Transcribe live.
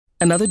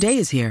Another day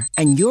is here,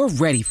 and you're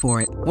ready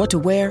for it. What to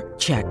wear?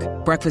 Check.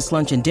 Breakfast,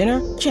 lunch, and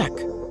dinner? Check.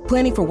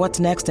 Planning for what's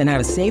next and how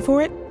to save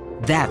for it?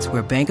 That's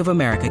where Bank of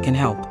America can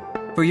help.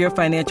 For your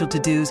financial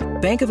to-dos,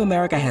 Bank of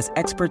America has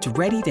experts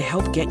ready to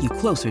help get you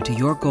closer to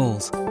your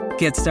goals.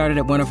 Get started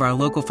at one of our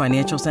local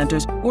financial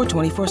centers or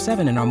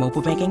 24/7 in our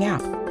mobile banking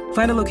app.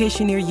 Find a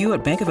location near you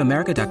at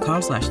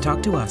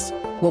bankofamerica.com/talktous.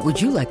 What would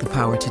you like the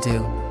power to do?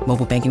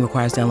 Mobile banking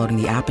requires downloading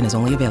the app and is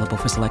only available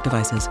for select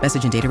devices.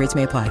 Message and data rates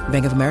may apply.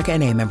 Bank of America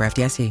N.A., member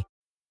FDIC.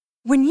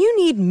 When you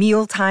need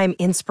mealtime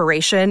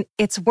inspiration,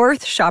 it's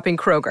worth shopping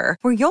Kroger,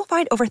 where you'll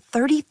find over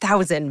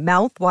 30,000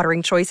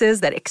 mouth-watering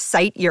choices that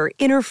excite your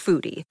inner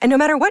foodie. And no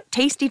matter what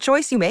tasty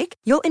choice you make,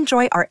 you'll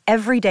enjoy our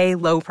everyday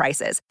low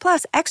prices,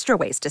 plus extra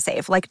ways to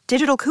save, like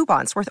digital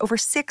coupons worth over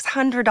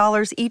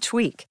 $600 each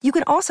week. You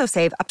can also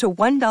save up to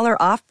 $1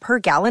 off per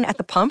gallon at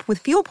the pump with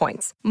fuel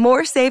points.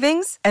 More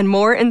savings and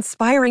more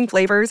inspiring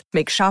flavors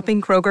make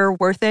shopping Kroger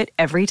worth it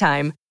every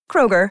time.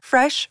 Kroger,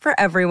 fresh for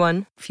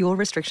everyone. Fuel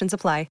restrictions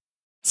apply.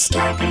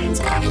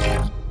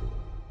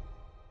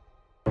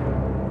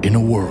 In a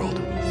world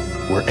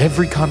where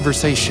every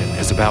conversation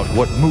is about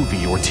what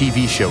movie or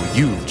TV show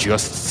you've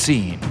just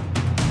seen,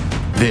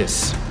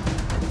 this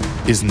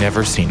is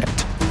Never Seen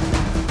It.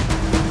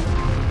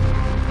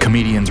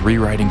 Comedians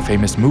rewriting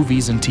famous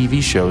movies and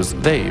TV shows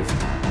they've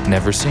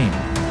never seen.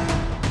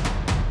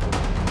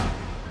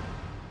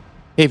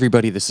 Hey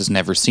everybody, this is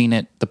Never Seen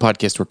It, the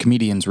podcast where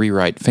comedians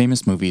rewrite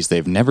famous movies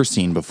they've never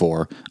seen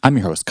before. I'm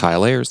your host,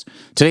 Kyle Ayers.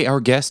 Today our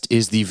guest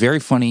is the very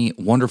funny,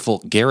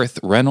 wonderful Gareth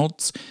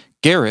Reynolds.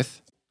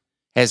 Gareth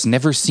has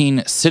never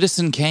seen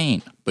Citizen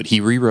Kane, but he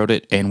rewrote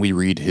it and we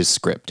read his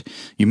script.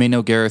 You may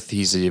know Gareth,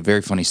 he's a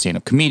very funny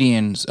stand-up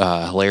comedian,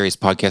 hilarious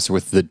podcaster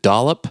with The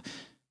Dollop,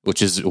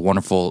 which is a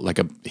wonderful, like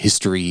a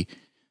history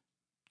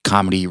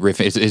comedy riff.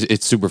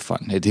 It's super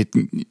fun.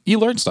 You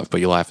learn stuff, but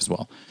you laugh as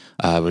well.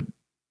 But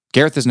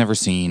Gareth has never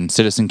seen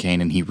Citizen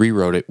Kane, and he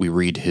rewrote it. We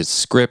read his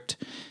script.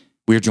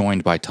 We're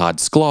joined by Todd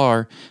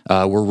Sklar.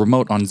 We're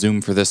remote on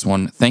Zoom for this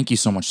one. Thank you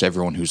so much to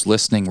everyone who's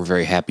listening. We're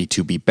very happy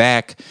to be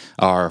back.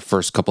 Our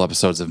first couple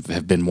episodes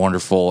have been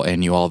wonderful,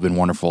 and you all have been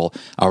wonderful.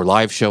 Our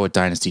live show at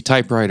Dynasty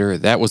Typewriter,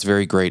 that was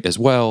very great as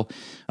well.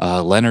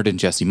 Leonard and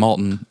Jesse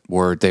Malton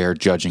were there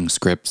judging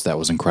scripts. That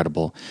was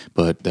incredible.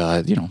 But,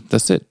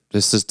 that's it.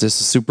 This is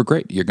super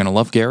great. You're going to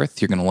love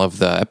Gareth. You're going to love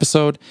the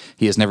episode.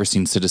 He has never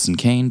seen Citizen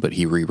Kane, but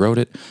he rewrote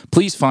it.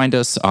 Please find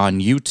us on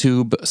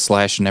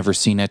YouTube/Never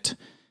Seen It.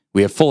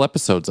 We have full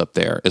episodes up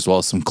there, as well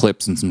as some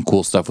clips and some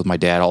cool stuff with my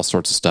dad, all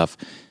sorts of stuff.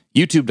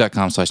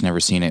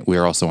 YouTube.com/Never Seen It. We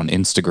are also on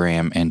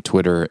Instagram and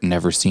Twitter,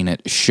 Never Seen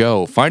It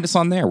Show. Find us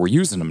on there. We're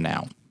using them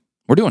now.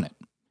 We're doing it.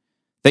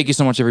 Thank you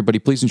so much, everybody.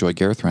 Please enjoy.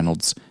 Gareth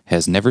Reynolds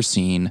has never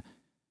seen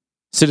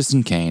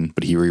Citizen Kane,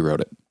 but he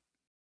rewrote it.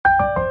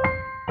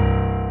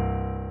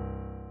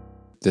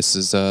 This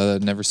is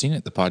Never Seen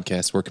It, the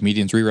podcast where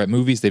comedians rewrite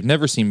movies they've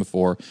never seen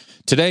before.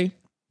 Today,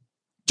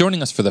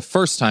 joining us for the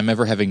first time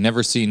ever, having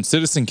never seen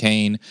Citizen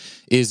Kane,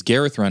 is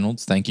Gareth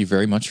Reynolds. Thank you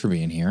very much for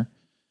being here.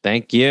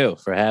 Thank you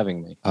for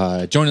having me.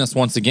 Joining us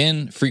once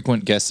again,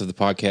 frequent guest of the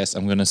podcast,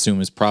 I'm going to assume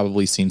has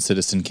probably seen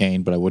Citizen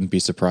Kane, but I wouldn't be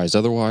surprised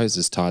otherwise,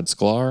 is Todd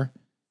Sklar.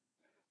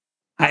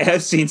 I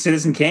have seen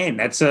Citizen Kane.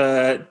 That's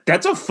a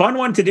fun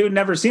one to do.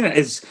 Never seen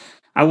it.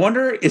 I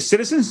wonder, is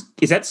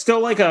that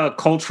still like a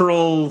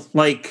cultural,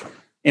 like,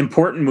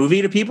 important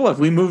movie to people? If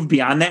we move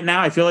beyond that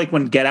now, I feel like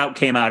when Get Out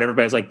came out,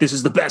 everybody's like, this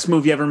is the best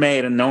movie ever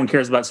made, and no one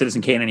cares about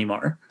Citizen Kane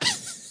anymore.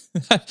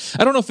 I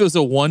don't know if it was a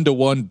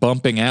 1-to-1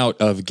 bumping out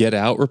of Get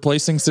Out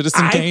replacing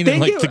Citizen Kane. I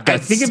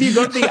think if you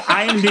go to the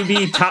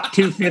IMDb top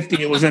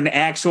 250, it was an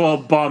actual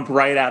bump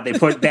right out. They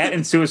put that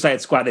in Suicide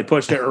Squad. They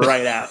pushed it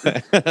right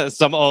out.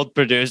 Some old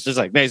producer's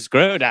like, they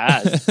screwed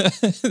us.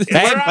 Fuck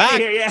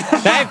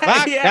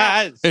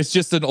Yeah. us. It's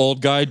just an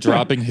old guy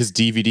dropping his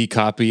DVD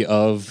copy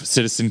of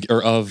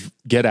of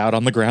Get Out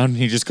on the ground, and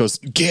he just goes,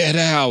 "Get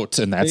out,"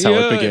 and that's how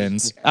it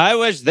begins. I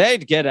wish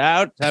they'd get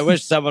out. I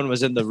wish someone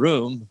was in the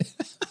room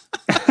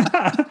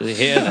to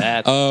hear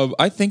that.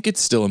 I think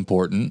it's still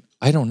important.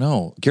 I don't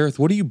know, Gareth.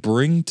 What do you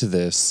bring to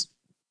this?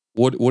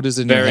 What is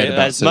in your head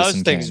about Citizen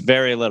most things? Kane?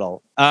 Very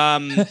little. What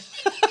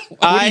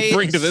do you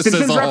bring to this?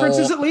 Citizen as a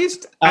references, whole? at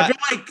least. I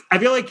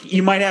feel like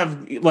you might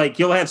have, like,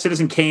 you'll have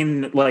Citizen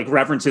Kane like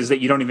references that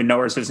you don't even know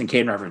are Citizen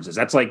Kane references.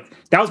 That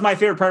was my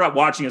favorite part about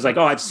watching. Is like,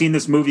 oh, I've seen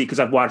this movie because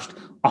I've watched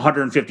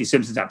 150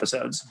 Simpsons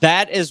episodes.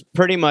 That is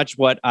pretty much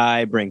what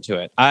I bring to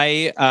it.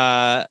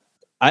 But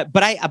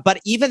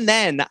even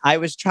then, I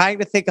was trying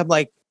to think. I'm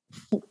like,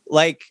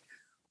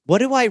 what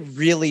do I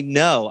really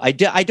know? I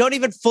don't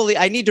even fully.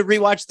 I need to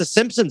rewatch the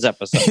Simpsons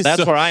episode.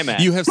 That's where I'm at.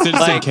 You have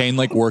Citizen Kane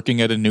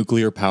working at a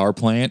nuclear power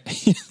plant.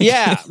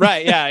 Yeah,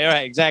 right. Yeah, you're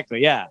right.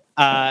 Exactly. Yeah,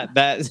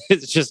 that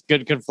it's just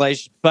good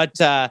conflation. But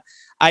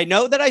I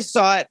know that I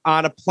saw it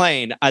on a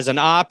plane as an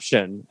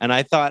option, and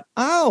I thought,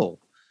 oh.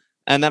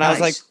 And then I was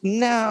like,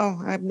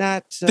 no, I'm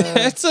not.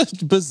 That's a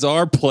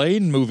bizarre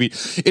plane movie.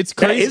 It's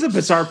crazy. That is a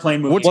bizarre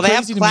plane movie. Well, they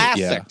have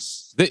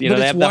classics. But they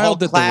it's have the whole wild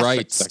that the classic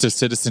rights section. to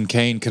Citizen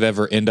Kane could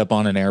ever end up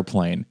on an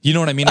airplane. You know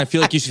what I mean? I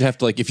feel like you should have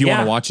to, like, if you want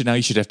Yeah. to watch it now,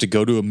 you should have to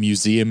go to a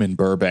museum in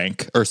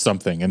Burbank or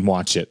something and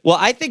watch it. Well,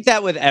 I think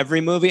that with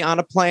every movie on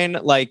a plane,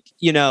 like,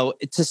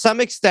 to some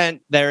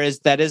extent,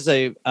 that is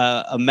a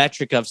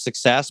metric of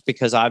success,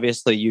 because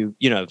obviously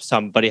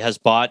somebody has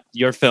bought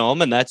your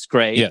film and that's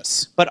great.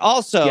 Yes. But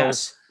also,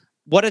 Yes.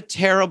 what a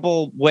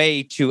terrible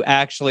way to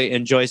actually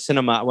enjoy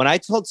cinema. When I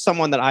told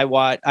someone that I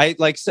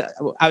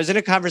was in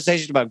a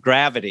conversation about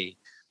Gravity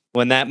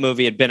when that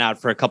movie had been out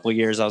for a couple of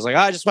years. I was like,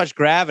 I just watched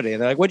Gravity.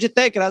 And they're like, what'd you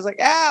think? And I was like,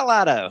 a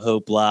lot of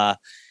hoopla.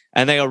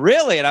 And they go,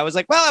 really? And I was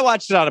like, well, I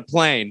watched it on a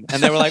plane.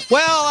 And they were like,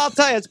 well, I'll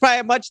tell you, it's probably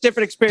a much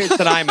different experience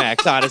than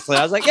IMAX, honestly.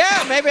 I was like,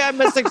 yeah, maybe I'm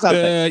missing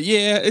something.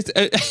 Yeah,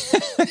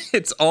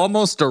 it's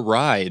almost a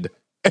ride.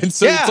 And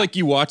so Yeah. it's like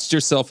you watched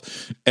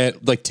yourself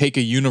take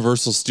a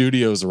Universal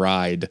Studios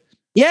ride.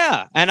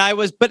 Yeah. And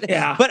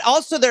Yeah. but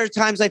also there are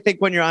times I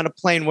think when you're on a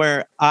plane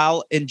where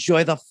I'll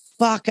enjoy the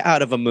fuck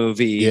out of a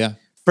movie. Yeah.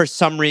 For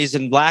some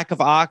reason, lack of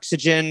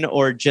oxygen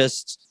or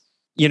just,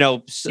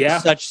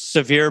 such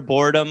severe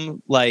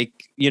boredom, like,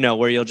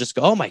 where you'll just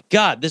go, oh my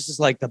God, this is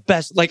like the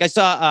best. Like I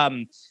saw,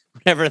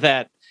 whatever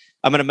that,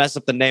 I'm going to mess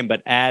up the name,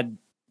 but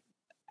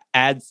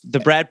the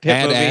Brad Pitt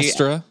Ad movie.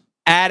 Astra.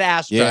 Ad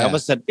Astra. Yeah.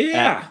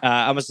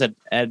 I almost said,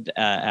 Ed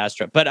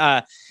Astra. But,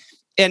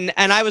 and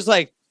I was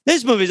like,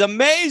 this movie's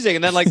amazing.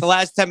 And then like the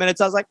last 10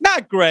 minutes, I was like,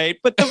 not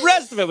great. But the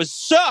rest of it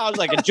was I was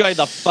like, enjoying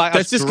the fuck.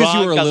 That's just because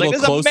you were a little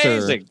closer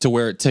amazing. to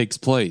where it takes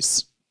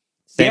place.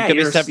 Same could be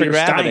you're Step for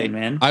Gravity. stunning,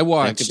 man. I could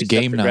watched be Step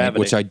Game for Night, Gravity.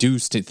 which I do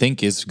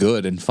think is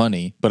good and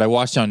funny, but I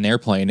watched it on an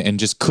airplane and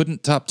just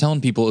couldn't stop telling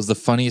people it was the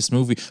funniest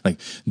movie. Like,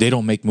 they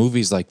don't make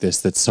movies like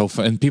this that's so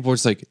fun. And people were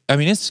just like, I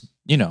mean, it's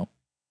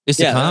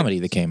a comedy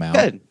that came out.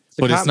 Good.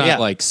 But it's not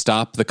like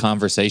stop the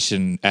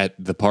conversation at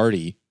the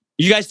party.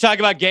 You guys talk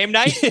about Game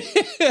Night?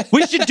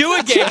 We should do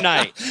a Game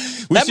Night.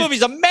 That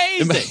movie's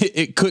amazing.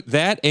 It could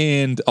that,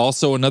 and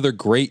also another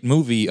great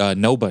movie,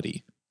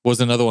 Nobody, was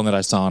another one that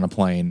I saw on a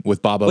plane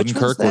with Bob Which one's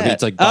Odenkirk, where that?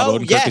 it's like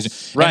Bob Odenkirk.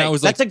 Yes, right. And I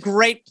was like, that's a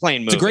great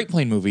plane movie. it's a great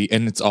plane movie,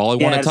 and it's all I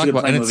want to it's a talk good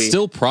about. plane And it's movie.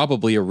 still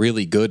probably a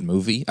really good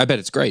movie. I bet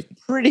it's great.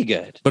 Pretty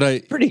good.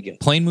 But Pretty good.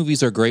 plane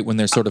movies are great when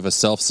they're sort of a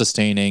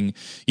self-sustaining.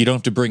 You don't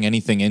have to bring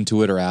anything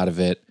into it or out of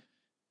it.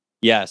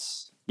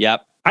 Yes.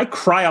 Yep. I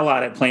cry a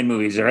lot at plane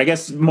movies, or I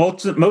guess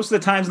most of the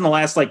times in the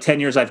last 10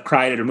 years I've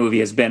cried at a movie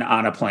has been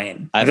on a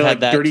plane. I've I feel had like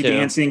that Dirty too.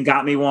 Dancing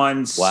got me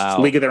once. Wow.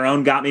 League of Their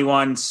Own got me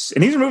once.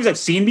 And these are movies I've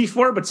seen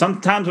before, but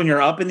sometimes when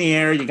you're up in the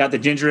air, you got the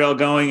ginger ale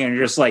going and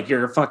you're just like,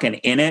 you're fucking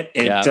in it.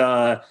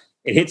 It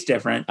hits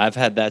different. I've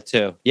had that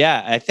too.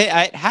 Yeah. I think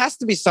it has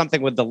to be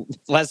something with the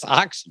less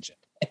oxygen.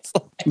 It's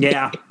like,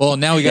 Yeah. Well,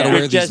 now we got to Yeah.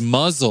 wear Just- these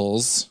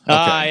muzzles.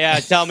 yeah.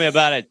 Tell me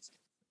about it.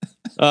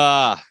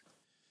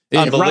 If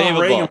Ronald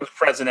Unbelievable. Reagan was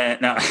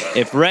president, no.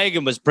 If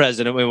Reagan was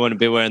president, we wouldn't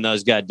be wearing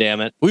those,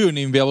 goddammit. We wouldn't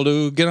even be able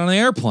to get on an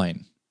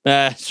airplane.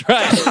 That's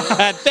right.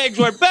 And things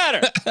were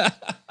better.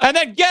 And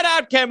then Get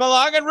Out came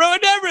along and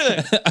ruined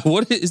everything.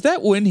 What is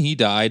that? When he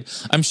died?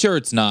 I'm sure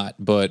it's not,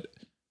 but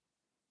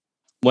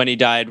When he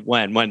died,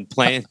 when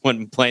planes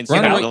Ronald not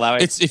Reagan, allow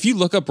it. if you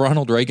look up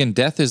Ronald Reagan,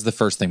 death is the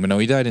first thing. But no,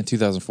 he died in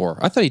 2004.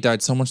 I thought he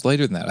died so much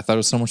later than that. I thought it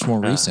was so much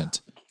more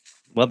recent.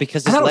 Well,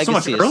 because I his thought it was so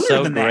much legacy is earlier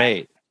so than that.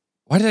 great.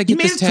 Why did I He get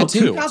made this it till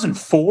tattoo?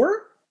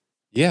 2004?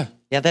 Yeah.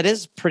 Yeah, that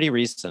is pretty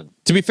recent.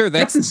 To be fair,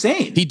 That's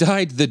insane. he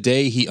died the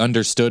day he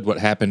understood what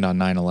happened on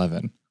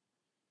 9/11.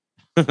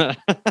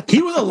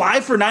 He was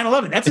alive for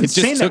 9/11. That's It just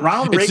insane that took-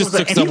 Ronald it Reagan just was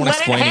like, took and he someone let it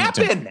explaining it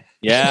to him. happen.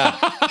 Yeah.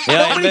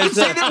 Yeah, Nobody can it's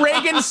say a- that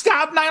Reagan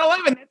stopped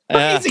 9/11.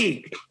 That's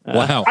crazy.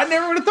 Wow. I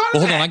never would have thought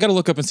Well, of hold on. that. I got to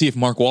look up and see if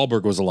Mark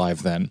Wahlberg was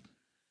alive then.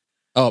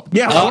 Oh,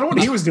 Yeah, I wonder what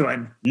he was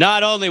doing.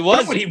 Not only What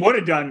was what he he, would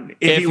have done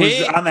if he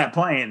was on that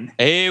plane.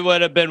 he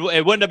would have been,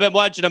 it wouldn't have been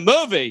watching a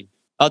movie.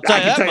 I'll tell I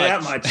you can tell you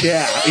that that much. much.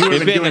 Yeah, he would He'd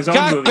have be been in doing his the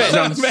own movie, his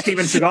own cockpit.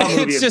 Steven Seagal It's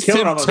movie, of just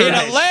killing him all those He'd turning-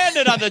 have guys.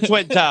 landed on the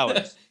Twin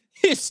Towers.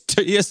 he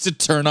has to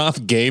turn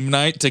off game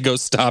night to go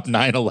stop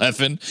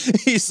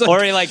 9/11. He's like,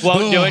 Or he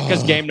won't do it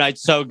because game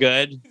night's so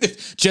good.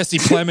 Jesse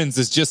Plemons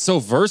is just so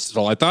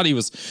versatile. I thought he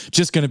was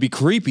just going to be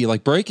creepy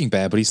like Breaking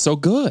Bad, but he's so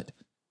good.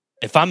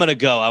 If I'm gonna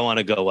go, I want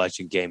to go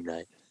watching game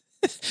night.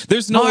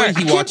 There's no way I he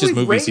can't watches believe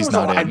movies Reagan he's was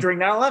not alive in. during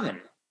 9/11.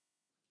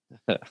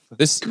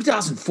 This,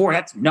 2004.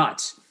 That's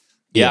nuts.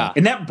 Yeah.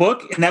 In that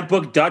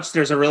book, Dutch,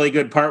 there's a really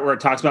good part where it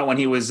talks about when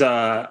he was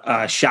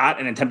shot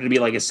and attempted to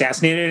be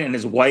assassinated, and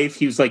his wife,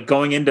 he was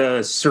going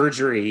into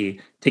surgery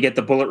to get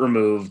the bullet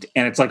removed,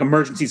 and it's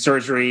emergency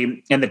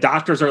surgery, and the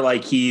doctors are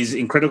he's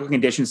in critical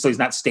condition, so he's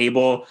not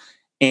stable,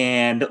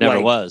 and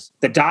Never was.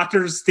 the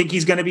doctors think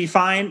he's going to be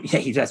fine.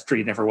 Yeah, that's true.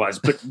 He never was,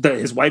 but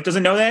his wife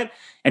doesn't know that,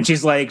 and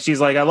she's like,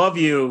 I love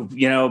you,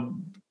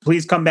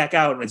 please come back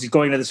out. And he's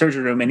going to the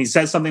surgery room, and he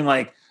says something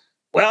like,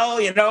 well,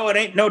 it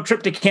ain't no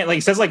trip to Canada.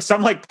 He says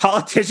some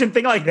politician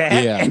thing like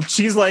that. Yeah. And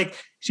she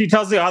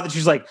tells the author,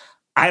 she's like,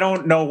 I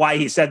don't know why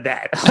he said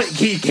that.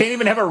 He can't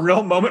even have a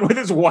real moment with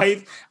his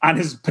wife on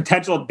his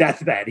potential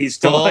deathbed. He's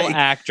still Full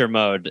actor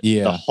mode.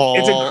 Yeah. The whole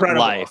It's incredible.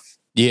 life.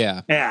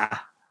 yeah, yeah.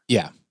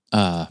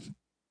 yeah.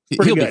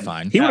 He'll good. be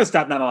fine. He would have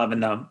stopped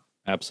 9/11 though.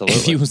 Absolutely.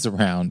 If he was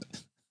around.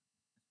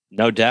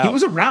 No doubt. He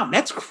was around.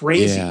 That's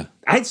crazy. Yeah.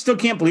 I still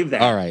can't believe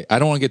that. All right. I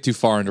don't want to get too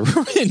far into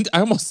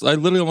I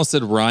literally almost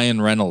said Ryan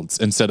Reynolds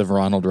instead of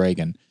Ronald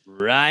Reagan.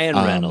 Ryan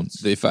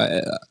Reynolds.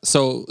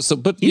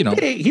 But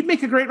he'd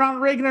make a great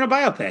Ronald Reagan in a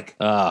biopic.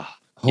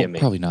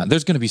 Probably not.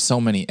 There's going to be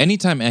so many.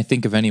 Anytime I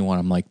think of anyone,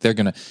 I'm like, they're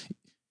going to.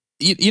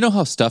 You know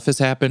how stuff has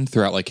happened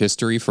throughout like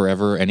history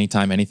forever.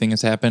 Anytime anything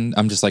has happened,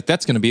 I'm just like,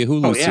 that's going to be a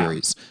Hulu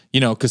series.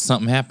 Because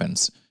something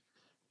happens.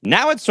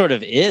 Now it sort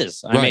of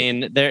is. I Right.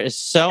 mean, there is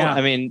so. Yeah.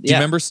 I mean, Do you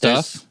remember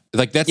stuff?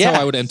 Like that's how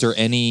I would enter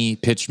any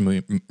pitch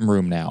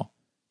room now.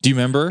 Do you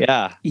remember?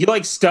 Yeah. You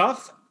like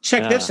stuff?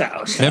 Check Yeah. this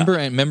out.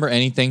 Remember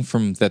anything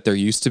from that there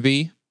used to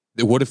be?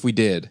 What if we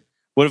did?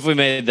 What if we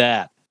made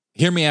that?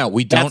 Hear me out.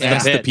 We don't That's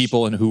ask the the pitch.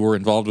 people who were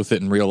involved with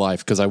it in real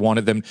life because I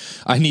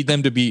need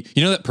them to be,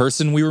 that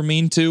person we were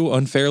mean to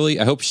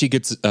unfairly? I hope she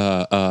gets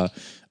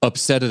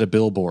upset at a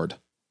billboard.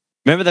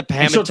 Remember the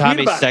Pam she'll and tweet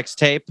Tommy about it. sex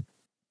tape?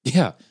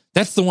 Yeah.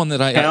 That's the one that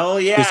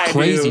Hell yeah, was I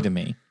crazy do. to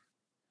me.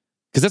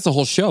 Because that's a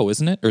whole show,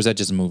 isn't it? Or is that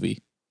just a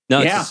movie?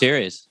 No, Yeah. it's a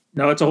series.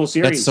 No, it's a whole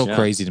series. That's so Yeah.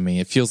 crazy to me.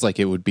 It feels like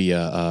it would be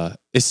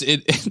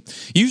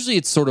usually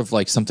it's sort of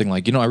like something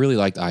like, I really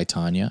liked I,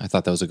 Tonya. I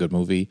thought that was a good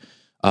movie.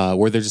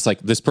 Where they're just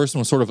like, this person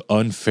was sort of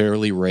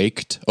unfairly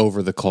raked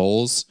over the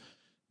coals.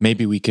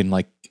 Maybe we can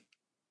like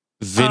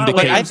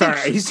vindicate. I'm sorry.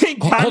 Are you saying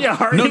Tanya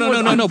Harding No.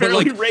 was But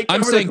unfairly like, raked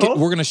I'm over saying the coals?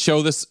 we're going to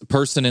show this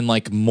person in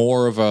like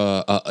more of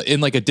in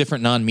like a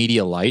different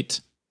non-media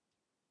light.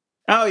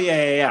 Oh,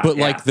 yeah. But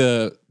yeah. like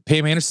the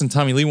Pam Anderson,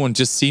 Tommy Lee one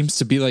just seems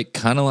to be like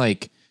kind of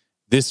like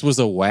this was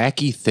a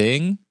wacky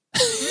thing,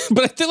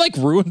 but I feel like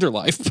ruined her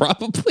life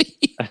probably.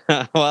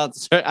 Well,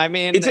 I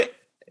mean,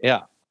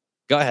 yeah.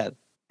 Go ahead.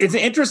 It's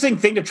an interesting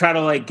thing to try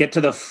to like get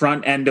to the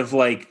front end of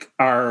like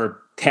our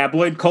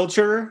tabloid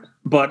culture,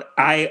 but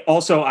I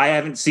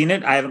haven't seen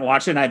it. I haven't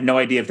watched it. And I have no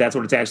idea if that's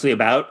what it's actually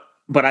about.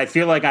 But I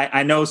feel like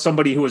I know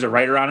somebody who was a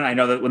writer on it. I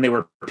know that when they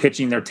were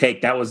pitching their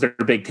take, that was their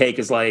big take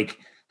is like,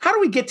 how do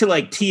we get to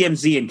like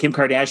TMZ and Kim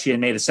Kardashian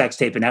made a sex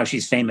tape and now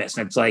she's famous?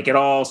 And it's like, it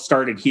all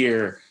started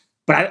here.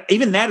 But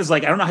even that is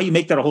like, I don't know how you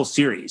make that a whole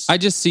series. I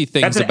just see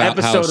things That's an about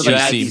how episode of she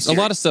an seems. A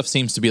lot of stuff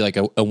seems to be like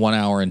a 1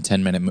 hour and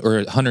 10 minute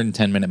or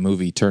 110-minute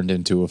movie turned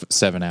into a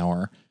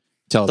 7-hour There's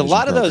a television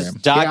lot of program.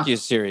 those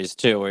docu-series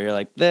too, where you're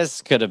like,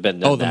 this could have been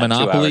done. Oh, the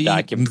Monopoly,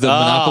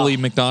 Monopoly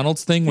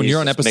McDonald's thing. When you're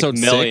on Jesus, episode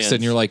 6 McMillions.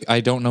 and you're like, I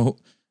don't know.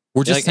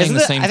 We're just Like, saying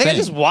the same I think thing. I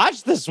just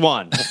watched this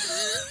one.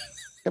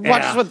 I've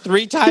watched this one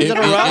 3 times in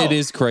a row. It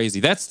is crazy.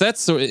 That's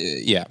so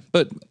yeah.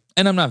 But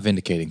I'm not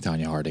vindicating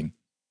Tanya Harding.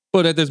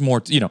 But there's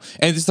more, and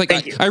it's like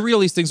I read all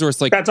these things where it's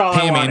like That's all I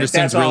Pam wanted.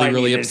 Anderson's That's all I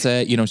really needed.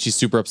 upset. She's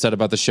super upset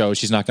about the show.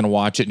 She's not going to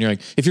watch it. And you're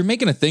like, if you're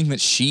making a thing that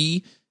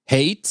she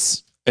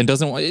hates and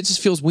doesn't want, it just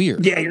feels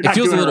weird. Yeah, you're it not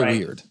feels a doing it little right.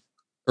 weird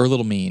or a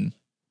little mean.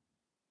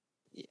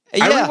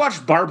 I Yeah.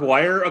 rewatched Barbed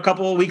Wire a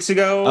couple of weeks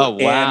ago. Oh, wow.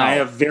 And I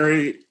have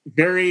very,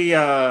 very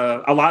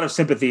a lot of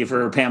sympathy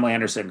for Pamela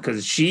Anderson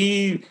because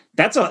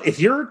if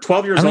you're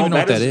 12 years I don't old, even know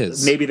what that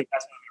is. maybe the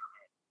best movie ever.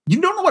 You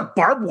don't know what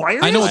Barbed Wire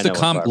is? I know what I the know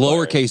what Barbed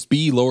Wire lowercase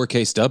b,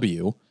 lowercase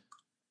w.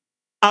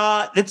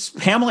 It's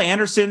Pamela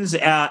Anderson's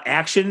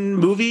action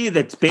movie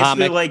that's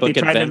basically Comic like they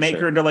book tried to make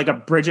adventure. her into like a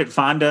Bridget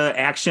Fonda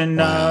action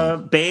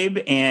babe,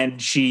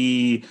 and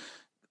she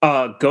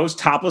goes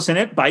topless in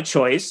it by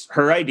choice,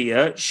 her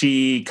idea.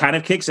 She kind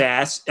of kicks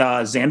ass.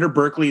 Xander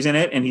Berkeley's in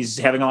it, and he's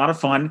having a lot of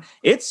fun.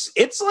 It's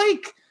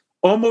like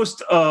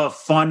almost a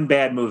fun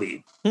bad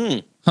movie.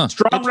 Strong It's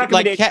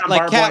recommendation. on like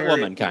Barbed Wire.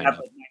 Catwoman, kind of.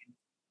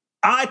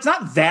 It's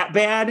not that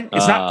bad.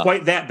 It's not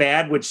quite that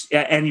bad,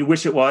 and you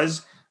wish it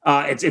was.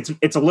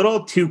 It's a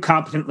little too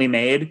competently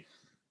made.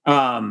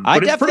 I But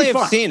it's definitely pretty have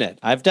fun. seen it.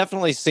 I've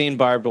definitely seen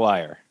Barbed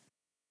Wire.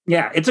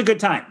 Yeah, it's a good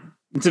time.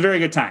 It's a very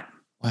good time.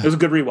 Wow. It was a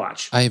good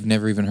rewatch. I have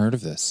never even heard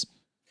of this.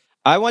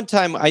 I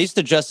used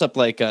to dress up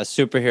like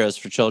superheroes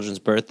for children's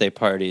birthday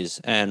parties,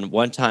 and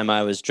one time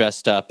I was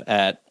dressed up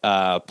at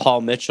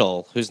Paul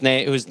Mitchell, who's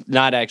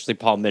not actually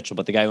Paul Mitchell,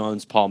 but the guy who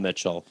owns Paul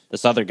Mitchell,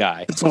 this other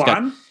guy. This guy-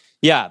 Salon?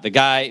 Yeah, the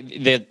guy,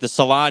 the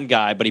salon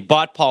guy, but he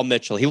bought Paul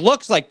Mitchell. He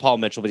looks like Paul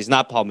Mitchell, but he's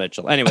not Paul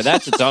Mitchell. Anyway,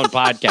 that's its own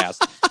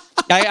podcast.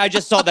 I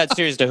just sold that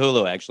series to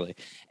Hulu, actually.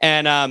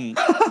 And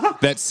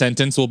That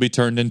sentence will be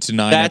turned into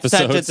 9 that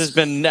episodes. sentence has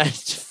been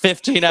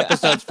 15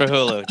 episodes for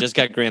Hulu. Just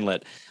got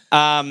greenlit.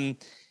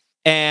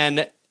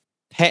 And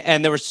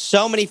there were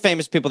so many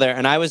famous people there.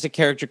 And I was a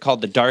character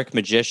called the Dark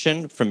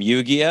Magician from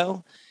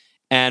Yu-Gi-Oh!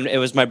 And it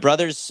was my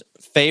brother's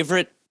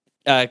favorite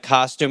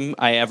costume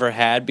I ever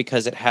had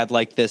because it had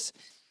like this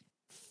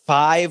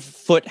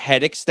 5-foot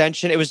head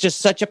extension. It was just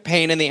such a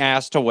pain in the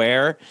ass to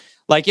wear.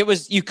 Like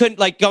you couldn't,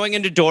 like, going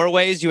into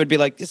doorways, you would be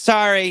like,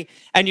 sorry.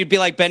 And you'd be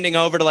like bending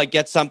over to like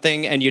get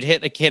something and you'd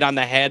hit a kid on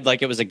the head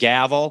like it was a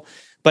gavel.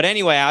 But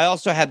anyway, I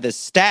also had this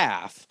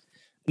staff,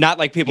 not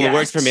like people who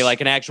worked for me,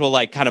 like an actual,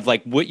 like, kind of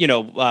like,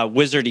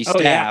 wizardy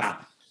staff. Yeah.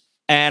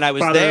 And I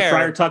was Father there.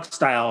 Friar Tuck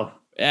style.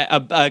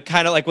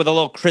 Kind of like with a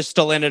little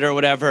crystal in it or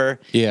whatever.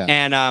 Yeah.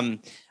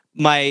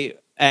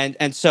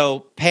 And so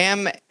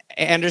Pam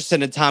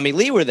Anderson and Tommy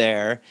Lee were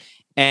there,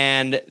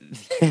 and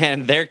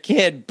their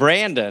kid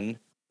Brandon,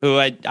 who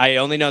I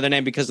only know their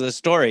name because of the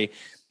story,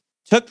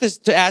 took this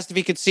to ask if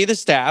he could see the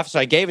staff. So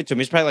I gave it to him.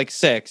 He's probably like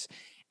 6,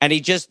 and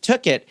he just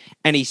took it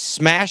and he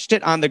smashed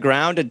it on the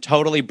ground and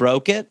totally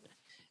broke it.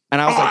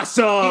 And I was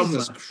like,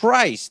 Jesus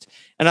Christ.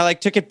 And I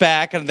like took it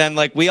back, and then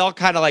like we all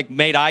kind of like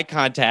made eye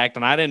contact,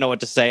 and I didn't know what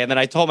to say. And then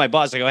I told my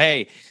boss, I go,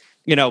 hey,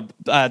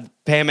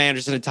 Pam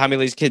Anderson and Tommy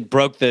Lee's kid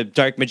broke the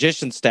Dark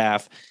Magician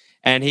staff.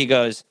 And he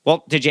goes,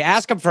 well, did you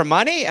ask him for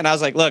money? And I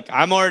was like, look,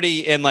 I'm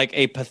already in like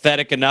a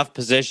pathetic enough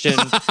position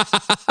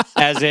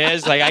as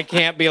is. Like, I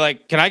can't be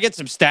like, can I get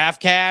some staff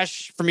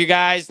cash from you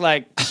guys?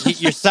 Like,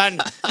 your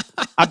son,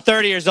 I'm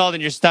 30 years old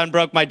and your son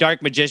broke my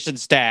Dark Magician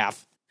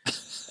staff.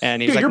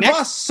 And he's dude, like, your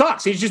boss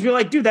sucks. He'd just be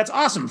like, dude, that's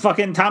awesome.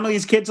 Fucking Tommy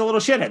Lee's kid's a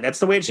little shithead. That's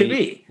the way it should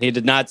be. He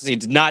did not see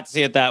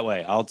it that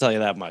way. I'll tell you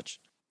that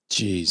much.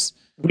 Jeez.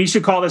 We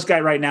should call this guy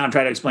right now and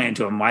try to explain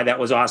to him why that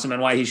was awesome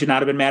and why he should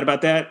not have been mad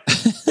about that.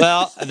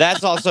 Well,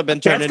 that's also been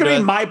turned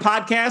into my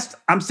podcast.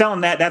 I'm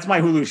selling that. That's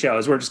my Hulu show.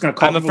 Is we're just going to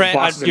call. I'm afraid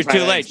you're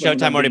too late.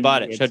 Showtime already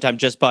bought it. Showtime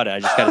just bought it. I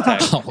just got a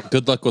text. Oh,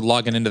 good luck with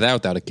logging into that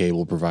without a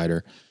cable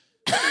provider.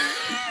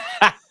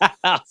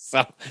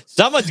 So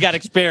someone's got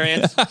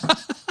experience.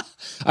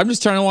 I'm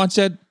just trying to watch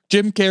that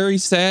Jim Carrey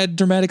sad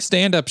dramatic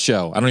stand-up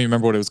show. I don't even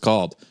remember what it was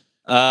called.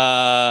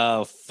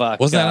 Oh, fuck.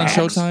 Wasn't that on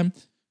Showtime?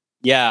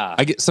 Yeah.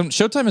 I get some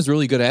Showtime is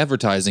really good at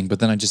advertising, but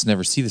then I just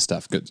never see the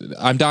stuff.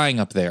 I'm dying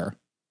up there.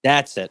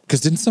 That's it.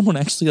 Because didn't someone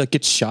actually like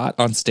get shot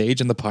on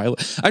stage in the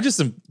pilot? I just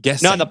am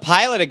guessing. No, in the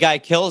pilot, a guy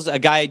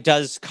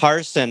does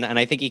Carson, and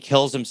I think he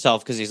kills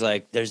himself because he's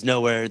like, there's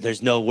no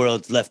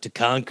worlds left to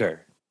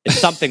conquer. It's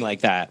something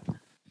like that.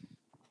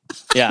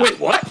 Yeah. Wait,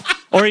 what?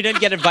 Or he didn't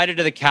get invited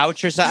to the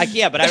couch or something.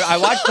 Yeah, but I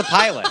watched the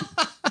pilot.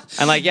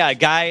 And like, yeah, a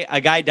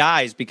guy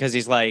dies because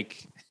he's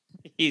like,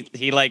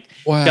 he like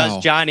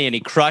does Johnny and he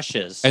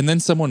crushes. And then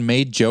someone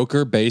made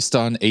Joker based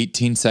on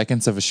 18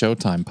 seconds of a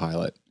Showtime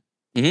pilot.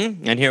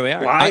 Mm-hmm. And here we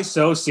are. Why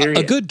so serious?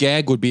 A good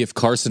gag would be if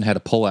Carson had a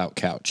pull-out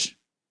couch.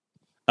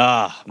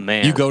 Oh,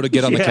 man. You go to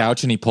get on the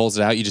couch and he pulls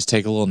it out. You just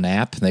take a little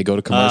nap and they go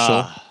to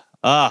commercial.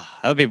 That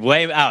would be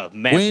way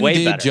when way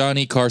did better.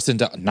 Johnny Carson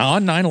die?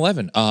 On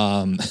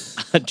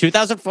 9/11.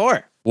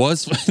 2004.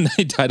 Was when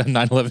they died on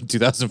 9/11,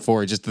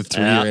 2004, just the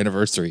 3-year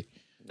anniversary.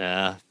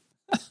 Nah.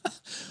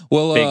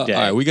 Well, all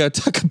right, we got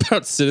to talk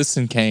about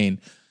Citizen Kane.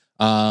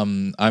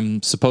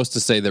 I'm supposed to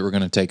say that we're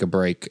going to take a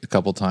break a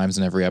couple times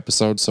in every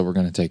episode, so we're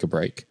going to take a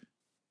break.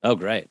 Oh,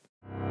 great.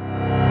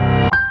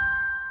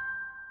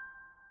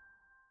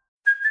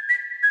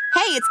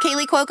 Hey, it's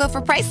Kaylee Cuoco for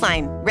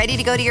Priceline. Ready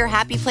to go to your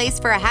happy place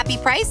for a happy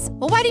price?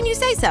 Well, why didn't you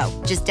say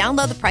so? Just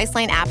download the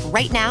Priceline app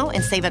right now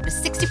and save up to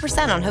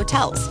 60% on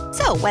hotels.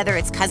 So whether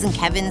it's Cousin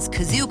Kevin's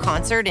Kazoo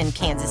Concert in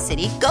Kansas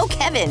City, go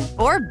Kevin,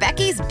 or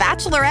Becky's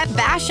Bachelorette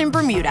Bash in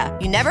Bermuda,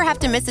 you never have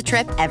to miss a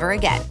trip ever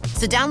again.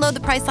 So download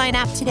the Priceline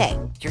app today.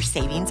 Your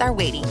savings are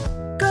waiting.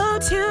 Go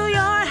to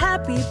your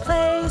happy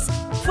place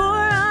for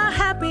a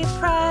happy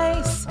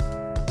price.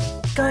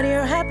 Go to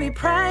your happy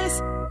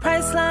price,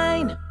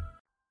 Priceline.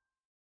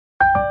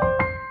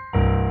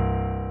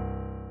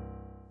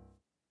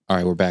 All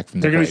right, we're back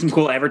from the They're going break. to be some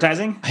cool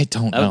advertising? I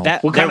don't know.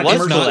 What kind of If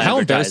commercial not, how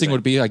embarrassing advertising? would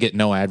it be? I get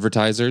no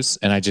advertisers,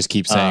 and I just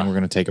keep saying we're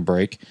going to take a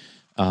break.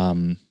 All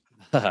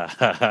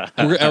right,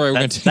 we're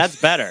going to. That's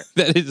better.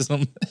 That is.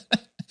 That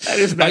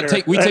is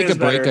better. We That take is a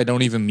break. better. I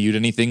don't even mute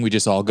anything. We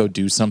just all go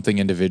do something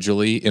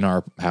individually in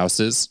our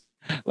houses,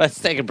 Let's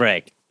take a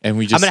break. and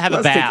we just. I'm gonna have a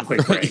Let's take a bath.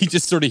 quick break. You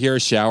just sort of hear a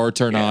shower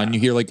turn on. You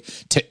hear like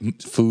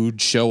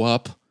food show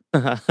up.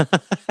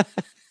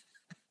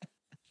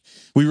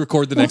 We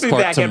record the next be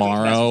part back after these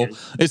tomorrow.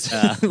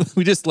 messages.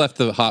 We just left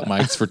the hot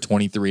mics for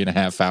 23 and a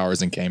half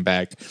hours and came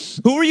back.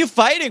 Who were you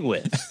fighting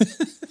with?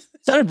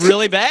 Sounded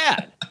really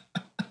bad.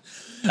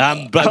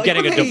 I'm like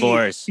getting when a they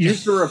divorce.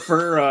 Used to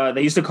refer.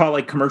 They used to call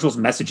like commercials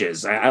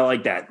messages. I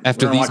like that.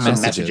 After We're gonna these watch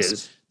some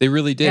messages. They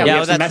really did. Yeah, we Yeah,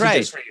 have some that's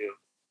messages right. for you.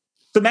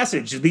 The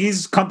message.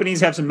 These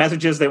companies have some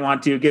messages they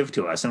want to give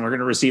to us, and we're going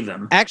to receive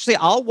them. Actually,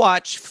 I'll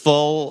watch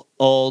full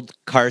old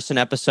Carson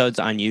episodes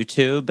on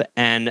YouTube,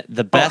 and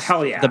the best,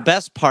 hell yeah. the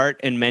best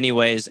part in many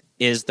ways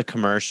is the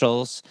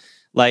commercials.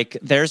 Like,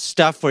 there's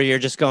stuff where you're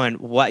just going,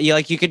 what?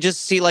 You could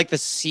just see like the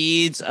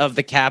seeds of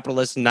the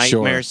capitalist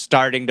nightmare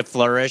starting to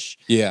flourish.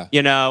 Yeah.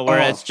 You know,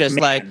 where Oh, it's just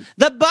man. like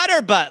the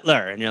butter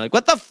butler, and you're like,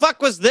 what the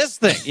fuck was this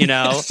thing? You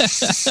know,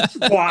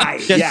 Why?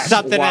 just Yes,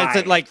 something why?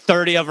 that's like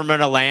 30 of them in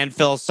a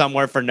landfill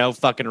somewhere for no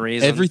fucking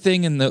reason.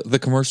 Everything in the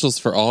commercials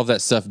for all of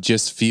that stuff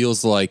just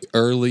feels like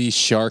early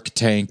Shark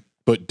Tank,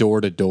 but door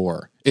to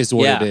door is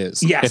what it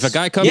is. Yes. If a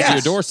guy comes to your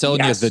Yes. door selling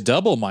Yes. you the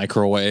double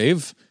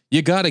microwave,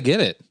 you got to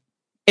get it.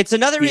 It's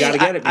another You reason. gotta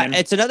get it, man.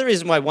 It's another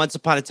reason why Once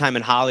Upon a Time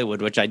in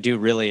Hollywood, which I do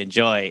really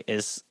enjoy,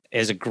 is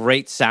a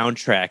great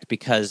soundtrack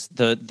because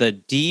the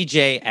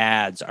DJ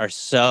ads are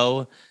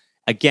so.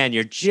 Again,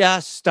 you're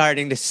just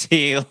starting to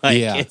see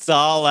it's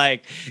all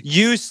like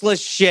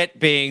useless shit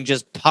being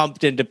just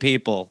pumped into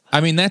people. I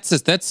mean, that's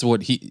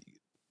what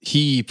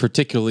he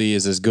particularly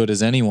is as good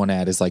as anyone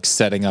at is like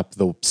setting up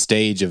the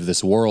stage of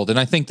this world. And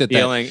I think that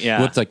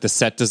what's like the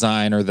set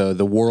design or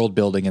the world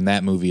building in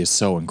that movie is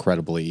so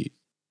incredibly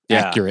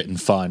accurate and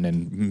fun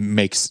and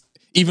makes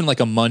even like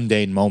a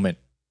mundane moment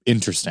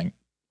interesting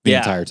the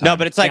entire time. No,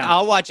 but it's like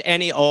I'll watch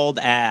any old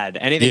ad,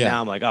 anything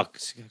now. I'm like, oh,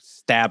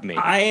 stab me.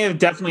 I have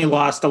definitely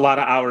lost a lot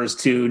of hours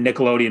to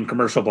Nickelodeon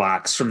commercial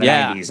blocks from the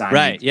 90s.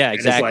 Right. Yeah,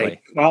 exactly.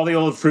 Like all the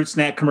old fruit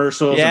snack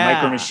commercials and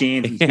Micro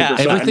Machines. And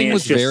everything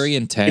was very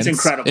intense. It's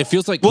incredible. It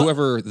feels like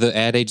whoever the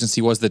ad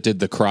agency was that did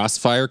the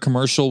Crossfire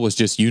commercial was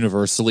just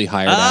universally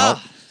hired out.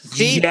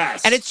 See,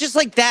 and it's just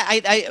like that.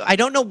 I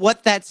don't know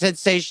what that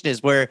sensation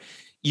is where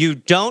you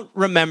don't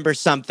remember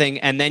something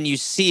and then you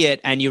see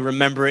it and you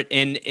remember it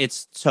in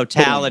its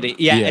totality.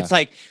 Yeah, it's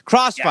like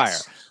Crossfire.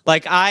 Yes.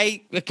 Like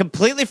I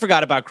completely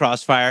forgot about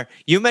Crossfire.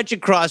 You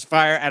mentioned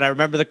Crossfire and I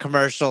remember the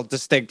commercial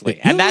distinctly.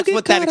 And that's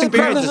what that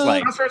experience is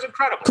like. Crossfire's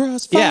incredible.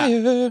 Crossfire.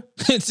 Yeah.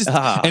 It's just,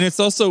 and it's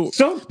also,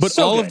 but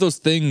all good. Of those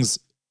things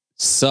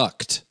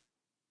sucked.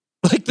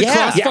 Like the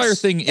Crossfire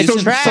thing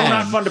isn't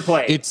not fun to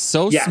play. It's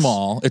so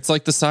small. It's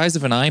like the size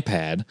of an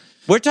iPad.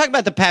 We're talking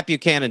about the Pat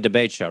Buchanan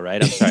debate show,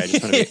 right? I'm sorry. I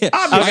just want to be...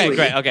 Okay,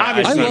 great. Okay.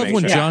 I love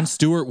when Jon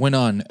Stewart went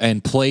on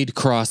and played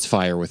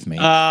Crossfire with me.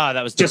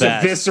 That was the just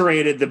best.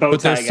 Eviscerated the bow tie guy.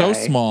 But they're so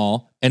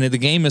small, and the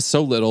game is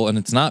so little, and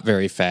it's not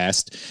very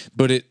fast,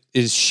 but it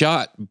is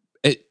shot...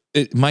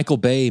 Michael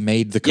Bay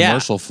made the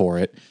commercial for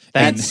it.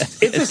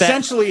 It's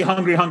essentially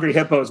Hungry Hungry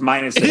Hippos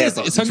minus the hippos.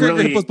 It's Hungry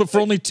Hungry Hippos, but for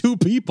only 2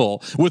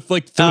 people with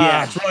like 3.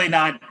 It's really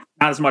not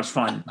as much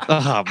fun.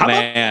 Oh,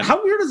 man.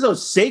 How weird is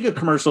those Sega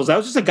commercials? That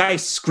was just a guy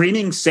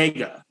screaming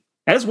Sega.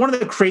 That is one of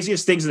the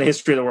craziest things in the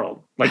history of the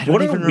world. Like,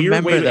 what a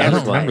weird way to I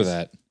don't remember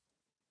that.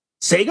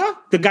 Sega?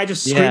 The guy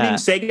just screaming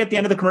Sega at the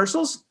end of the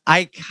commercials?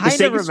 I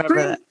kind of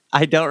remember that.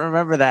 I don't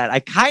remember that.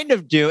 I kind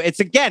of do. It's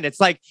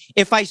like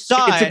if I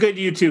saw it's a good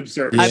YouTube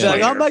search. I'd be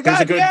like, oh my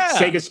God, there's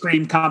a good Sega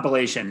Scream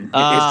compilation.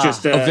 It's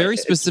just a very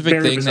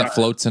specific thing that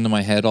floats into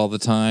my head all the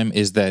time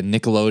is that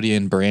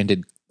Nickelodeon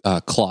branded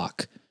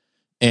clock.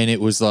 And it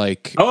was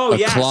like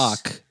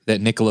clock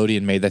that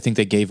Nickelodeon made. I think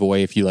they gave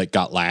away if you like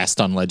got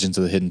last on Legends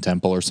of the Hidden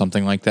Temple or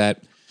something like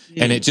that.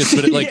 And it just,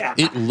 but it, like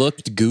it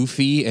looked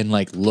goofy and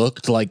like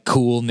looked like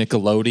cool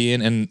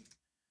Nickelodeon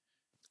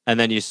and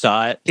then you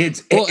saw it.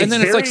 And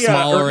then it's like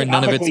smaller and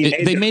none of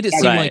it's. They made it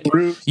seem like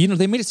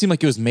they made it seem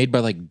like it was made by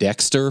like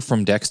Dexter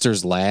from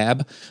Dexter's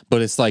Lab,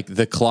 but it's like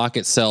the clock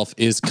itself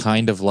is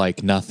kind of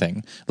like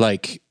nothing.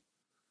 Like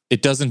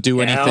it doesn't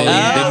do anything.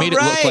 They made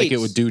it look like it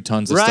would do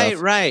tons of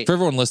stuff. Right. For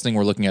everyone listening,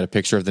 we're looking at a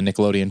picture of the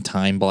Nickelodeon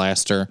Time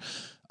Blaster.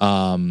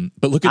 But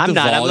look at the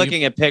volume. I'm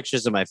looking at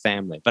pictures of my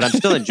family, but I'm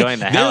still enjoying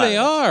the hell. There they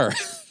are.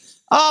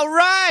 All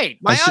right,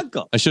 my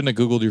uncle. I shouldn't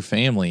have Googled your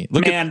family.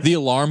 Look at the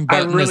alarm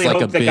button. I really is like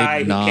hope a the big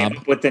guy knob. who came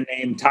up with the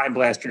name Time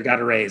Blaster got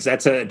a raise.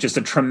 That's just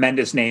a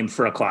tremendous name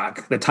for a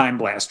clock. The Time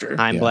Blaster.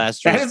 Time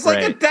Blaster. That's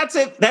like that's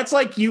it. That's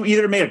like you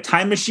either made a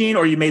time machine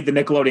or you made the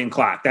Nickelodeon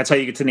clock. That's how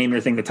you get to name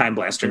your thing the Time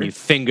Blaster. And you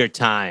finger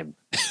time.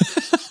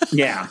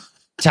 Yeah.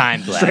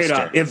 Time Blaster. Straight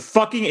up.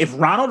 If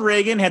Ronald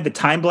Reagan had the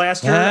Time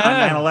Blaster on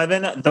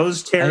 9/11,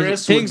 those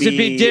terrorists would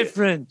be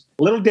different.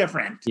 A little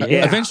different.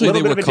 Yeah. Eventually,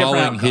 they were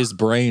calling his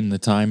brain the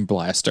Time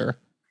Blaster.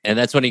 And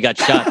that's when he got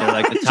shot. They're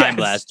like the Time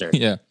Blaster.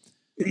 Yeah.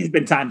 He's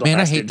been time blasted.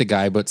 Man, I hate the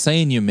guy, but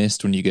saying you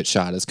missed when you get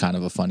shot is kind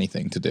of a funny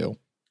thing to do.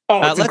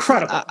 Oh, it's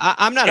incredible.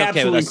 I'm not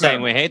okay with us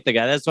saying we hate the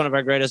guy. That's one of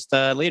our greatest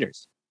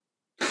leaders.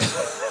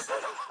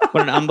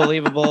 What an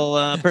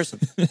unbelievable person.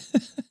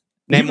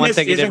 Name one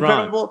thing he did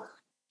wrong.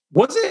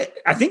 Was it?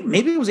 I think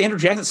maybe it was Andrew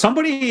Jackson.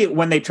 Somebody,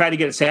 when they tried to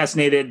get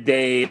assassinated,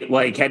 they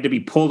like had to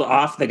be pulled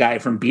off the guy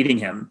from beating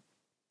him.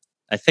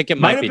 I think it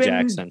might be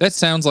Jackson. That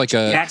sounds like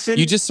Jackson?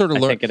 You just sort of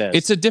learn. Think it is.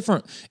 It's a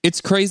different. It's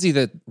crazy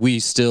that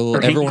we still.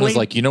 Everyone is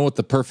like, you know what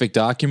the perfect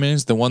document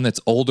is? The one that's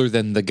older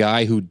than the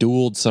guy who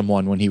dueled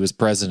someone when he was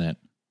president.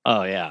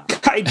 Oh yeah,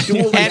 I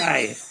dueled a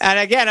guy. And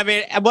again, I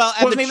mean, well,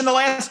 wasn't even the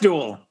last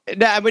duel.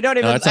 No, we don't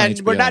even.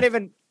 And we're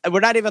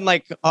not even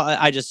like.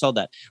 I just sold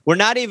that. We're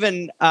not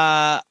even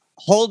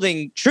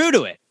holding true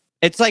to it.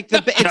 It's like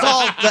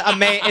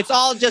it's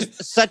all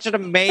just such an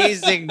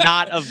amazing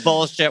knot of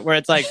bullshit where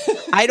it's like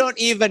I don't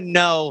even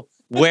know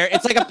where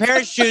it's like a pair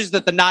of shoes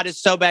that the knot is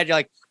so bad you're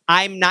like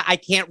I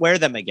can't wear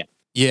them again.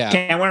 Yeah,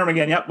 can't wear them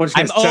again. Yep,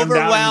 I'm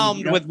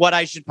overwhelmed with what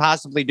I should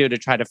possibly do to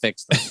try to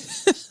fix them.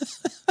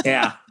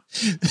 Yeah.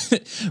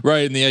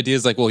 Right, and the idea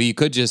is like, well, you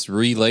could just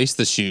relace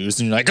the shoes,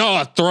 and you're like,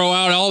 oh, throw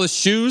out all the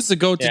shoes and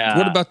go to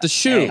what about the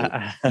shoe?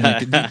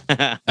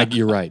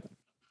 You're right.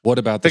 What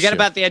about the shoe? Forget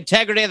about the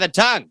integrity of the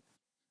tongue.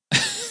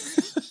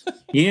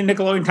 You need a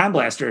Nickelodeon Time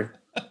Blaster.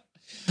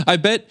 I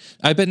bet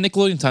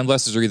Nickelodeon Time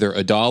Blasters are either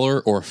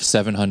 $1 or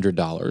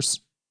 $700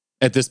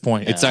 at this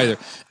point. Yeah. It's either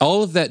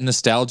all of that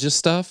nostalgia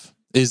stuff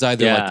is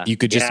either like you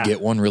could just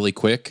get one really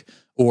quick,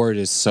 or it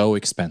is so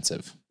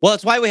expensive. Well,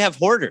 it's why we have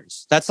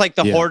hoarders. That's like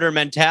the Yeah. hoarder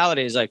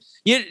mentality. Is like,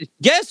 you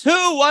guess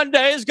who one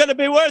day is going to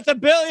be worth $1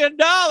 billion?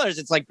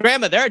 It's like,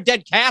 Grandma, there are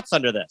dead cats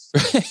under this.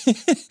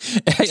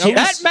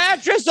 That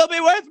mattress will be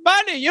worth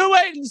money. You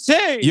wait and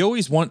see. You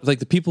always want like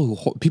the people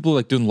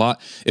like doing a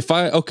lot. If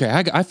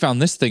I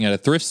found this thing at a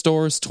thrift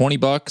store, it's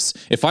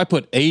 $20. If I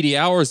put 80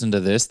 hours into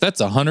this,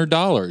 that's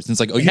 $100. And it's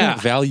like, oh, you don't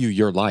value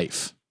your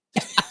life.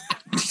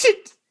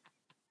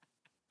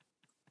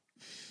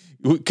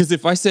 Because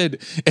if I said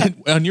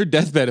on your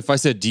deathbed, if I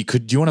said, do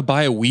you want to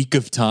buy a week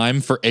of time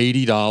for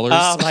 $80?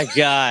 Oh my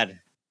God,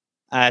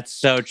 that's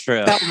so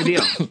true. That was the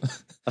deal.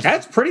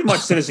 That's pretty much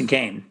Citizen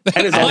Kane.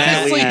 That is Honestly,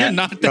 ultimately you're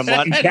not from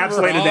what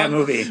encapsulated wrong. that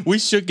movie. We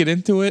should get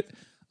into it.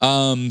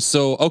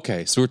 So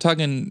we're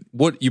talking.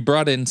 What you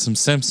brought in some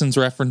Simpsons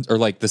reference, or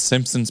like the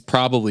Simpsons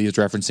probably is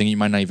referencing. You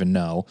might not even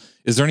know.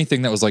 Is there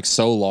anything that was like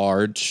so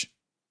large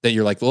that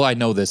you're like, well, I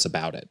know this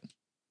about it?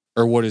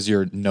 Or what is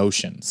your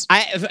notions?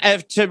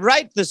 To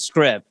write the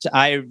script,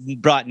 I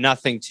brought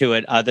nothing to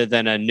it other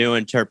than a new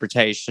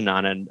interpretation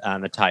on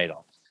a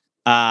title.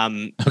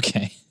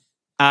 Okay.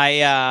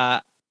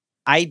 I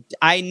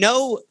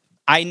know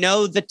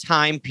the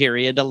time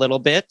period a little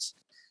bit,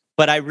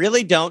 but I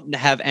really don't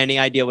have any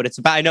idea what it's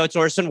about. I know it's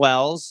Orson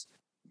Welles,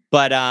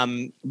 but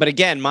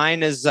again,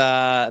 mine is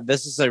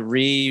this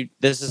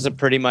is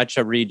pretty much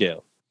a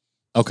redo.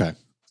 Okay.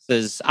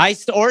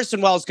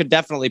 Orson Welles could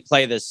definitely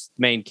play this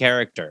main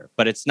character,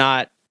 but it's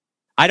not.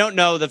 I don't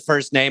know the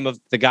first name of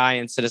the guy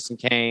in Citizen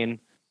Kane.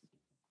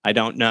 I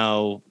don't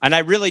know, and I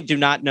really do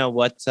not know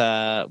what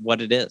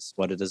it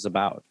is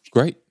about.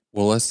 Great.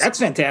 Well, That's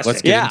fantastic.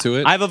 Let's get into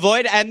it. I've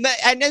avoided, and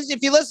as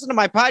if you listen to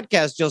my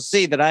podcast, you'll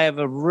see that I have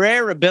a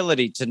rare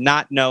ability to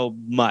not know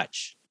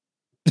much.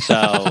 So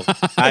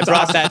I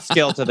brought that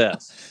skill to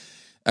this.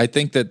 I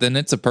think that then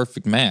it's a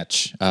perfect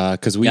match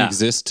because we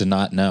exist to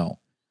not know.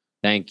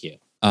 Thank you.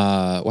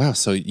 Wow.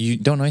 So you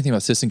don't know anything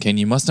about Citizen Kane.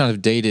 You must not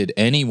have dated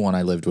anyone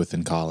I lived with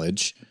in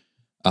college.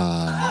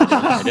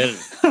 I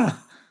didn't.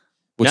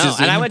 Which No, is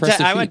and an I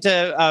impressive went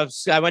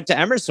feat. to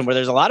Emerson where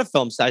there's a lot of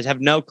film stars. I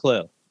have no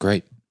clue.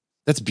 Great.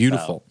 That's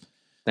beautiful.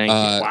 Thank you.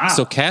 Wow.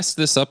 So cast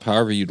this up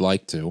however you'd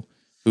like to.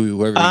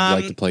 Whoever you'd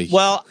like to play.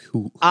 Well,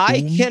 I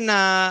whom?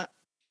 can.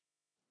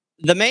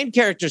 The main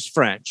character's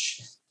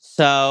French,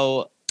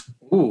 so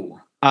Ooh.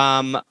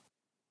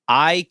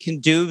 I can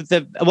do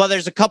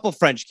there's a couple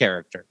French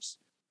characters.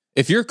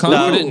 If you're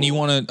confident and you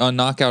want to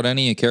knock out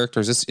any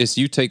characters, it's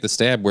you take the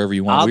stab wherever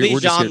you want. I'll be We're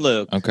just here-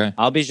 Jean-Luc. Okay.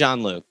 I'll be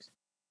Jean-Luc.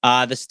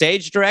 The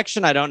stage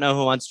direction, I don't know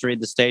who wants to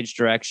read the stage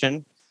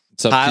direction.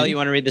 It's up to Kyle, you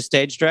want to read the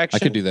stage direction? I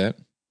could do that.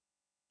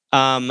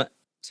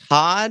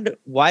 Todd,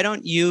 why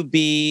don't you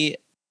be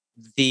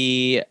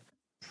the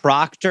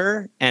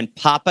Proctor and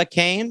Papa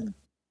Kane?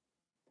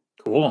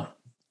 Cool.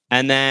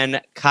 And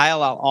then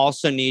Kyle, I'll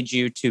also need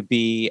you to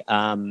be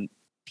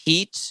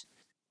Pete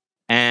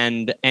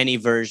and any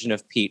version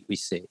of Pete we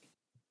see.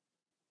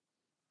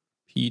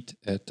 Pete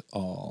et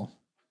al.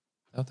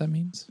 Is that what that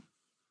means?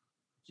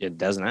 It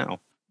does now.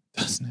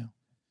 Does now.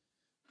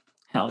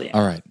 Hell yeah.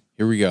 All right,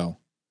 here we go.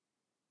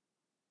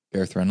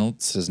 Gareth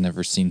Reynolds has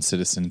never seen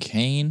Citizen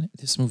Kane.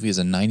 This movie is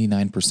a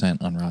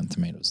 99% on Rotten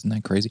Tomatoes. Isn't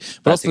that crazy?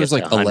 But also, there's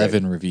like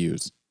 11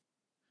 reviews.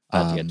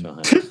 I'll have to get to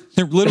 100.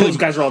 There literally, Those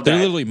guys are all there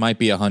dead. literally might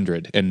be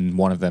 100, and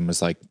one of them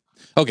was like,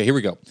 okay, here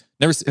we go.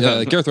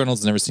 Gareth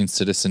Reynolds has never seen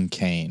Citizen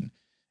Kane.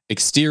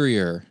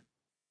 Exterior,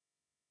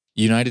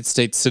 United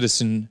States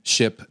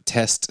Citizenship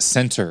Test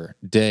Center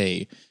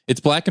Day. It's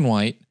black and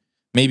white.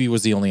 Maybe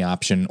was the only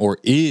option, or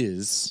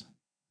is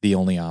the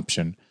only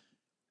option,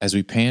 as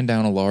we pan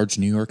down a large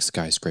New York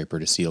skyscraper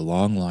to see a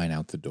long line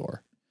out the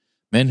door.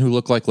 Men who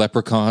look like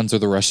leprechauns or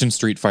the Russian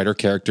Street Fighter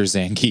character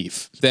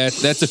Zangief.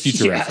 That's a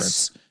future Yes.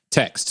 reference.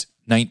 Text,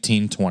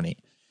 1920.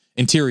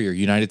 Interior,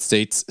 United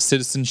States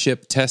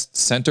Citizenship Test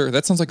Center.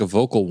 That sounds like a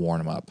vocal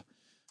warm-up.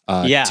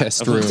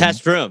 Test room.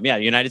 Test room. Yeah,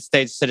 United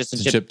States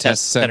Citizenship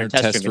Test Center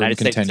Test Room. United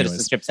States continuous.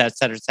 Citizenship Test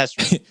Center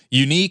Test Room.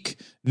 Unique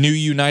new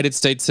United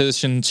States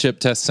Citizenship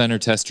Test Center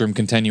Test Room,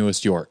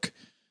 Continuous, York.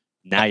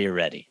 Now you're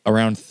ready.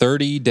 Around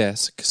 30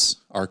 desks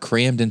are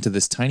crammed into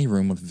this tiny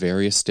room with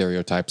various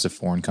stereotypes of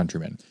foreign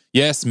countrymen.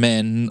 Yes,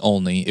 men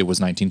only. It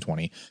was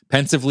 1920.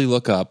 Pensively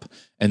look up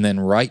and then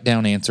write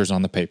down answers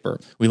on the paper.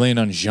 We land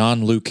on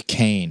Jean-Luc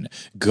Kane,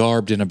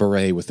 garbed in a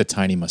beret with a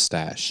tiny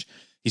mustache.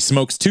 He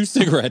smokes 2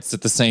 cigarettes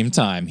at the same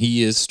time.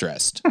 He is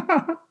stressed.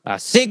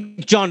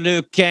 Sink,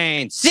 Jean-Luc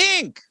Kane.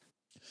 Sink!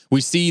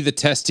 We see the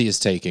test he is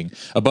taking.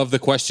 Above the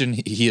question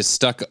he is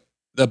stuck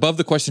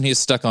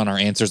on are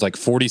answers like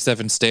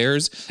 47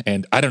 stairs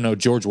and I don't know,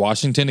 George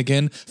Washington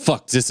again.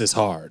 Fuck, this is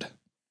hard.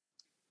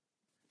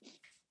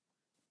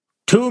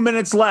 2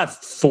 minutes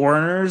left,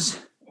 foreigners.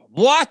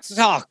 What?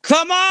 Oh,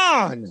 come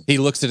on! He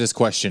looks at his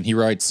question. He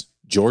writes,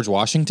 George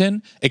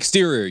Washington?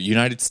 Exterior,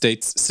 United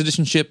States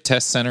Citizenship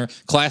Test Center,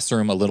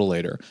 classroom a little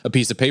later. A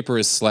piece of paper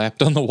is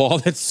slapped on the wall.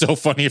 That's so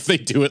funny if they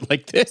do it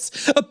like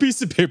this. A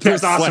piece of paper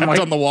is That's awesome, slapped like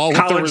on the wall with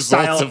the college results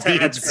style. of the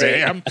That's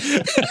great. exam.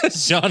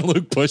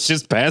 Jean-Luc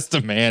pushes past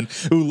a man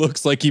who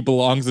looks like he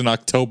belongs in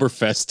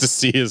Oktoberfest to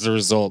see his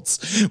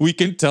results. We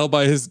can tell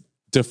by his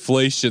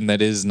deflation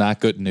that is not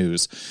good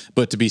news.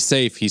 But to be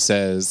safe, he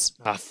says,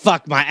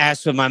 Fuck my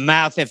ass with my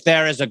mouth. If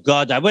there is a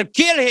God, I will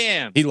kill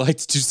him. he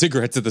lights 2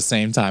 cigarettes at the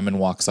same time and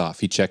walks off.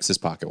 He checks his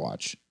pocket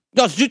watch.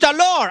 No, zut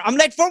alors, I'm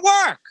late for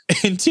work.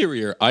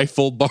 Interior,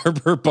 Eiffel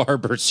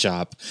Barber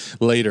Shop.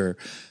 Later.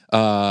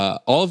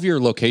 All of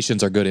your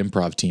locations are good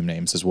improv team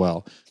names as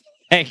well.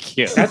 Thank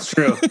you. That's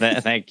true.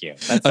 Thank you.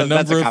 A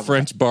number of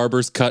French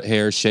barbers cut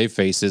hair, shave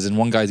faces, and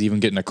one guy's even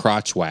getting a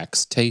crotch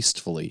wax,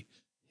 tastefully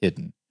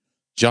hidden.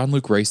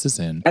 Jean-Luc races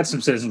in. That's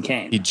some Citizen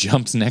Kane. He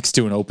jumps next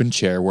to an open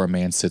chair where a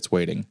man sits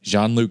waiting.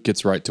 Jean-Luc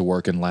gets right to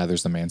work and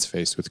lathers the man's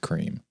face with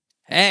cream.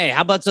 Hey,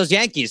 how about those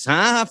Yankees,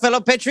 huh, fellow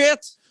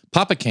patriot?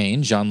 Papa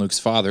Kane, Jean-Luc's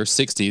father,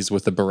 60s,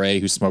 with a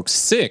beret who smokes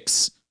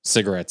 6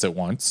 cigarettes at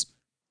once,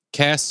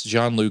 casts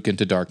Jean-Luc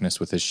into darkness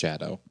with his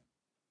shadow.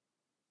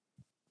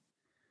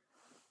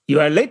 You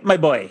are late, my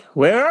boy.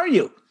 Where are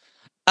you?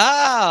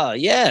 Oh,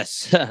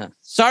 yes.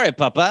 Sorry,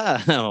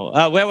 Papa.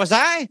 Where was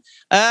I?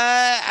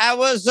 I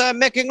was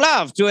making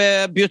love to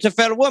a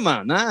beautiful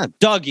woman,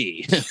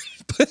 Doggy.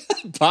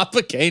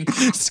 Papa Kane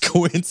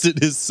squints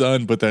at his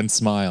son, but then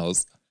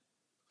smiles.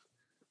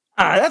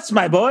 That's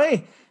my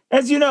boy.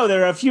 As you know,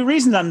 there are a few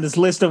reasons on this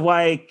list of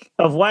why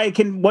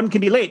one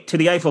can be late to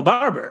the Eiffel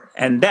Barber,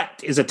 and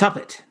that is a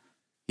tuppet.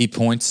 He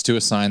points to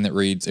a sign that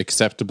reads,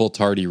 acceptable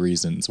tardy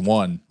reasons.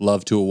 1,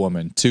 love to a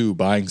woman. 2,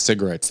 buying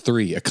cigarettes.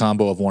 3, a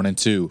combo of 1 and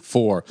 2.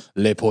 4,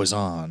 le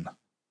poison.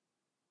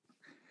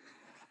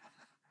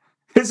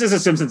 This is a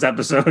Simpsons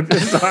episode.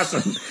 This is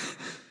awesome.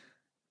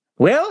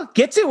 Well,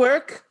 get to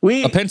work.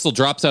 A pencil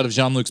drops out of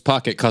Jean-Luc's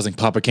pocket, causing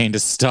Papa Kane to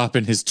stop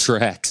in his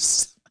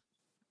tracks.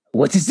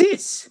 What is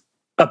this?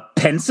 A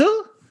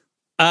pencil?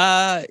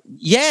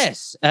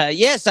 Yes.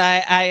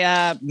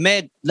 I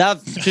made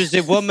love to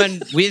the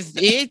woman with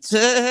it.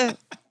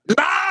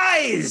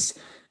 Lies!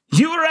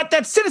 You were at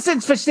that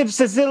citizens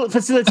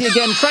facility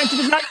again, trying to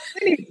deny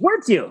it,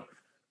 weren't you?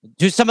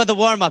 Do some of the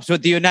warm-ups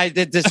with the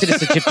United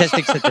Citizenship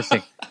Testing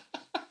Statistic.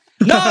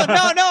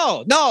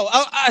 No.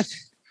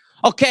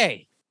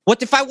 Okay.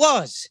 What if I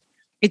was?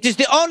 It is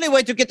the only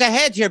way to get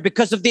ahead here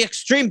because of the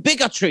extreme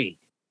bigotry.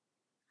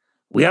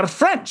 We are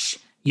French.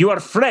 You are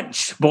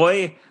French,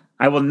 boy.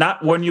 I will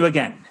not warn you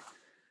again.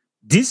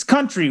 This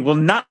country will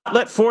not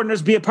let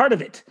foreigners be a part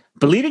of it.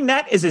 Believing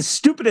that is as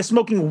stupid as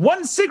smoking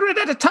 1 cigarette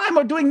at a time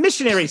or doing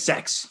missionary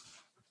sex.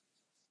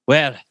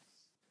 Well,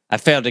 I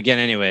failed again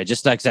anyway,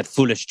 just like that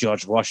foolish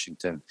George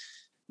Washington.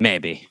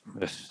 Maybe.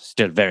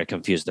 Still very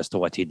confused as to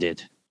what he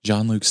did.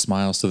 Jean-Luc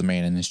smiles to the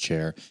man in his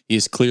chair. He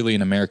is clearly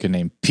an American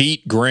named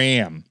Pete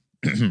Graham.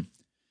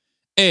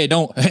 Hey,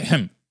 don't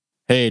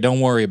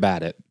worry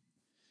about it.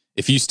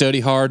 If you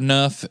study hard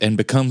enough and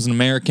becomes an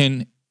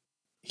American,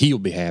 he'll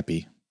be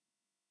happy.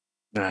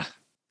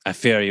 I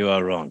fear you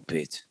are wrong,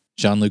 Pete.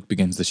 Jean-Luc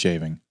begins the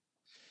shaving.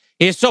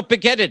 He is so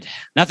big-headed.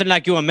 Nothing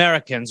like you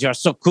Americans. You're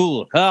so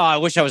cool. Oh, I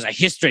wish I was a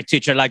history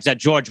teacher like that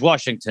George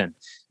Washington.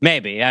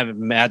 Maybe. I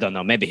don't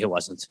know. Maybe he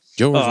wasn't.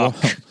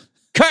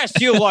 Curse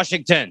you,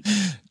 Washington!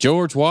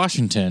 George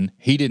Washington,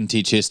 he didn't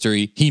teach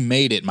history. He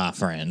made it, my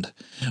friend.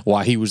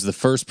 Why, he was the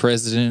first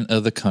president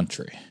of the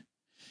country.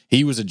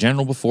 He was a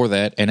general before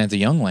that, and as a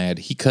young lad,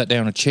 he cut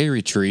down a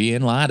cherry tree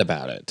and lied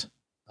about it.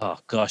 Oh,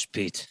 gosh,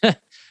 Pete.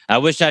 I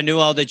wish I knew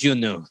all that you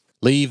knew.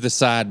 Leave the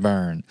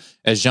sideburn.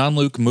 As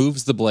Jean-Luc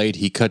moves the blade,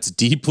 he cuts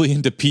deeply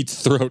into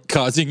Pete's throat,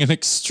 causing an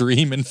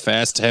extreme and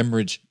fast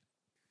hemorrhage.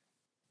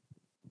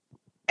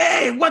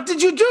 Hey, what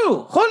did you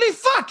do? Holy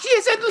fuck, he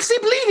is endlessly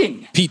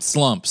bleeding. Pete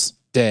slumps,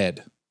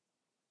 dead.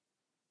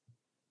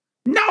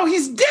 Now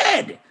he's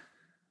dead.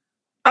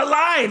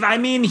 Alive. I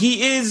mean,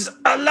 he is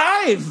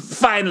alive,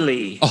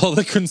 finally. All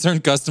the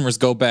concerned customers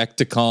go back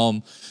to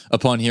calm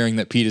upon hearing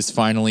that Pete is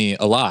finally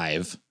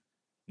alive,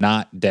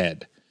 not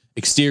dead.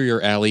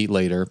 Exterior alley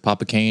later,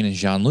 Papa Kane and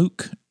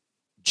Jean-Luc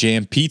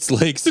jam Pete's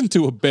legs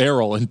into a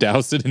barrel and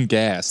douse it in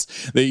gas.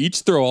 They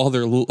each throw all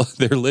their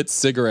lit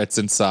cigarettes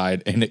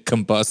inside, and it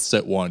combusts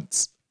at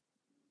once.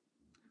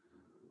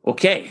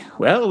 Okay,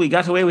 well, we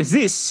got away with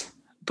this,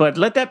 but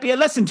let that be a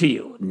lesson to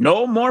you.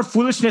 No more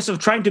foolishness of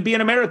trying to be an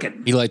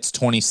American. He lights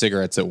 20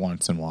 cigarettes at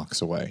once and walks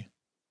away.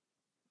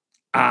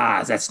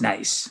 Ah, that's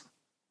nice.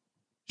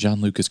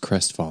 Jean-Luc is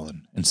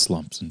crestfallen and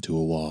slumps into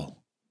a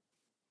wall.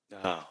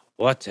 Oh,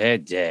 what a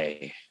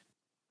day.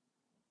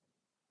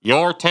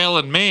 You're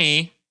telling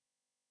me.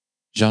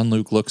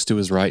 Jean-Luc looks to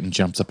his right and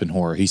jumps up in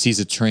horror. He sees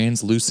a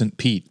translucent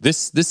Pete.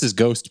 This is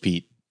Ghost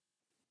Pete.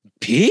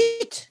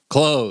 Pete?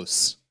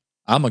 Close.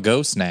 I'm a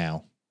ghost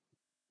now.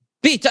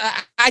 Pete,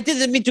 I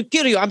didn't mean to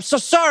kill you. I'm so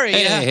sorry.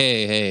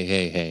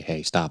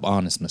 Hey, stop.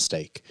 Honest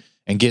mistake.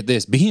 And get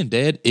this, being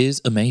dead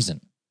is amazing.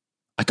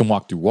 I can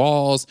walk through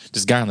walls.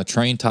 This guy on the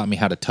train taught me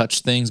how to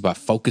touch things by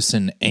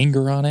focusing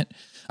anger on it.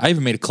 I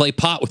even made a clay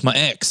pot with my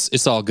ex.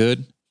 It's all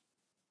good.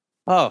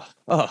 Oh,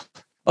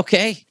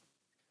 okay.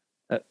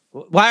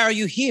 Why are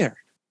you here?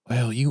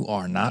 Well, you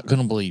are not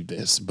going to believe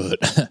this, but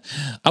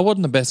I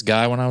wasn't the best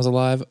guy when I was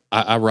alive.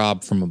 I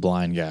robbed from a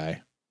blind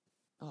guy.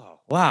 Oh,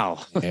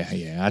 wow.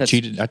 Yeah. I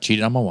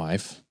cheated on my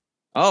wife.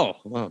 Oh,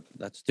 well,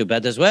 that's too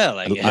bad as well,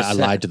 I guess. I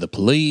lied to the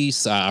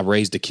police. I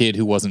raised a kid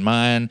who wasn't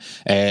mine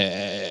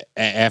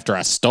after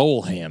I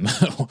stole him.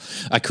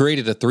 I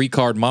created a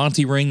 3-card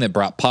Monty ring that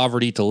brought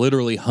poverty to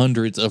literally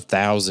hundreds of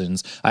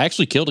thousands. I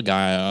actually killed a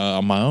guy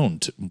on my own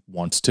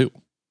once, too.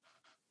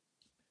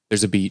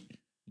 There's a beat.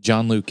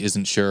 John Luke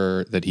isn't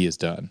sure that he is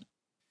done.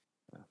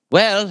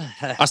 Well,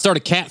 I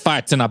started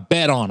catfights and I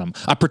bet on them.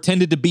 I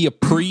pretended to be a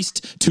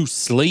priest to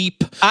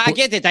sleep. I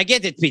get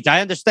it, Pete. I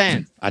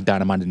understand. I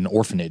dynamited an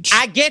orphanage.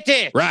 I get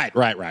it. Right.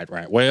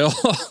 Well,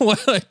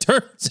 it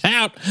turns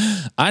out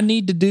I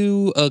need to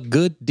do a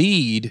good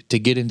deed to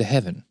get into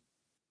heaven.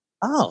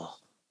 Oh,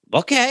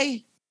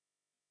 okay.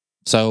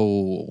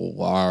 So,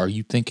 are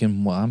you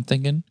thinking what I'm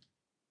thinking?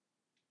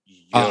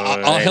 You're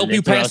I'll help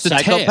you pass the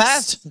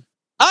test.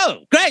 Oh,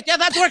 great. Yeah,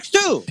 that works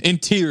too.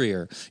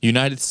 Interior,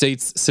 United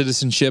States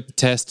Citizenship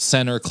Test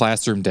Center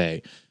Classroom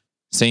Day.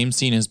 Same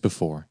scene as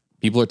before.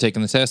 People are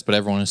taking the test, but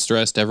everyone is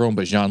stressed. Everyone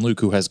but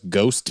Jean-Luc, who has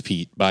Ghost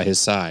Pete by his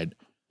side.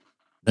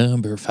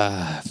 Number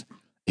 5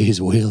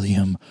 is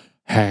William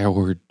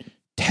Howard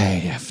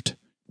Taft.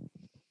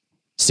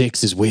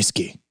 6 is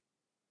whiskey.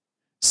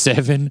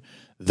 7,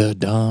 the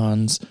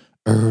dawn's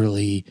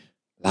early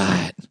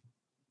light.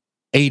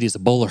 8 is a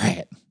bowler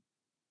hat.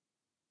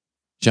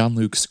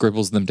 Jean-Luc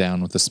scribbles them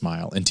down with a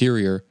smile.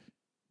 Interior,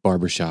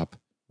 barbershop,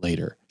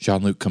 later.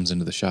 Jean-Luc comes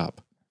into the shop.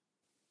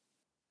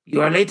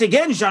 You are late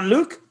again,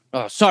 Jean-Luc.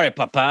 Oh, sorry,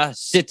 Papa.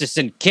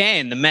 Citizen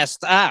Kane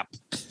messed up.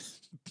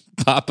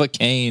 Papa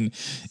Kane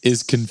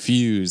is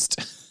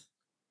confused.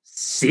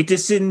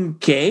 Citizen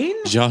Kane?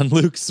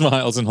 Jean-Luc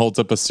smiles and holds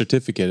up a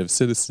certificate of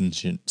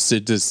citizenship.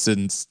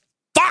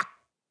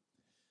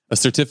 A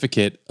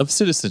certificate of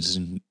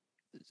citizenship.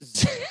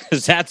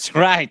 That's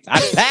right.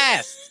 I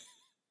passed.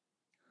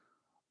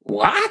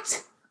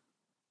 What?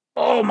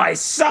 Oh, my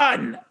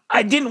son.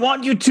 I didn't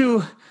want you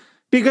to,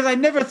 because I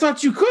never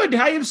thought you could.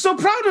 I am so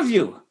proud of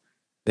you.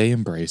 They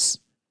embrace.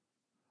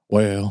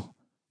 Well,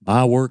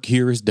 my work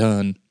here is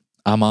done.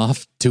 I'm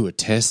off to a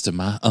test of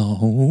my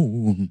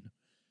own.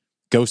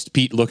 Ghost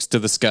Pete looks to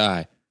the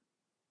sky.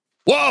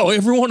 Whoa,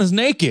 everyone is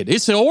naked.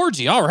 It's an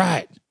orgy. All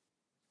right.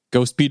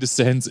 Ghost Pete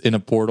ascends in a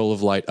portal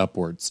of light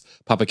upwards.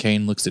 Papa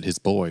Kane looks at his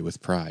boy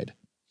with pride.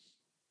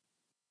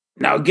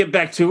 Now get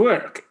back to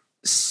work,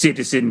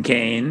 Citizen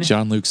Kane.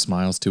 Jean-Luc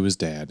smiles to his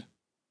dad.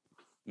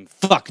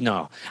 Fuck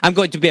no. I'm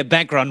going to be a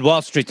banker on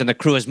Wall Street and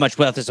accrue as much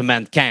wealth as a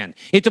man can.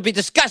 It will be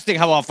disgusting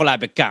how awful I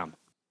become.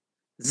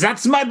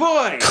 That's my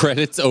boy.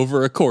 Credits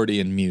over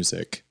accordion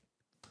music.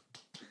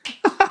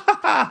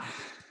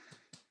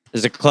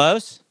 Is it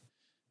close?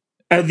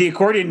 The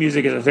accordion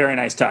music is a very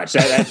nice touch.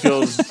 That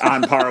feels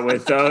on par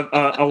with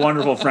a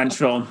wonderful French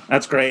film.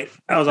 That's great.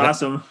 That was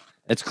awesome.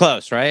 It's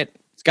close, right?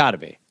 It's got to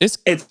be. It's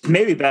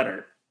maybe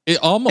better. It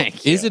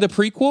almost is it a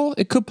prequel?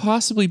 It could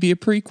possibly be a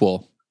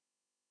prequel.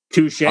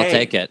 Touche. I'll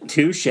take it.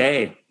 Touche.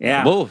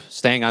 Yeah. Whoa,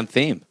 staying on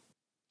theme.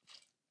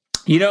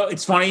 You know,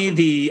 it's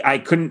funny. I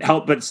couldn't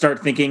help but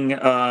start thinking.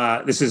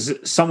 This is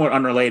somewhat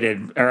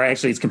unrelated, or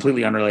actually, it's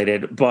completely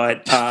unrelated.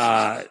 But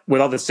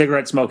with all the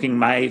cigarette smoking,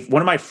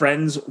 one of my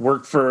friends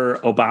worked for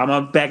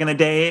Obama back in the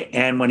day,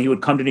 and when he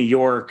would come to New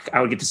York,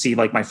 I would get to see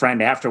like my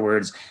friend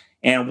afterwards.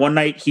 And one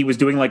night he was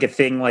doing like a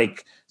thing,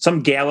 like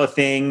some gala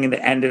thing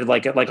that ended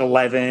like at like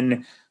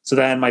 11. So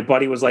then my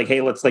buddy was like, "Hey,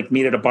 let's like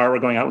meet at a bar. We're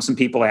going out with some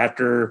people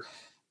after."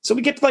 So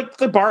we get to like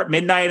the bar at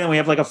midnight, and we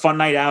have like a fun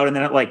night out, and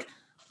then at like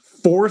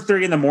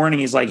 4:30 in the morning,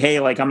 he's like, "Hey,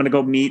 like I'm going to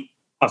go meet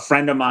a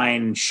friend of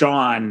mine,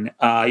 Sean.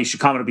 You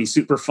should come. It'll be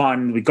super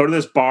fun." We go to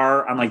this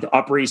bar on like the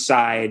Upper East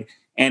Side,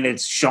 and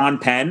it's Sean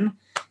Penn.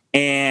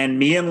 And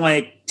me and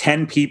like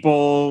 10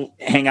 people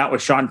hang out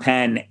with Sean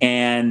Penn.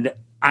 And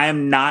I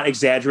am not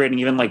exaggerating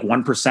even like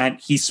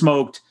 1%. He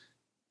smoked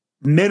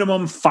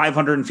minimum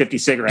 550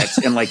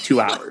 cigarettes in like 2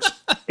 hours.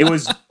 It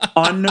was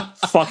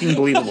unfucking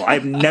believable.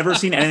 I've never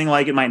seen anything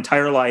like it in my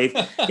entire life.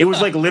 It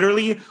was like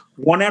literally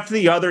one after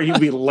the other. He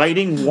would be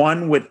lighting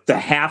one with the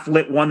half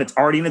lit one that's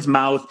already in his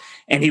mouth,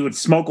 and he would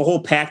smoke a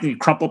whole pack and he'd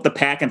crumple up the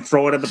pack and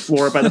throw it on the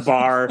floor by the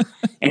bar.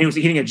 And he was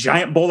eating a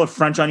giant bowl of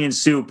French onion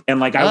soup. And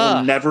like, I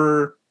will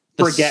never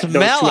forget those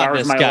 2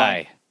 hours of my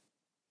life.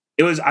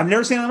 I've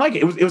never seen anything like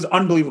it. It was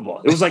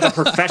unbelievable. It was like a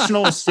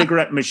professional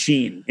cigarette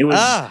machine. It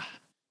was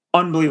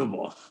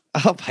unbelievable.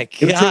 Oh my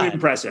god! It was truly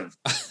impressive.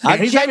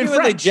 I'm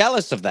genuinely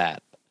jealous of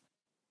that.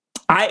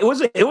 It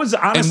was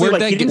honestly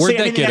like he didn't say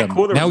anything that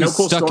cool. There now was he's no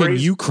cool stuck stories.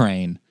 in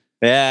Ukraine.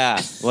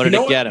 Yeah, what did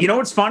it get him? You know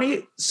what's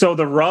funny? So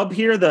the rub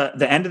here,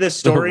 the end of this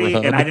story,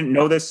 and I didn't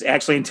know this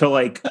actually until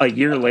like a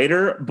year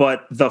later.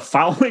 But the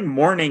following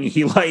morning,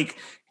 he like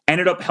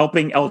ended up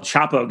helping El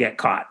Chapo get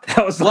caught.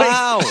 That was like,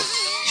 wow.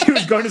 He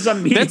was going to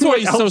some meeting. That's why with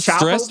he's El so Chapo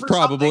stressed,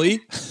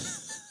 probably.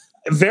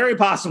 Very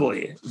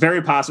possibly.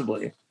 Very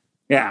possibly.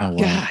 Yeah. Oh,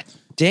 wow. God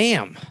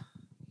damn.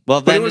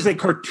 Well, but then it was a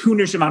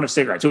cartoonish amount of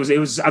cigarettes. It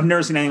was. I've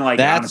never seen anything like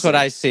that. That's what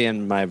I see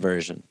in my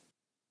version.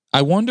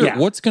 I wonder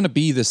what's going to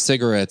be the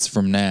cigarettes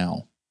from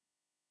now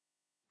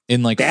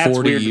in like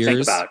 40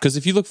 years. Because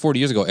if you look 40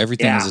 years ago,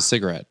 everything is a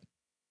cigarette.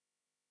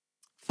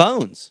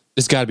 phones.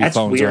 It's got to be That's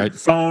phones, weird. right?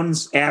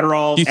 Phones,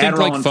 Adderall. Do you think Adderall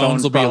like and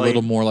phones will be a probably-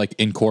 little more like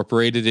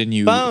incorporated in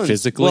you Phones.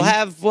 physically? We'll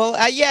have,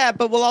 yeah,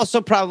 but we'll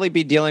also probably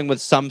be dealing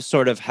with some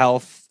sort of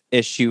health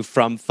issue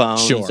from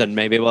phones, Sure. and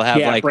maybe we'll have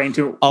like brain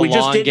tumor. We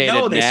just didn't know.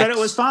 elongated They said it necks.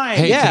 was fine.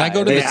 Hey, Yeah, can I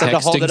go to they the said to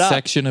hold texting it up.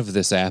 section of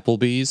this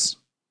Applebee's?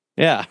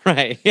 Yeah,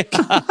 right.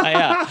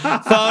 Yeah.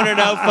 Phone or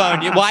no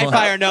phone,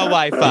 Wi-Fi or no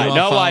Wi-Fi, You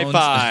no want phones?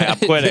 Wi-Fi. I'm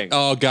quitting.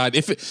 Oh God!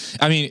 If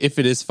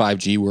it is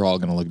 5G, we're all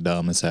gonna look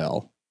dumb as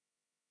hell.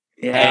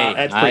 Yeah, Hey,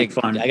 that's pretty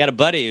fun. I got a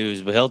buddy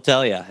he'll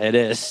tell you it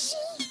is.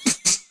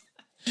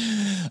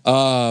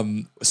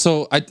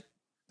 So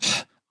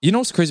you know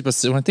what's crazy about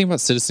when I think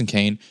about Citizen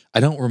Kane, I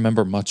don't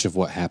remember much of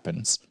what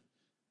happens.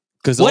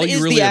 Because all What you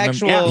is really the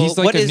remember, actual- he's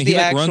like what is he the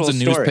like runs actual a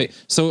newspaper.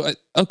 story? So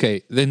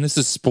okay, then this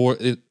is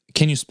sport.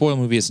 Can you spoil a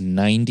movie? Is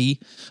 90,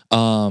 or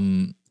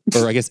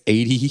I guess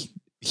 80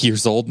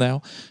 years old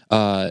now.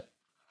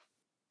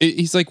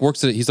 He's like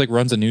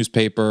runs a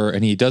newspaper,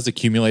 and he does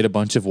accumulate a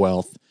bunch of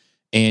wealth.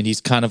 And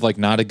he's kind of like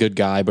not a good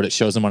guy, but it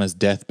shows him on his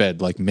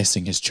deathbed, like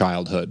missing his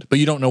childhood. But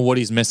you don't know what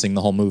he's missing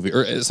the whole movie,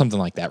 or something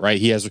like that, right?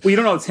 He has. Well, you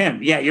don't know it's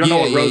him. Yeah, you don't know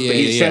what Rosebud.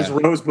 He says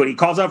Rosebud. He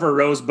calls out for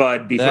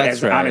Rosebud before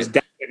That's on right. his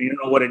death, and you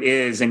don't know what it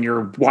is, and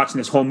you're watching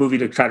this whole movie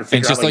to try to figure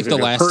And out. just like is it the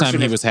a last time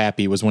person? he was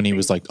happy was when he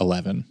was like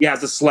 11. Yeah,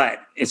 it's a sled.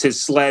 It's his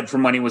sled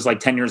from when he was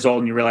like 10 years old,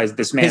 and you realize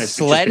this man His has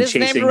sled just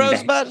been is named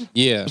chasing. Rosebud?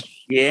 Yeah.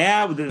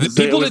 Yeah,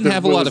 People didn't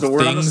have a lot of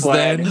things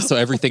then, so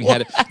everything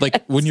had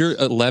like when you're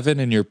 11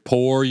 and you're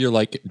poor, you're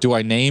like, do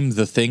I name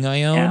the thing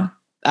I own? Yeah.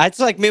 That's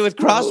like me with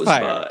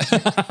Crossfire.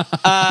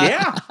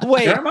 Yeah,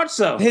 Wait, very much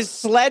so. his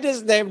sled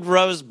is named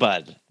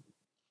Rosebud.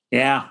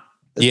 Yeah.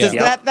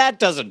 Yeah. That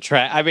doesn't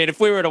track. I mean, if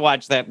we were to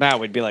watch that now,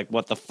 we'd be like,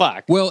 what the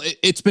fuck? Well,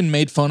 it's been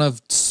made fun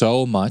of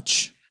so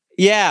much.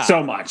 Yeah.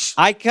 So much.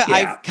 I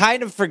Yeah.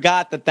 kind of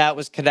forgot that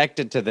was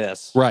connected to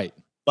this. Right.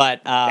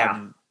 But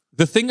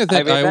The thing that I I,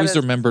 mean, that always is-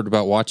 remembered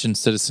about watching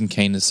Citizen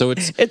Kane is so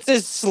it's it's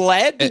his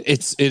sled?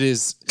 it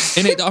is,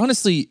 and it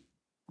honestly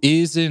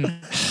isn't.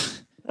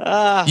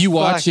 You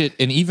watch it,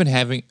 and even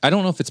having, I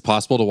don't know if it's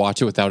possible to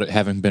watch it without it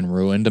having been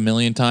ruined a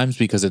million times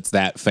because it's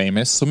that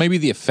famous. So maybe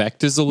the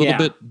effect is a little Yeah.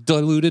 bit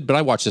diluted, but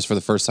I watched this for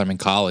the first time in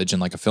college in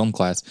like a film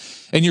class,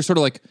 and you're sort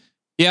of like,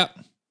 yeah.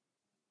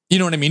 You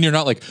know what I mean? You're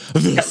not like,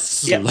 the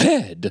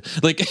sled.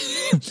 Like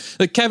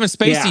Kevin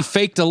Spacey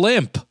faked a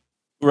limp.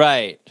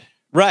 Right.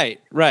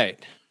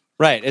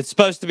 It's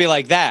supposed to be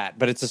like that,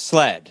 but it's a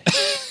sled.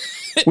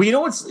 Well, you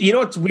know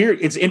what's weird?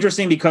 It's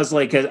interesting because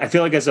like I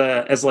feel like as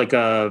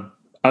a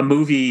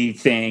movie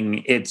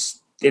thing,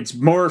 it's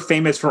more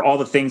famous for all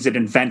the things it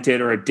invented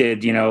or it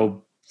did,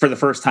 for the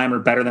first time or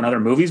better than other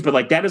movies. But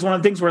like that is one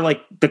of the things where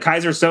like the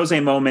Kaiser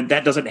Soze moment,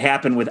 that doesn't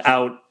happen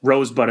without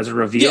Rosebud as a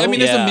reveal. Yeah, I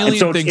mean, there's a Yeah. million And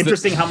so things. it's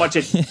interesting how much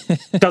it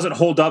doesn't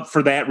hold up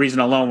for that reason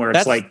alone, where it's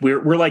That's- like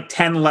we're like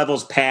 10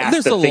 levels past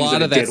There's the a things lot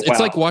that of it that. did It's well.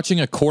 like watching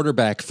a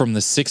quarterback from the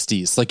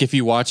 60s. Like if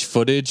you watch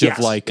footage Yes.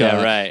 of like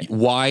Yeah, right.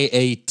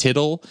 Y.A.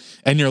 Tittle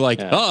and you're like,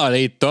 Yeah.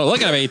 oh,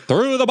 look at me,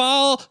 threw the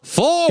ball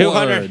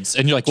forwards.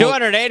 And you're like, well,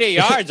 280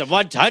 yards and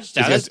one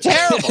touchdown. That's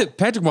terrible.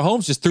 Patrick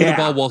Mahomes just threw the Yeah.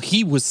 ball while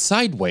he was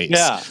sideways.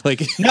 Yeah.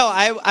 Like, No,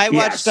 I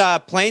watched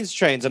Yes. Planes,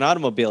 Trains, and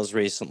Automobiles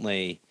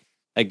recently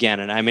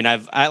again, and I mean,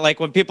 I like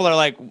when people are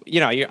like,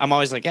 I'm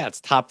always like, yeah, it's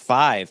top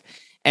 5,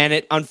 and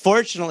it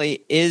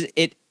unfortunately is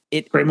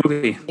great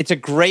movie. it's a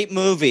great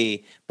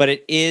movie, but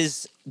it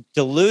is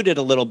diluted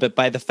a little bit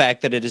by the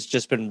fact that it has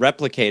just been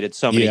replicated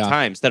so many Yeah.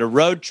 times that a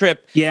road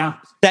trip Yeah.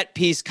 set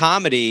piece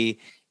comedy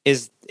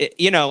is,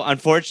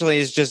 unfortunately,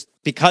 is just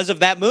because of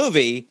that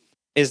movie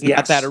is not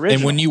Yes. that original.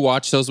 and when you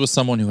watch those with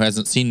someone who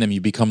hasn't seen them, you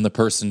become the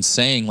person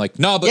saying like,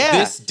 no, but Yeah.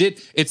 this did.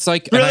 It's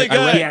like, Really and I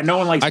read- good. Yeah, no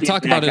one likes I being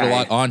talk that about it a guy.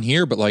 lot on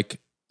here, but like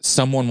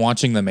someone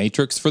watching The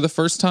Matrix for the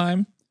first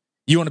time,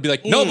 you want to be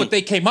like, no, but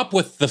they came up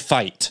with the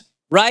fight.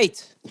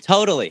 right,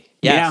 totally,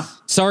 yes.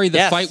 Sorry, the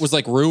Yes. fight was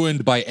like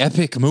ruined by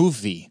epic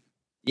movie.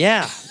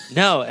 Yeah,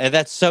 no,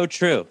 that's so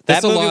true.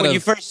 That's That a movie, lot when you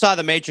of- first saw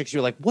The Matrix, you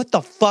were like, "What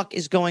the fuck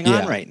is going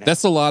on right now?"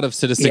 That's a lot of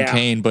Citizen Yeah.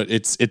 Kane, but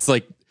it's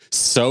like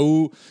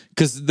so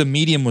because the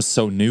medium was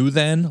so new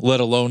then, let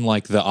alone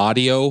like the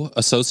audio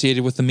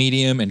associated with the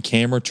medium and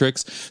camera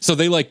tricks. So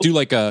they like do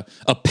like a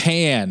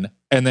pan,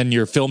 and then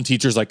your film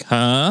teacher's like,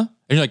 "Huh?"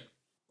 And you're like,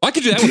 "I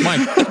could do that with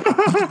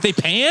mine." They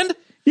panned.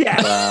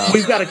 Yeah,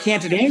 we've got a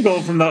canted angle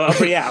from the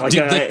upper. Yeah, like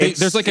Dude,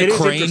 there's like a it is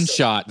crane interesting.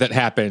 shot that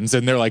happens,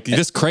 and they're like,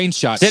 this crane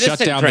shot Citizen shut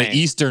down crane. the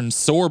eastern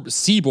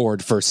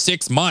seaboard for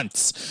 6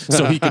 months,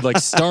 so he could like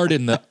start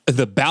in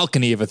the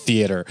balcony of a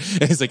theater.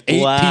 And it's like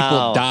 8 Wow.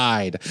 people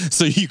died,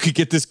 so you could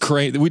get this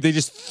crane. They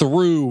just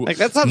threw Like,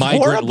 that sounds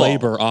migrant horrible.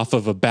 labor off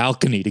of a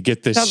balcony to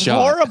get this Sounds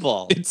shot.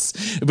 horrible.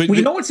 But Well,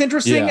 you know what's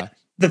interesting? Yeah.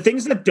 The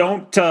things that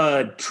don't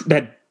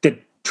that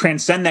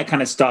transcend that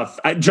kind of stuff.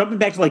 Jumping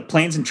back to like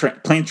Planes,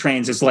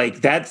 Trains is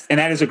like that, and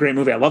that is a great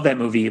movie. I love that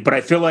movie, but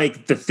I feel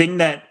like the thing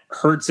that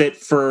hurts it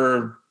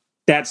for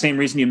that same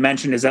reason you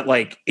mentioned is that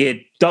like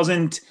it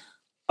doesn't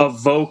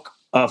evoke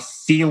a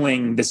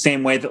feeling the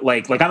same way that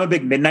like I'm a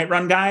big Midnight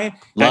Run guy.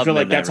 And I feel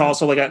like that's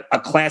also like a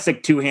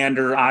classic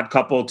two-hander, Odd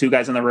Couple, Two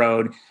Guys on the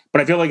Road.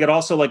 But I feel like it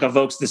also like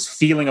evokes this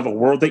feeling of a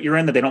world that you're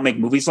in that they don't make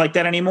movies like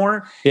that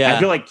anymore. Yeah. And I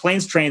feel like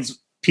Planes, Trains,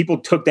 people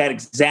took that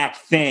exact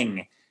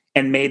thing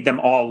and made them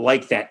all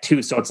like that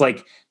too. So it's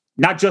like,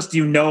 not just,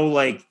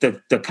 like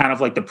the kind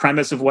of like the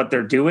premise of what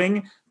they're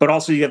doing, but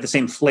also you have the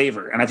same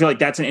flavor. And I feel like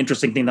that's an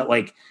interesting thing that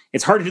like,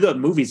 it's hard to do that with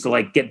movies to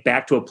like get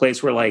back to a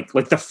place where like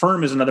The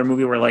Firm is another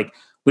movie where like,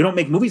 we don't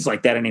make movies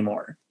like that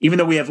anymore. Even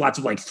though we have lots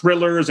of like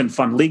thrillers and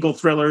fun legal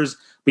thrillers,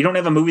 we don't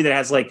have a movie that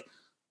has like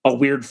a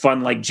weird,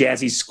 fun, like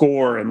jazzy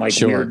score and like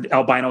weird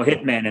albino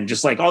hitman and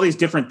just like all these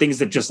different things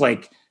that just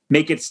like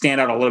make it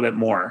stand out a little bit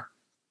more.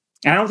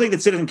 And I don't think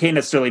that Citizen Kane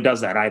necessarily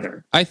does that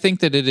either. I think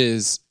that it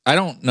is. I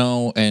don't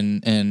know,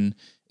 and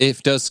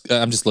if does.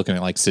 I'm just looking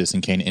at like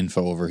Citizen Kane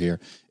info over here.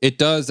 It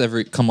does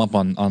come up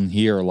on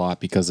here a lot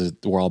because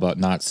we're all about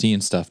not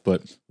seeing stuff.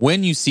 But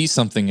when you see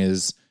something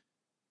it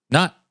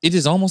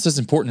is almost as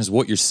important as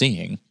what you're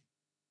seeing.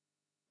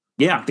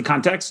 Yeah, the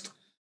context.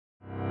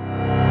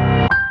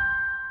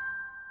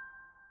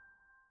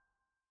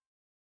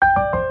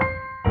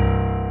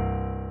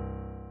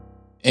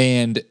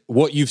 And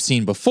what you've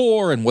seen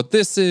before and what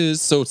this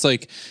is. So it's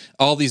like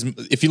all these,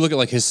 if you look at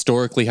like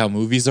historically how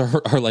movies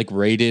are like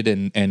rated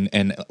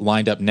and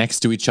lined up next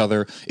to each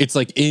other, it's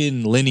like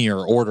in linear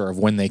order of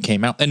when they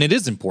came out. And it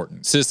is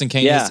important. Citizen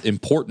Kane is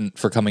important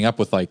for coming up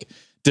with like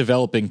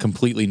developing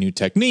completely new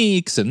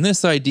techniques and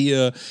this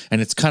idea.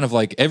 And it's kind of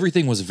like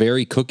everything was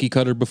very cookie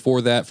cutter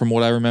before that from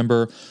what I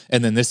remember.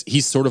 And then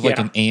he's sort of like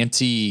an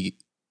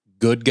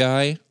anti-good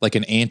guy, like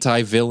an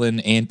anti-villain.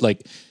 And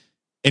like,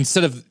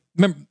 instead of,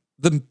 remember,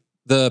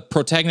 the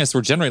protagonists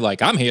were generally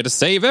like, I'm here to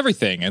save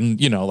everything. And,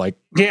 like...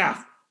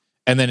 Yeah.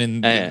 And then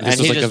this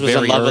was like a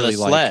very in love early, with a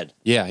sled.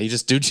 Yeah, he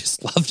just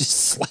loved his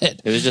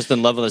sled. He was just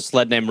in love with a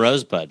sled named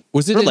Rosebud.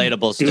 Was it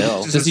relatable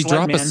still? Does he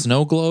drop a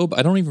snow globe?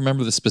 I don't even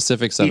remember the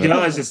specifics of it. He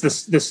does.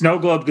 It's the snow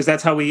globe because I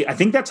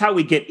think that's how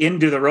we get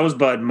into the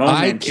Rosebud moment.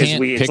 I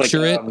can't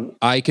picture it.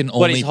 I can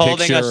only he's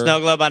holding a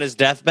snow globe on his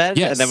deathbed?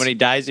 Yes. And then when he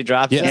dies, he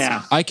drops it?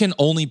 Yeah. I can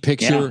only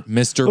picture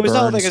Mr.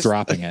 Burns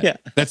dropping it. Yeah.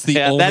 That's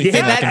the only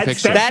thing I can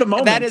picture. That's the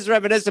moment. That is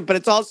reminiscent, but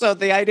it's also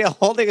the idea of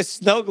holding a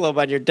snow globe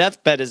on your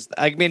deathbed is,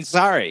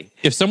 sorry.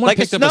 If someone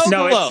picked up a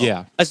snow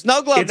globe. A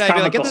snow globe. Now you'd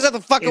be like, get this the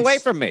fuck away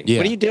from me. Yeah.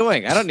 What are you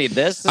doing? I don't need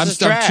this. I'm is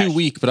trash. too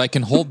weak, but I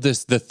can hold the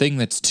thing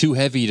that's too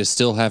heavy to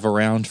still have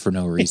around for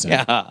no reason.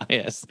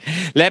 Yes.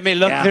 Let me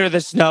look through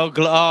the snow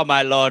globe. Oh,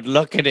 my Lord,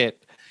 look at it.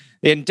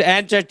 The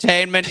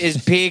entertainment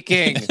is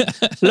peaking.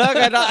 Look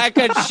at I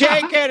can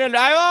shake it, and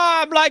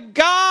I'm like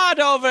God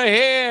over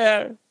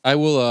here. I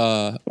will.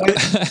 I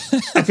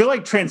feel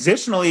like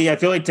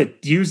transitionally, to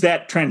use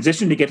that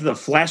transition to get to the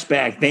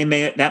flashback,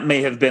 that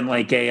may have been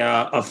like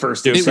a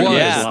first. It was.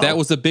 That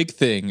was a big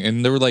thing,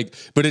 and they were like,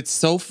 but it's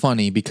so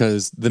funny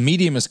because the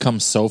medium has come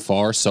so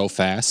far so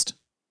fast,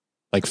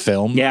 like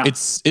film. Yeah,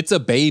 it's a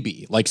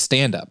baby, like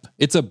stand up.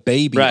 It's a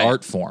baby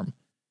art form,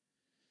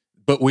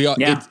 but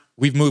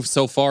we've moved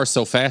so far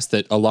so fast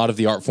that a lot of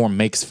the art form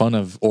makes fun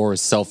of or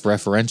is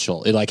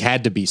self-referential. It like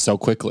had to be so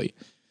quickly.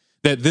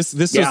 That this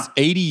was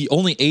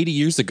only 80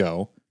 years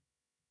ago,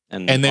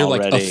 and they're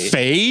already, like a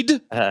fade,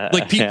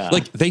 like people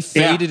like they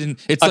faded, and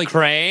it's a like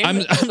crane.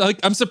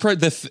 I'm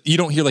surprised that you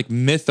don't hear like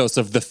mythos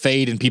of the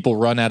fade and people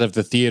run out of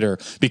the theater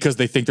because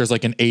they think there's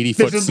like an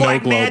 80-foot snow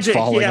globe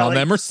falling on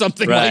them or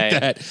something like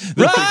that.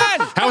 Run!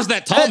 How's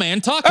that tall man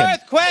talking?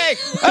 Earthquake!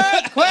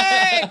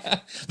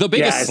 The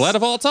biggest sled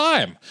of all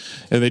time,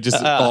 and they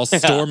just all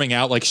storming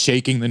out like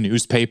shaking the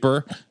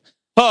newspaper.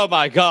 Oh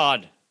my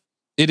God.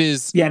 It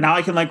is. Yeah, now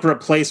I can like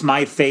replace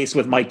my face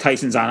with Mike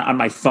Tyson's on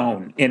my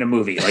phone in a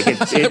movie. Like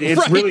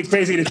it's really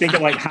crazy to think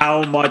of like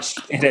how much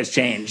it has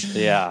changed.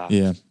 Yeah.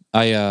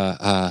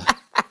 Yeah.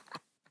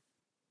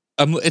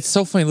 It's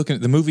so funny looking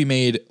at the movie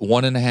made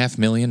 $1.5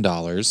 million.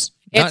 It's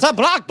a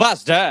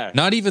blockbuster.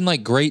 Not even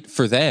like great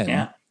for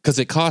them because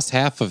it cost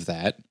half of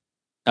that.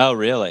 Oh,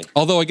 really?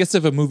 Although I guess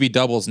if a movie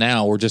doubles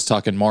now, we're just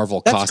talking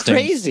Marvel costing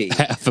crazy.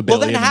 $500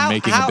 million and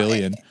making $1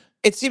 billion.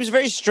 It seems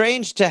very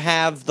strange to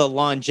have the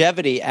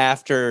longevity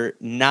after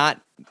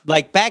not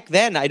like back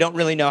then. I don't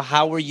really know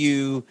how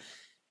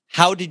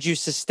did you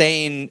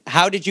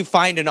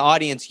find an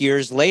audience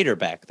years later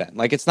back then?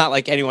 Like, it's not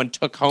like anyone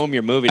took home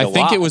your movie to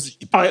watch. It was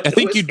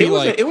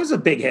a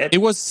big hit.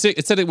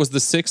 It said it was the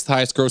 6th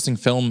highest grossing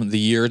film the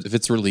year of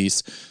its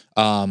release.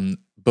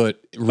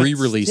 But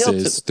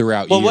re-releases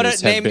throughout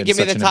years have been give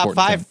me such the an top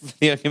important 5.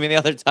 thing. Give me the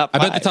other top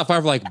 5. I bet the top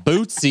 5 are like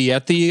Bootsy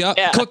at the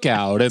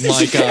cookout and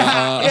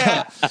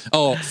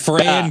like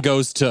Fran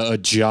goes to a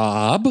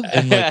job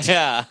and like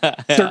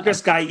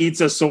circus guy eats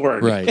a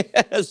sword. Right.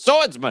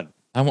 Swordsman.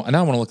 Now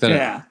I want to look that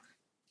up.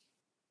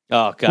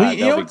 Oh God,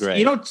 that'd be great.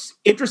 You know what's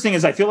interesting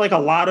is I feel like a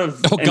lot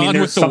of Gone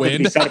with the Wind.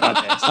 To be said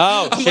about this.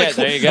 Oh shit,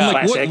 there you go. I'm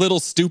like, what little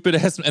stupid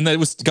ass, and then it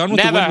was Gone with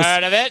the Wind. Never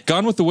heard of it.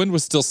 Gone with the Wind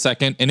was still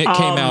second, and it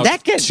came out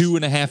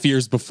 2.5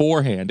 years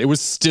beforehand. It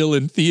was still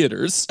in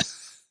theaters.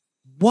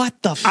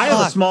 What the fuck? I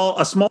have a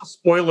small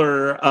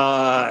spoiler,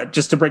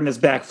 just to bring this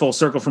back full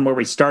circle from where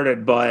we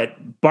started.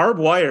 But Barbed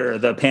Wire,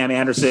 the Pam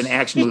Anderson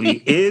action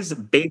movie, is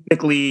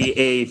basically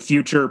a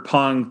future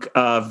punk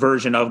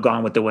version of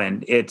Gone with the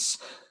Wind. It's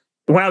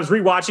when I was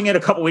rewatching it a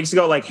couple weeks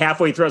ago, like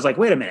halfway through, I was like,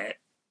 "Wait a minute,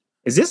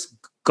 is this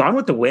Gone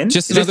with the Wind?"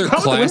 Just another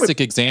classic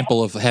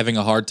example of having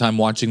a hard time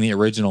watching the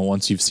original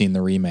once you've seen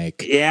the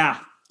remake. Yeah.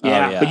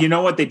 Yeah. But you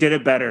know what? They did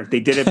it better. They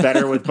did it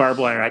better with Barbed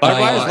Wire. Barbed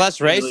Wire is less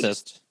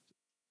racist.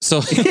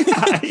 So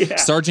Yeah.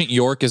 Sergeant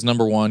York is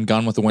number 1.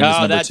 Gone with the Wind is Oh,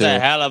 number that's 2. a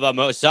hell of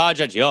a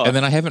Sergeant York. And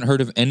then I haven't heard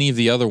of any of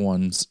the other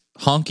ones.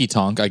 Honky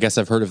Tonk, I guess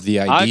I've heard of the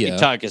idea. Honky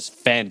Tonk is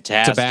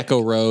fantastic.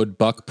 Tobacco Road,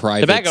 Buck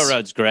Privates. Tobacco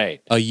Road's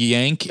great. A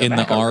Yank in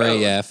the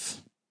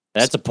RAF.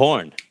 That's a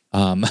porn.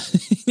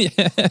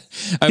 Yeah.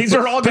 These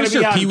are all going to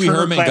be on Pee Wee Turner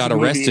Herman Classic got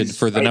arrested Movies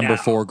for the right number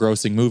now. 4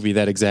 grossing movie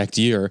that exact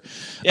year.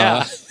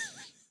 Yeah.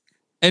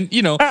 And,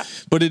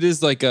 but it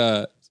is like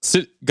Gone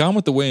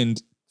with the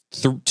Wind,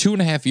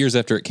 2.5 years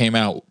after it came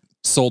out,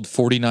 sold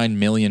 49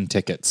 million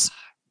tickets.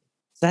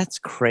 That's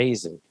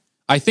crazy.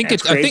 I think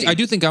That's crazy. I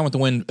do think Gone with the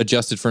Wind,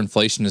 adjusted for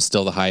inflation, is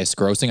still the highest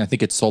grossing. I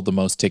think it sold the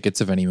most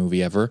tickets of any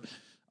movie ever.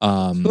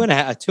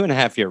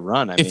 2.5 year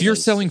run. If you're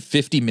selling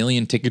 50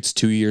 million tickets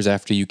 2 years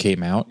after you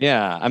came out,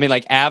 yeah, I mean,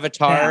 like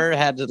Avatar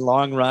had a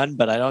long run,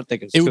 but I don't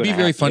think it would be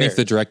very funny if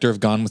the director of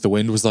Gone with the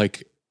Wind was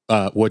like,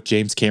 what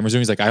James Cameron's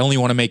doing. He's like, I only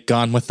want to make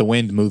Gone with the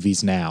Wind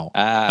movies now.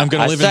 I'm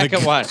gonna live in the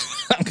one.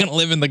 I'm gonna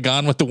live in the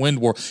Gone with the Wind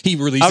war. He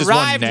releases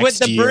Arrived one next with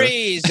the year.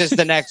 Breeze is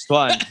the next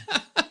one.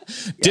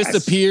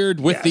 Disappeared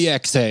with the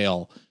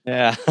exhale.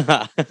 Yeah.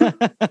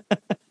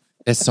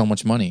 It's so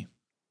much money.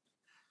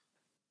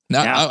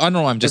 Now, Yeah. I don't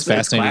know. I'm just It's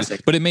fascinated.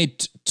 classic. But it made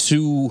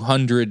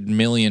 $200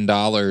 million in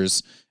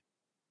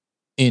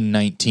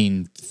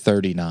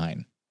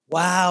 1939.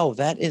 Wow,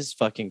 that is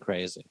fucking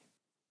crazy.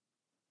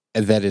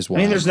 And that is I why.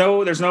 mean, there's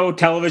no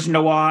television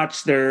to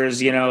watch. There's,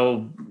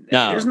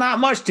 there's not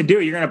much to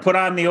do. You're going to put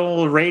on the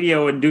old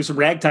radio and do some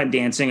ragtime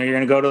dancing, or you're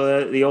going to go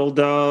to the old,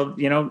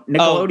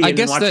 Nickelodeon I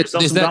guess and watch that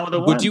yourself is some Gone with the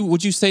that. Wind.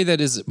 Would you say that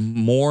is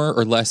more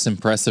or less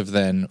impressive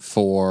than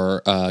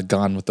for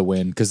Gone with the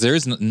Wind? Because there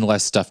is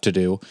less stuff to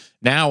do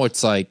now.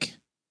 It's like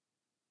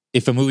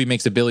if a movie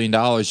makes $1 billion,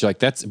 you're like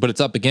but it's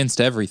up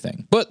against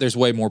everything. But there's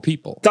way more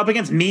people. It's up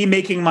against me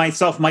making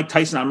myself Mike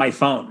Tyson on my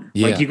phone.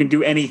 Yeah. Like you can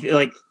do anything.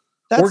 Like.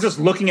 Or just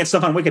looking at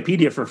stuff on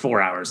Wikipedia for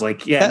 4 hours.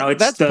 Like, it's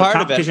that's the part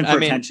competition of it. for I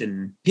mean,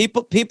 attention.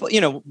 People,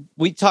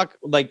 we talk,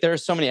 like, there are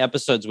so many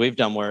episodes we've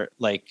done where,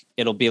 like,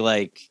 it'll be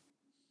like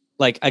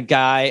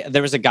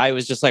there was a guy who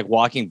was just like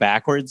walking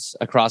backwards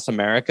across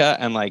America.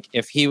 And like,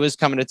 if he was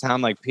coming to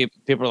town, like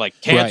people are like,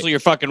 cancel your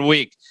fucking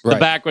week. The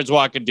backwards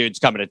walking dude's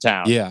coming to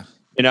town. Yeah.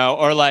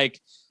 Or like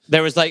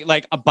there was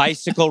like a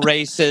bicycle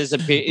races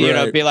and,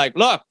 be like,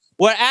 look,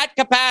 we're at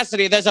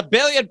capacity. There's 1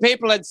 billion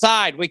people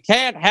inside. We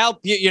can't help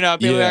you.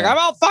 People like, I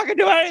won't fucking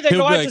do anything. He'll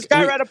Go be watch like, this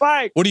guy ride a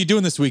bike. What are you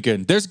doing this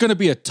weekend? There's going to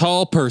be a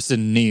tall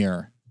person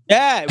near.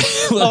 Yeah. We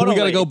got to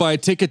totally. go buy a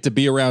ticket to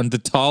be around the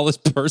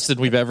tallest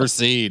person we've ever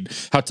seen.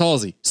 How tall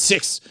is he?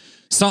 6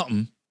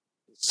 something.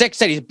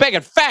 6'8". He's big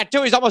and fat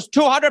too. He's almost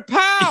 200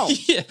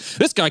 pounds. Yeah,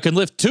 this guy can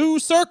lift 2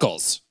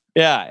 circles.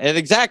 Yeah,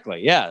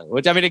 exactly. Yeah.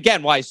 Which, I mean,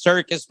 again, why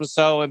circus was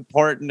so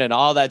important and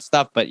all that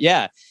stuff. But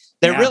yeah,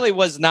 there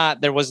was not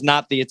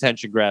the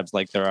attention grabs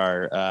like there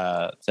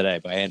are today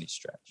by any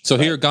stretch. So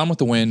here, Gone with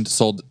the Wind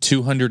sold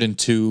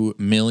 202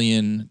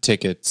 million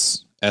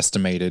tickets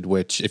estimated,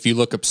 which if you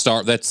look up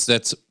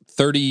that's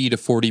 30 to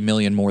 40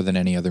 million more than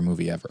any other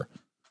movie ever.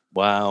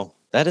 Wow.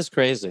 That is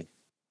crazy.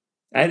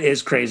 That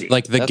is crazy.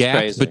 Like the That's gap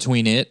crazy.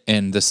 between it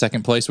and the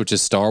second place, which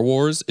is Star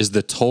Wars, is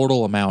the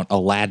total amount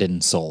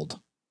Aladdin sold.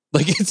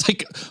 Like it's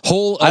like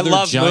whole I other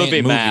love giant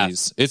movie math.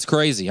 movies. It's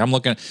crazy. I'm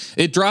looking.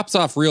 It drops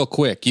off real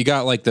quick. You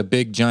got like the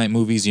big giant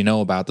movies you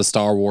know about. The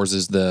Star Wars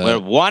is We're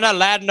one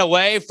Aladdin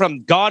away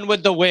from Gone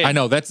with the Wind. I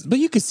know but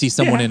you could see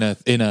someone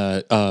in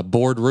a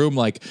boardroom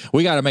like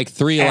we got to make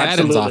 3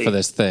 Aladdins off of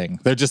this thing.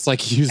 They're just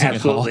like using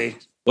Absolutely. it all.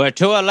 We're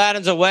 2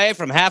 Aladdins away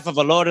from half of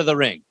a Lord of the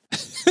Ring.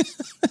 This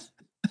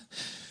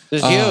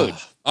is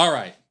huge. All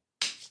right,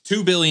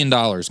 $2 billion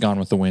Gone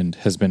with the Wind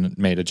has been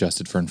made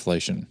adjusted for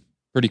inflation.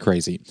 Pretty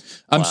crazy.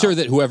 I'm sure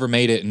that whoever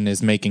made it and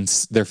is making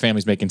their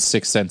family's making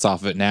 6 cents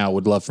off of it now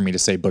would love for me to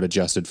say, but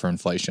adjusted for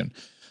inflation.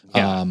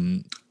 Yeah.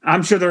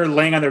 I'm sure they're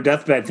laying on their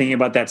deathbed thinking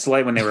about that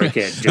sleigh when they were a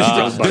kid. Just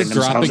They're rosebudding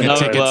dropping a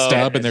themselves. ticket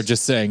stub and they're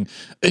just saying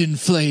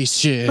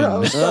inflation.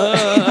 But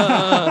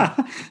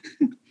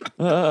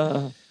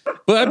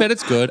I bet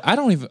it's good.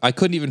 I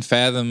couldn't even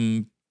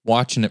fathom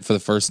watching it for the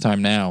first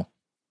time now.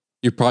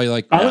 You're probably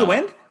like, Gone with the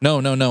Wind?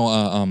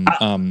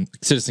 No.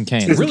 Citizen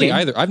Kane. Citizen really, Kane?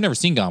 either. I've never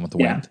seen Gone with the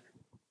Yeah. Wind.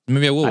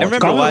 Maybe I will. Watch remember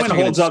it. Gone with the Wind watching it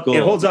in holds up. It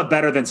school. holds up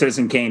better than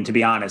Citizen Kane, to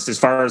be honest. As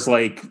far as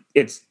like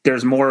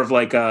there's more of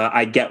like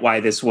I get why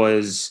this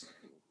was.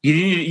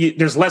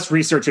 There's less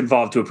research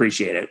involved to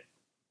appreciate it,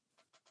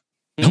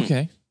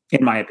 Okay.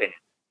 in my opinion.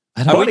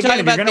 I Are don't we But again, talking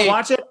if you're about gonna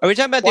watch it, Are we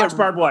talking about watch the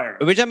Barbed Wire.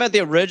 Are we talking about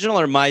the original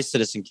or My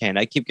Citizen Kane?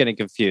 I keep getting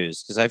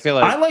confused because I feel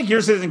like I like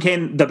your Citizen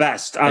Kane the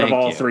best out of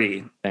Thank all you.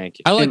 3. Thank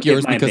you. I like in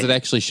yours my because it opinion.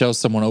 actually shows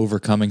someone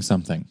overcoming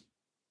something.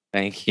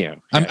 Thank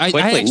you. I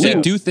Quickly, actually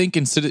too. do think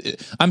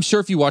I'm sure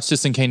if you watch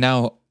Citizen Kane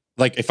now,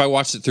 like if I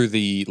watched it through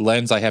the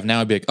lens I have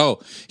now, I'd be like, oh,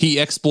 he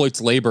exploits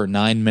labor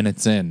 9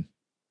 minutes in.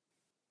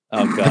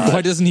 Oh Like, God.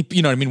 why doesn't he?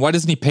 You know what I mean? Why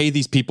doesn't he pay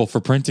these people for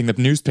printing the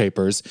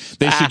newspapers?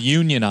 They should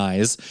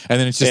unionize. And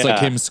then it's just like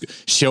him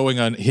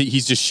showing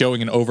he's just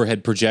showing an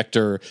overhead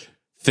projector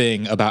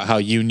thing about how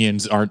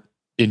unions aren't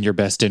in your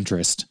best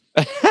interest.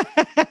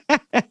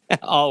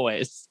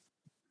 Always.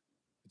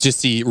 Just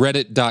see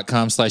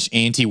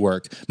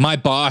reddit.com/anti-work. My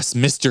boss,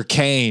 Mr.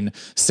 Kane,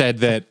 said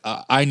that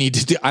I'm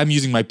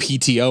using my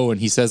PTO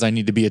and he says I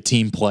need to be a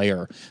team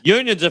player.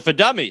 Unions are for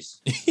dummies.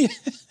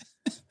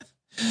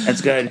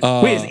 That's good.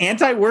 Wait, is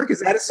anti-work, is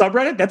that a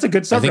subreddit? That's a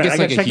good subreddit. I think it's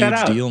like a check that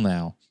out. huge deal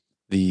now.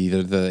 The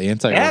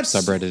anti-work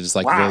subreddit is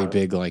like very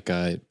big, like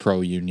a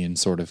pro-union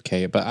sort of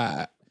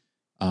But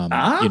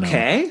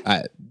okay.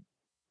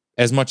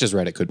 As much as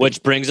Reddit could be.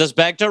 Which brings us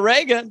back to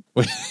Reagan.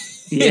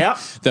 Yep.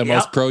 The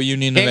most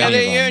pro-union King of of any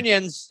the of them.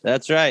 unions.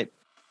 That's right.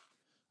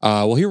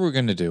 Well, here we're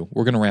going to do.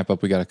 We're going to wrap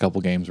up. We got a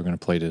couple games we're going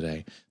to play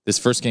today. This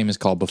first game is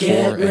called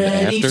Before and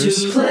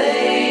Afters. to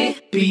play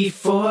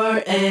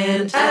Before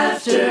and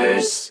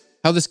Afters.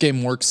 How this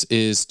game works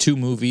is two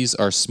movies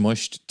are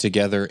smushed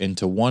together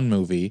into one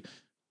movie.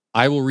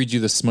 I will read you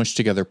the smushed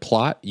together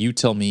plot. You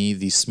tell me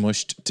the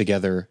smushed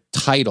together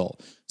title.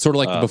 Sort of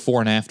like the Before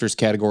and Afters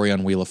category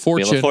on Wheel of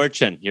Fortune. Wheel of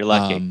Fortune. You're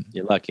lucky.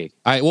 You're lucky.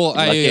 I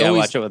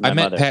watch it with my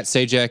met mother. Pat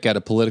Sajak at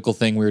a political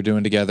thing we were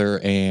doing together,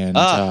 and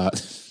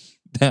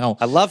now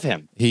I love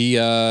him. he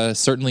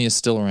certainly is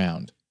still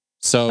around.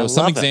 So I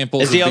some love him.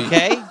 examples. Is he would be-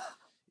 okay?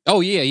 Oh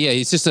yeah.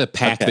 He's just a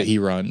pack Okay. that he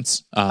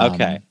runs.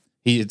 Okay.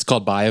 It's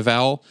called Buy a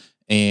Vowel,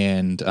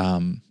 and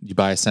you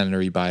buy a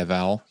senator, you buy a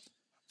vowel.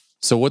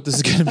 So what this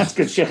is going to That's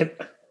good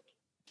shit.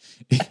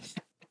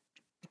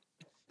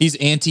 He's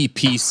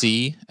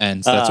anti-PC,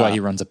 and so that's why he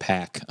runs a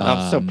pack.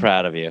 I'm so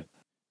proud of you.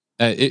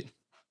 I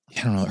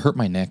don't know. It hurt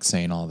my neck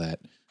saying all that.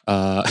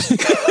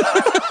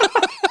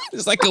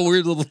 It's like a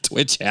weird little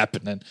twitch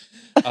happening.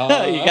 You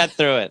got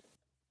through it.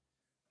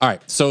 All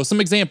right. So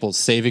some examples: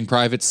 Saving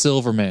Private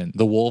Silverman,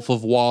 The Wolf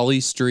of Wall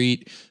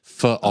Street,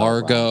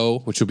 Fargo,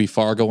 which would be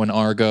Fargo and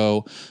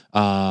Argo,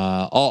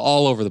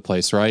 all over the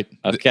place, right?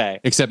 Okay.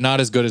 Except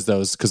not as good as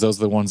those, because those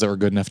are the ones that were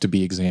good enough to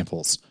be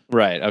examples.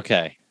 Right.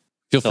 Okay.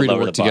 Feel So free to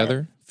lower work the bar.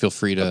 together. Feel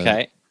free to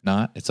Okay.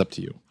 not. It's up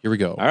to you. Here we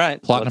go. All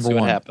right. Plot Let's number see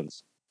one. what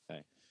happens.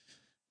 Okay.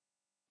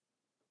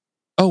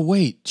 Oh,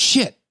 wait.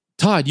 Shit.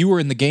 Todd, you were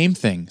in the game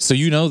thing, so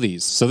you know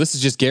these. So this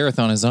is just Gareth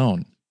on his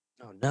own.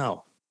 Oh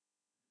no.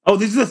 Oh,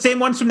 these are the same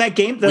ones from that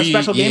game, the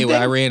special game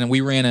thing?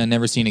 We ran a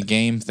Never Seen a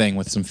Game thing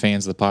with some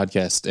fans of the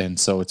podcast, and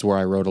so it's where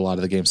I wrote a lot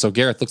of the games. So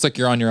Gareth, looks like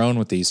you're on your own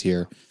with these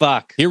here.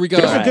 Fuck. Here we go.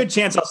 There's a good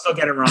chance I'll still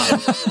get it wrong.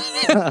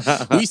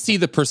 We see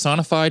the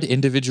personified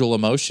individual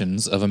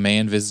emotions of a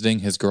man visiting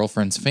his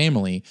girlfriend's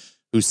family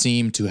who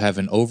seem to have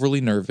an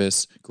overly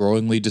nervous,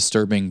 growingly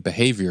disturbing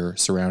behavior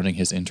surrounding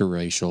his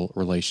interracial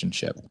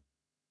relationship.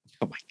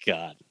 Oh my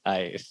God.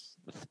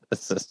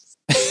 This is.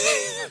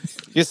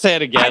 You say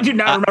it again. I do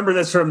not remember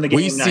this from the game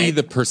We see night.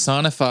 the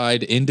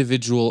personified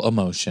individual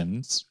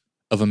emotions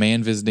of a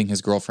man visiting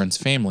his girlfriend's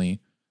family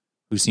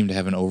who seem to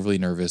have an overly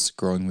nervous,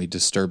 growingly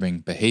disturbing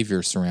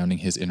behavior surrounding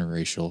his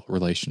interracial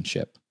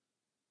relationship.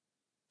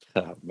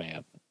 Oh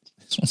man.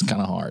 This one's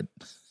kind of hard.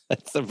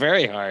 That's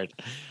very hard.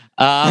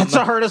 That's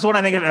the hardest one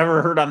I think I've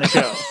ever heard on the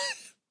show.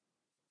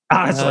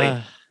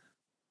 Honestly.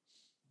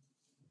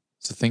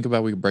 So think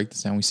about, we break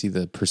this down. We see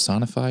the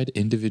personified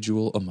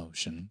individual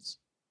emotions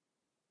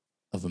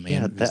of a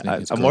man visiting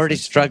his I'm already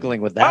girlfriend's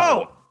struggling with that.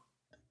 one.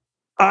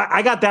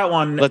 I got that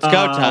one. Let's go,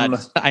 Todd.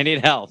 I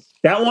need help.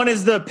 That one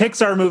is the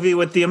Pixar movie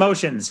with the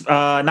emotions.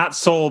 Not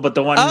Soul, but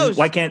the one, Oh.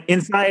 why can't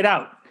Inside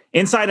Out?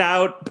 Inside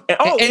Out.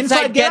 Oh,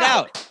 Inside Get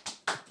Out.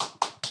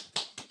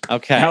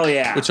 Okay. Hell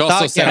yeah. Which also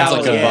Thought Get sounds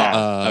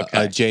Out like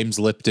was a James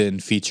Lipton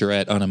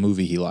featurette on a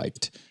movie he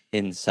liked.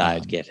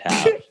 Inside Get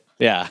Out.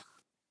 Yeah.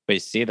 We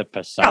see the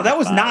persona. Oh, that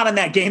was not in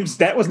that game.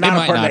 That was not It a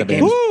might part of not that have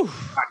game.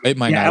 been. It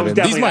might Yeah, not it was have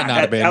been. These definitely might not.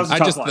 not have been. That was a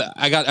tough one.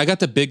 I got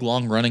the big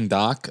long running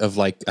doc of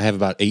like, I have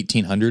about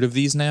 1,800 of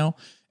these now,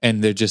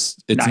 and they're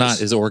just, it's Nice.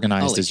 not as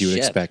organized Holy as you would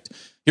shit. expect.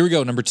 Here we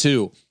go. Number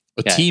 2.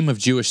 A Okay. team of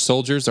Jewish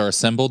soldiers are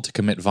assembled to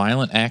commit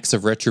violent acts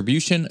of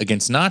retribution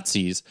against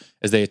Nazis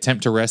as they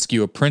attempt to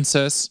rescue a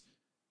princess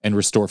and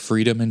restore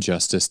freedom and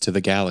justice to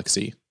the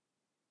galaxy.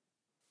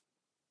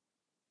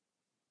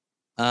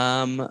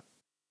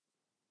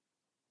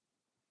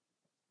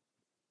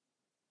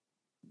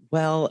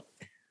 Well,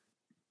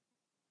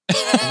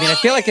 I mean, I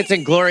feel like it's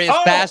Inglourious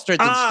Oh, Bastards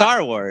and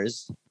Star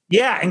Wars.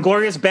 Yeah,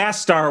 Inglorious Bass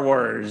Star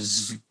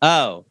Wars.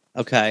 Oh,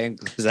 okay.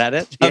 Is that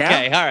it? Yeah.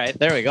 Okay, all right.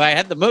 There we go. I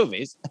had the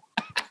movies.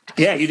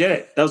 Yeah, you did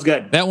it. That was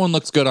good. That one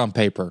looks good on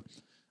paper.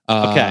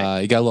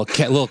 Okay. You got a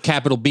little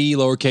capital B,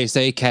 lowercase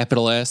a,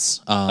 capital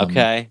S.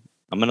 Okay.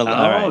 I'm gonna.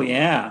 all Oh, right.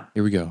 yeah.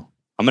 Here we go.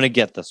 I'm gonna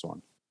get this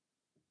one.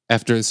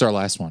 This is our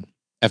last one.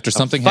 After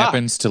something fuck.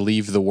 happens to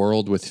leave the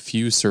world with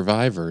few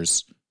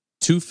survivors,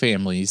 two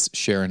families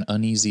share an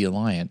uneasy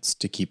alliance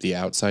to keep the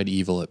outside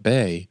evil at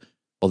bay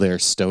while they are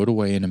stowed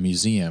away in a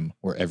museum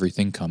where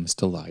everything comes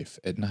to life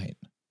at night.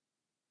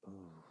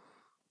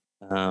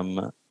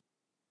 Read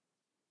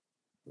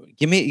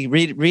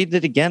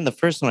it again. The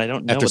first one, I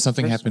don't know. After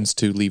something happens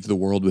to leave the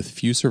world with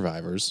few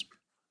survivors,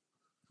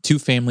 two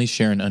families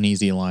share an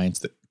uneasy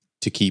alliance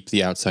to keep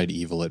the outside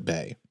evil at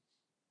bay,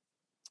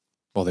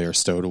 while they are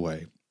stowed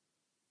away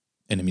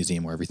in a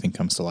museum where everything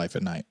comes to life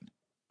at night.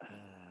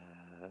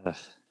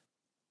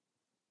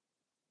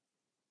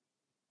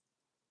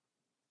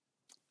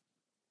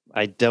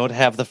 I don't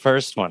have the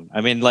first one.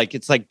 I mean, like,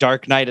 it's like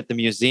Dark Knight at the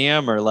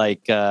museum, or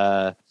like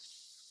I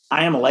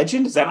Am a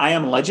Legend? Is that I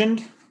Am a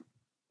Legend?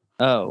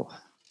 Oh.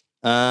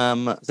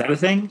 Is that a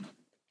thing?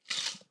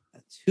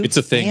 It's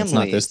a thing. It's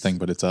not this thing,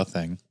 but it's a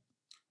thing.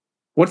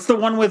 What's the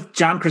one with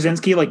John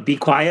Krasinski? Like, be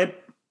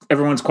quiet.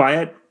 Everyone's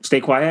quiet. Stay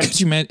quiet. Could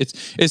you imagine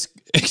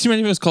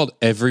it was called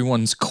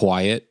Everyone's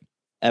Quiet?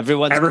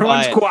 Everyone's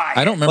quiet.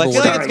 I don't remember I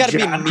feel like it's got to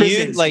be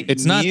mute. Like,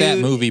 it's not that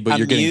movie, but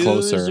you're getting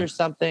closer or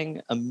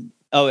something.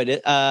 It is.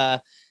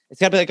 It's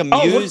got to be like a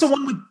Muse. Oh, what's the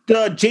one with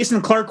the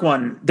Jason Clarke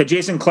one? The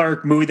Jason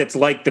Clarke movie that's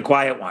like The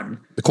Quiet one.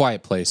 The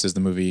Quiet Place is the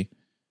movie.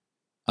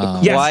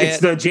 Yes, it's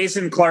the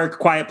Jason Clarke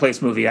Quiet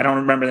Place movie. I don't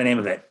remember the name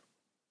of it.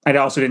 I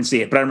also didn't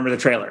see it, but I remember the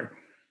trailer.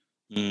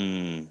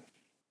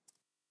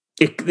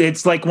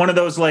 It's like one of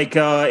those, like,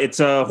 it's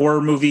a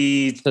horror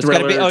movie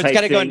thriller. It's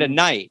got to go into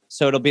night,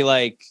 so it'll be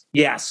like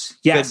yes,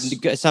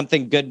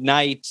 something good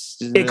night.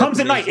 It comes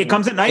at night. It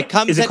comes at night. It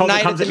comes at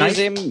night at the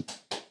museum.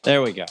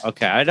 There we go.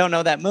 Okay, I don't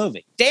know that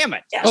movie. Damn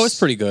it! Yes. Oh, it's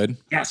pretty good.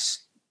 Yes,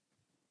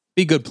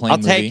 be good playing. I'll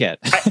take it.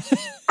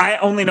 I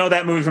only know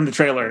that movie from the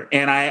trailer,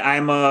 and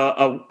I'm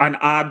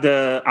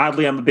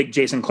oddly I'm a big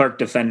Jason Clarke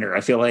defender.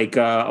 I feel like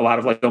a lot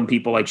of like dumb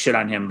people like shit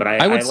on him, but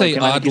I would say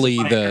like oddly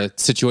the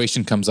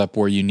situation comes up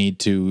where you need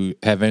to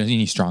have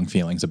any strong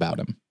feelings about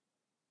him.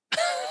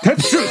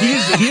 That's true.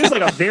 He is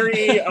like a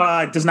very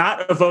does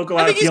not evoke a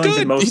lot of feelings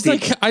in most people.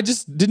 Like, I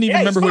just didn't even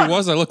remember who he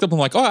was. I looked up. I'm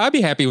like, oh, I'd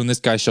be happy when this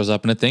guy shows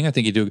up in a thing. I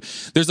think he'd do.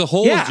 There's a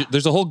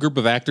whole group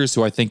of actors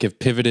who I think have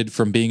pivoted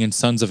from being in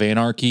Sons of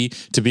Anarchy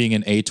to being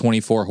in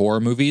A24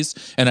 horror movies,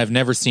 and I've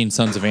never seen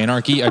Sons of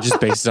Anarchy. I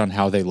just based it on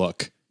how they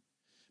look.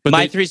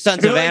 But Three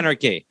Sons of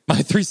Anarchy. My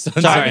Three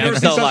Sons. Sorry, I'm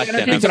still locked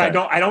in.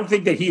 I don't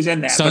think that he's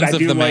in that. Sons but I of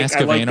do the like, Mask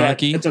I of like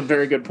Anarchy. That's a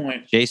very good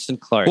point. Jason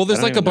Clarke. Well,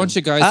 there's like a bunch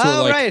of guys who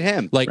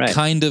are like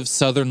kind of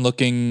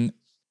Southern-looking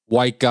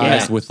white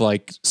guys with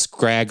like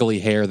scraggly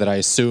hair that I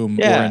assume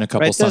were in a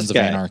couple Sons of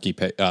Anarchy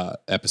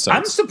episodes.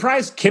 I'm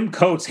surprised Kim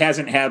Coates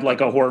hasn't had like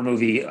a horror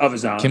movie of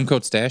his own. Kim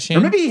Coates Dashian? Or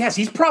maybe he has.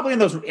 He's probably in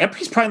those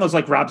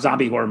like Rob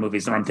Zombie horror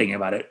movies when I'm thinking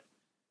about it.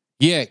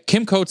 Yeah,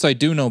 Kim Coates I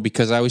do know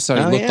because I always thought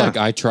he looked like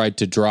I tried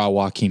to draw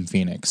Joaquin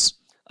Phoenix.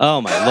 Oh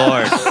my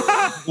Lord.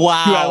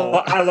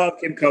 Wow. I love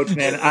Kim Coates,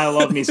 man. I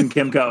love me some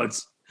Kim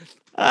Coates.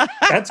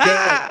 That's good.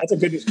 That's a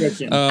good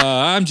description.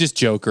 I'm just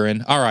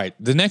jokering. All right.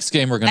 The next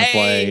game we're going to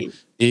play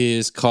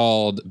is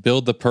called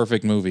Build the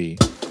Perfect Movie.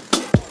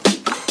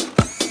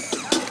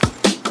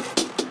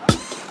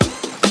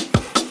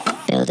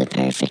 Build a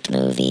perfect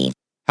movie.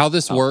 How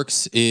this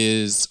works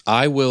is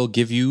I will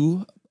give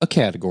you a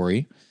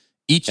category.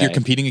 You're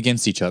competing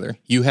against each other.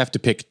 You have to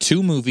pick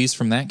 2 movies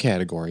from that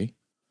category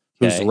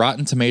whose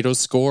Rotten Tomatoes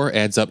score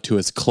adds up to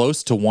as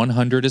close to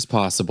 100 as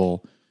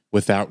possible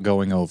without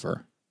going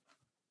over.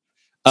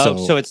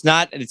 Oh, so it's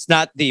not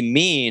the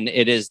mean,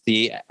 it is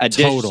the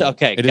addition. Total.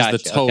 Okay, it is the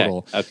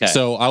total. Okay.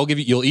 So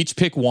you'll each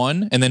pick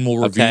one, and then we'll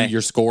review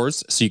your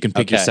scores, so you can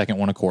pick your second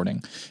one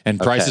according. And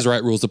Price is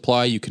Right rules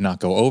apply. You cannot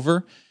go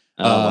over.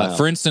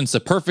 For instance, a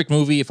perfect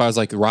movie, if I was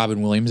like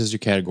Robin Williams is your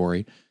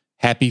category,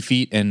 Happy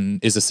Feet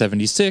is a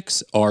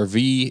 76,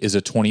 RV is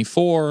a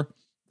 24.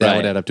 That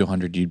would add up to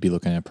 100. You'd be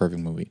looking at a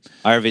perfect movie.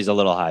 RV's a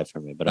little high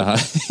for me, but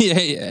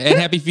okay. And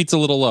Happy Feet's a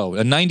little low.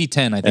 A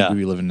 90-10, I think we'd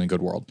be living in a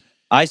good world.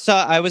 I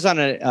was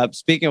on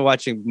speaking of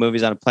watching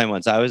movies on a plane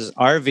once,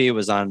 RV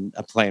was on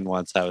a plane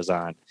once I was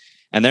on.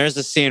 And there's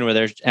a scene where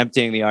they're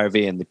emptying the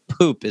RV and the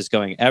poop is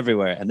going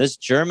everywhere. And this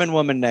German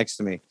woman next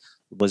to me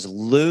was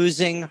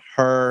losing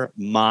her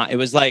mind. It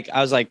was like, I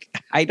was like,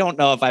 I don't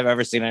know if I've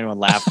ever seen anyone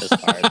laugh this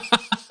hard.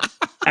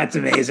 That's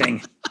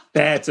amazing.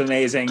 That's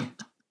amazing.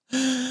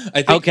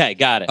 Okay,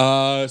 got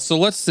it. So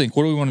let's think.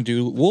 What do we want to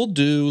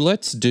do?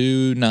 Let's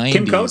do 90s.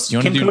 Kim Coates?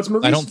 Coates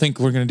movies? I don't think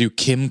we're going to do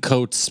Kim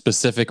Coates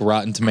specific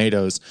Rotten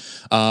Tomatoes.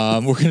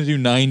 We're going to do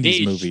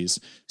 90s movies.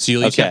 So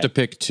you'll each have to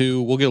pick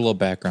 2. We'll get a little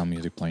background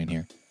music playing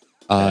here.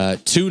 2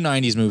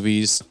 90s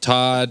movies.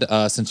 Todd,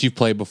 since you've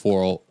played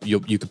before, you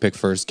can pick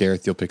first.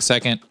 Gareth, you'll pick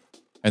second.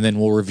 And then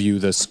we'll review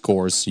the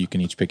scores so you can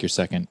each pick your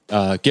second.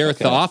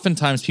 Gareth,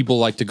 oftentimes people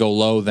like to go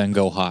low, then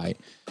go high.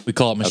 We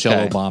call it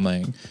Michelle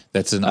Obamaing.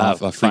 That's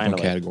a frequent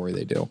category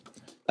they do.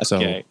 So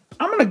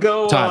I'm gonna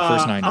go. Todd,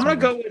 first 90s I'm gonna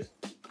go with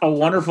a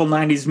wonderful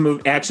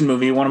 90s action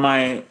movie. One of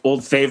my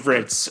old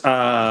favorites,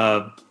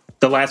 The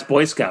Last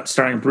Boy Scout,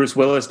 starring Bruce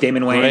Willis,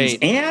 Damon Wayans,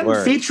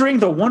 and featuring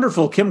the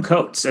wonderful Kim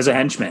Coates as a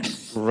henchman.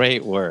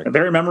 Great work. A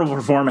very memorable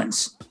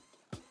performance.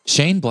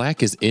 Shane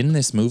Black is in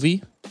this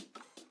movie.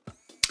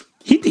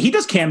 He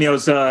does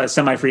cameos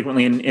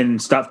semi-frequently in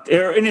stuff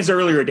in his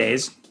earlier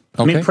days.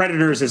 I mean, Okay.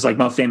 Predators is like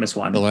most famous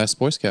one. The Last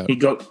Boy Scout. He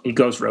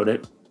ghost wrote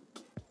it.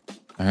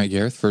 All right,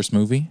 Gareth, first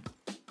movie.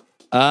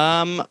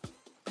 I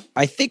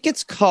think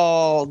it's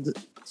called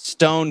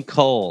Stone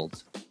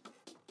Cold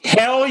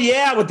Hell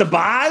yeah, with the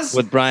Boz.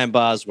 with Brian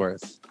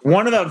Bosworth.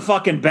 One of the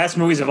fucking best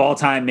movies of all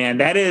time, man.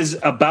 That is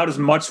about as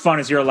much fun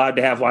as you're allowed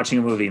to have watching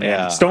a movie, man.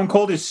 Yeah. Stone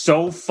Cold is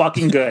so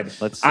fucking good.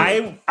 Let's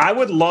see. I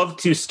would love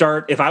to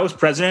start, if I was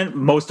president,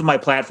 most of my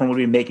platform would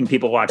be making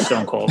people watch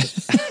Stone Cold.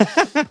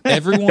 That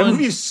Everyone,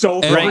 movie is so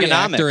every fun.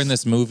 actor in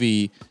this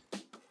movie,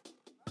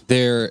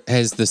 there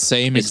has the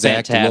same It's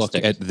exact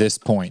fantastic. look at this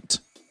point.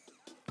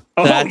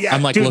 Oh, That's- yeah.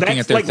 I'm, like, Dude, looking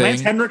that's at their like Lance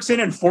thing. Henriksen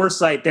and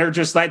Forsythe. They're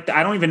just like,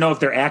 I don't even know if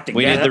they're acting.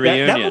 We need the That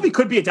reunion. movie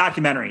could be a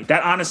documentary.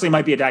 That honestly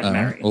might be a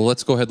documentary. Well,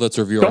 let's go ahead. Let's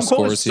review our Stone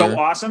Cold is scores so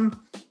here.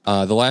 awesome.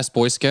 The Last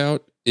Boy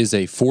Scout is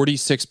a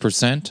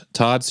 46%.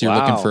 Todd, so you're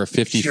Wow. looking for a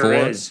 54. Sure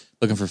is.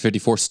 Looking for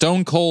 54.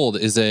 Stone Cold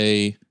is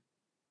a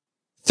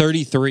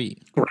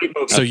 33. Great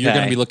movie. So you're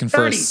going to be looking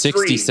for a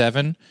 33.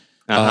 67.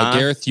 Uh-huh.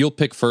 Gareth, you'll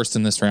pick first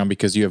in this round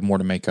because you have more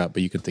to make up,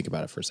 but you can think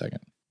about it for a second.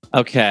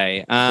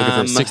 Okay. Looking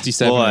for a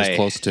 67 or as boy.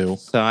 close to.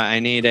 So I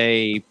need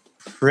a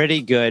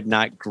pretty good,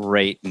 not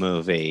great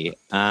movie.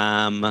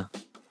 Gosh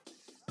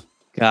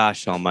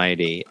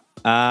almighty.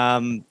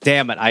 Damn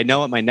it. I know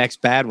what my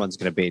next bad one's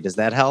going to be. Does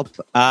that help?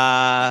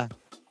 I'll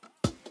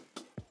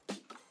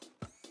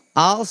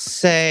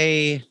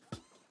say...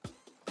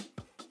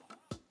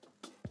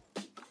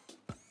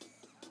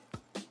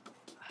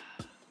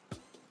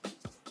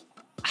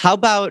 How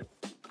about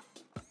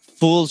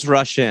Fools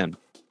Rush In?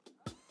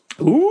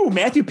 Ooh,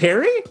 Matthew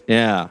Perry?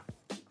 Yeah.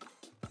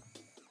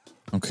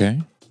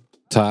 Okay.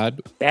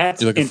 Todd,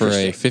 That's you're looking for a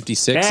interesting.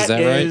 56. Is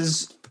that right?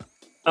 is,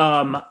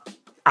 I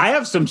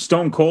have some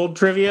Stone Cold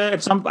trivia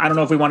at some. I don't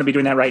know if we want to be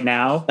doing that right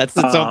now. That's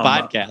its own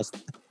podcast.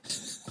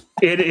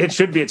 It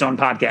should be its own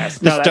podcast.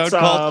 The Stone that's,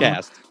 Cold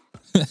Cast.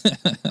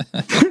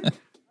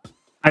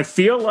 I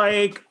feel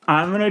like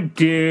I'm gonna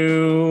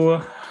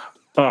do.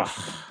 What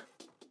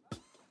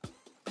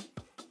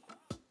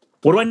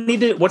do I need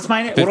to? What's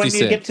my? What do I need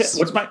to get to? 56.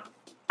 What's my?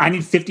 I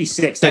need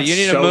 56. So That's you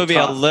need a so movie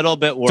tough. a little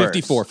bit worse.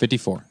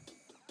 54.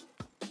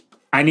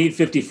 I need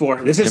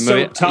 54. This is A so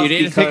movie- tough. You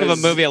need to think of a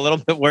because movie a little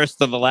bit worse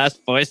than The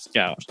Last Boy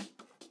Scout.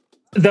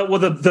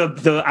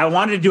 The I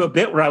wanted to do a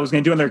bit where I was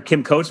going to do another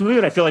Kim Coates movie,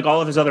 but I feel like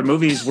all of his other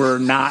movies were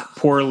not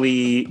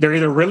poorly. They're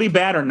either really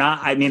bad or not.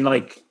 I mean,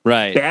 like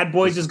Right. Bad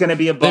Boys is going to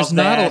be above There's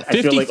not that. a,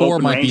 I feel like 54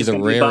 Open might Range be is the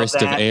gonna above rarest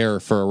of that.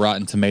 air for a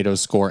Rotten Tomatoes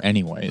score,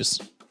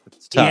 anyways.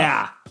 It's tough.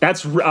 Yeah,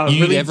 that's a You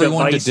really need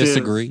everyone to divisive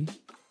disagree.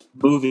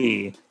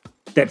 movie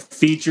that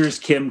features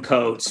Kim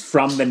Coates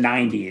from the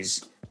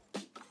 90s.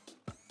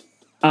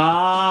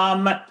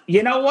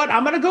 You know what?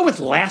 I'm gonna go with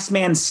Last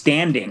Man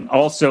Standing,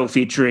 also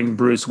featuring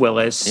Bruce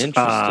Willis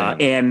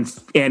Interesting.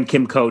 and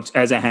Kim Coates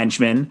as a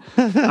henchman.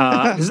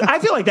 'Cause I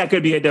feel like that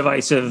could be a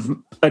divisive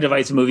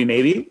movie.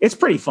 Maybe it's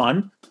pretty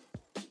fun.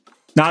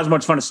 Not as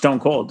much fun as Stone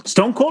Cold.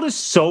 Stone Cold is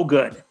so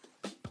good.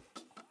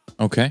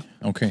 Okay,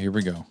 here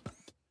we go.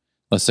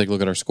 Let's take a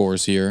look at our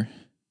scores here.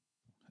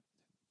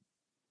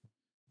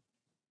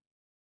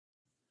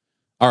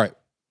 All right.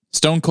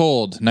 Stone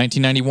Cold,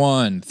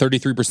 1991,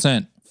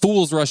 33%.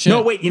 Fools Rush In.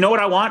 No, wait. You know what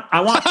I want? I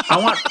want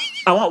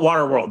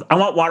Waterworld. I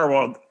want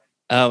Waterworld.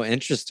 Oh,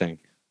 interesting.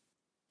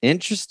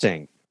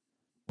 Interesting.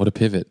 What a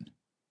pivot.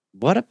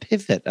 What a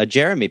pivot. A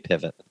Jeremy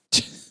pivot.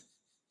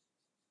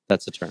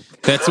 That's a term.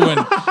 That's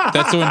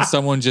when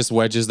someone just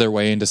wedges their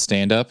way into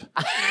stand-up.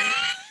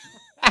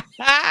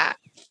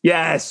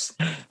 Yes.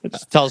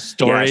 Just tells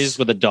stories Yes.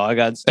 with a dog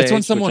on stage. That's when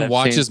which someone I've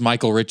watches seen.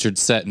 Michael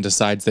Richards' set and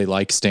decides they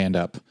like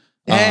stand-up.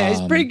 Hey,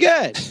 it's pretty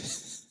good.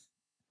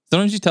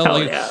 Sometimes you tell Hell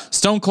like yeah.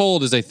 Stone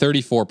Cold is a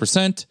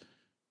 34%.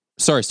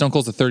 Sorry, Stone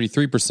Cold's a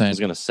 33%. I was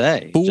gonna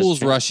say. Fools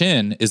just- Rush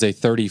In is a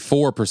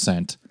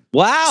 34%.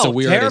 Wow. So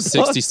we are at a terrible.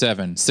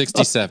 67.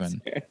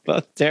 67.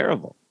 Both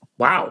terrible.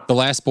 Wow. The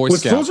Last Boy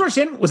Was Scout. Fools Rush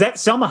In? Was that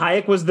Selma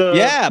Hayek? Was the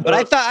Yeah,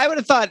 but the- I would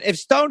have thought if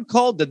Stone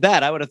Cold did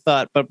that, I would have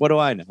thought, but what do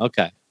I know?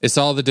 Okay. It's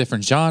all the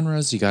different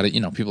genres. You got it.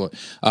 People.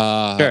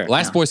 Sure,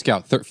 Last yeah. Boy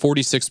Scout,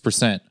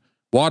 46%.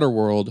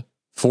 Waterworld,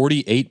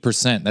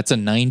 48%. That's a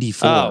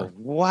 94. Oh,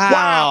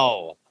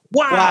 wow. Wow.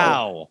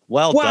 Wow.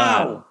 Well done.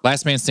 Wow.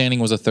 Last Man Standing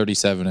was a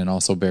 37 and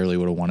also barely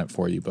would have won it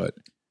for you, but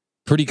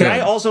pretty good.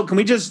 Can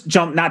we just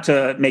jump, not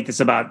to make this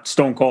about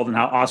Stone Cold and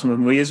how awesome the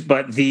movie is,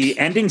 but the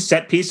ending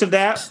set piece of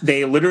that,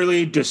 they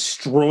literally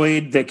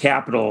destroyed the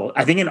Capitol,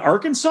 I think in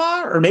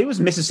Arkansas or maybe it was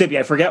Mississippi,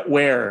 I forget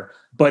where,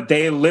 but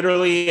they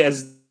literally,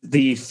 as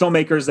the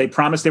filmmakers, they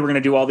promised they were going to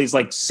do all these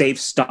like safe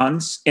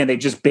stunts and they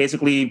just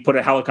basically put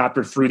a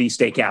helicopter through the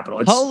state capitol.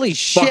 It's Holy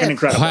shit. fucking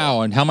incredible. Wow,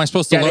 and how am I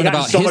supposed to Yeah, they learn got in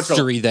about so much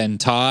history then,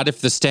 Todd, if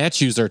the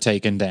statues are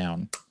taken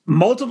down?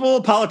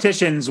 Multiple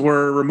politicians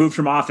were removed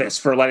from office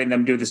for letting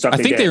them do the stuff I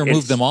think did. they removed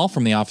It's them all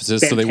from the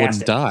offices so they wouldn't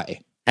fantastic.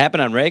 die.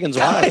 Happened on Reagan's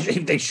watch.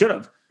 they should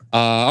have.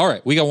 All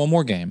right, we got one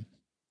more game.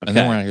 And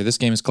then Okay. we're out here. This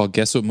game is called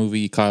Guess What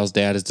Movie Kyle's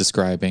Dad is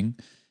Describing.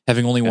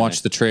 Having only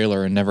watched the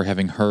trailer and never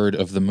having heard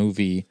of the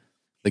movie,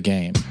 The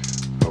Game.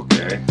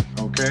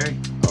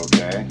 Okay.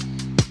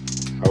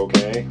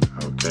 Okay.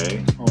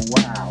 Oh,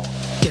 wow.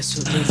 Guess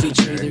what movie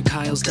trailer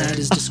Kyle's dad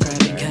is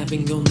describing?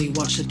 Having only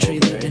watched the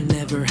trailer and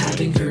never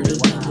having heard of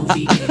the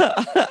movie.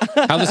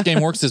 How this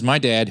game works is my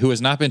dad, who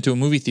has not been to a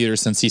movie theater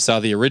since he saw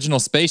the original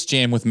Space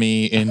Jam with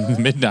me in the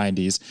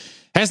mid-90s,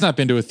 has not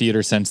been to a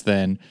theater since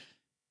then.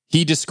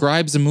 He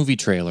describes a movie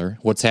trailer,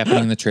 what's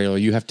happening in the trailer.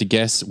 You have to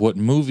guess what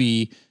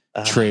movie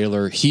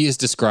trailer he is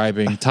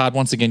describing. Todd,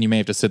 once again, you may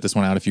have to sit this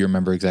one out if you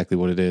remember exactly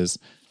what it is.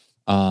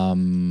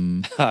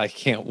 I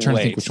can't I'm trying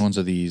wait. to think which ones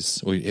are these.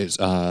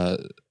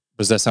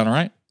 Does that sound all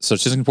right? So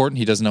it's just important.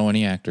 He doesn't know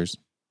any actors.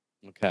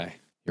 Okay.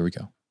 Here we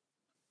go.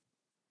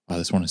 Wow,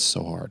 this one is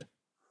so hard.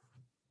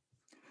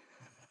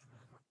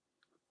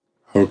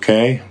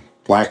 Okay.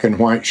 Black and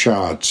white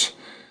shots.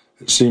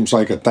 It seems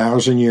like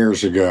 1,000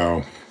 years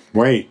ago.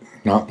 Wait,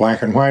 not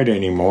black and white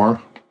anymore.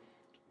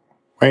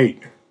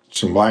 Wait,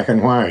 it's in black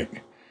and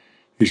white.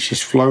 He's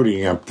just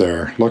floating up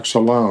there. Looks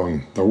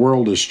alone. The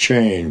world has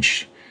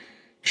changed.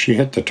 She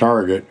hit the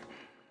target.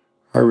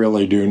 I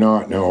really do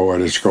not know what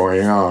is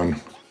going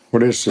on.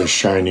 What is this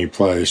shiny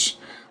place?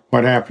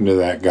 What happened to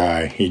that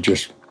guy? He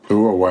just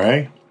blew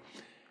away?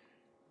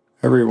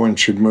 Everyone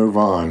should move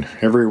on.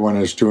 Everyone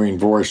is doing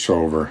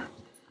voiceover.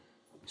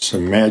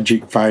 Some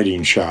magic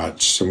fighting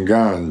shots, some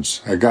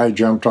guns. A guy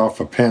jumped off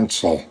a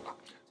pencil.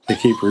 They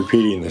keep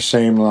repeating the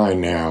same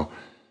line now.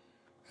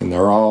 And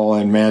they're all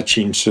in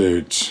matching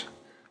suits.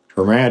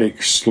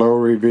 Dramatic, slow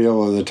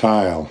reveal of the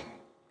tile.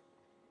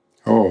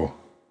 Oh,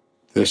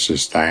 this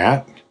is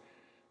that?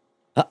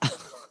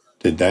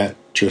 Did that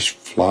just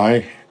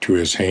fly to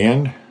his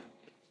hand?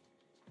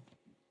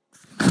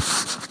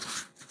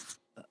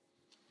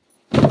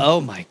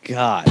 Oh my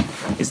God.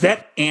 Is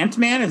that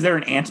Ant-Man? Is there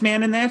an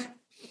Ant-Man in that?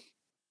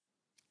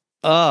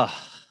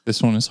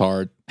 This one is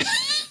hard.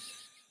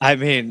 I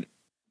mean,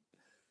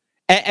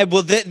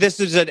 well, this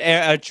is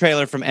a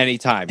trailer from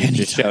Anytime. You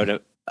just showed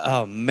it.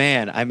 Oh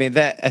man, I mean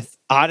that.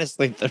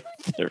 Honestly,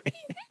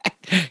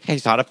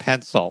 he's on a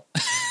pencil.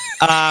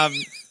 Oh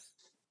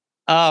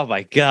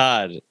my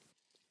God.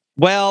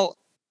 Well,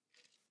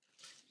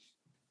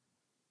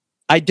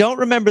 I don't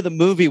remember the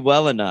movie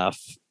well enough,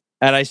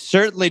 and I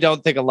certainly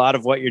don't think a lot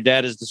of what your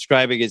dad is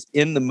describing is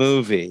in the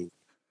movie.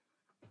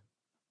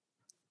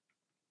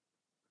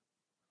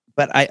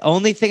 But I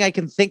only thing I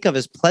can think of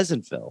is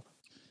Pleasantville.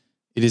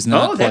 It is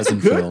not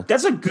Pleasantville.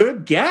 That's a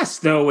good guess,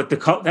 though.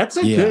 That's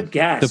a good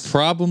guess. The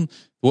problem,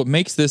 what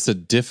makes this a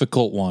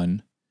difficult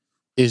one,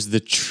 is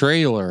the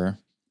trailer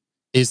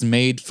is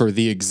made for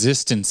the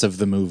existence of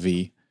the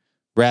movie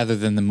rather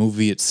than the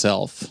movie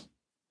itself.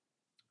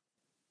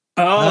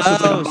 So it's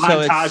like a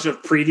montage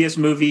of previous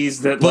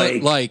movies that,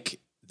 like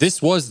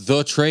this was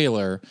the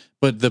trailer,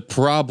 but the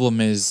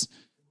problem is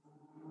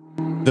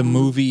the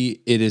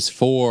movie it is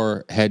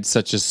for had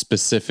such a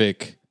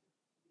specific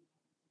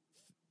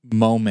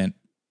moment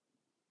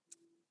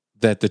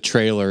that the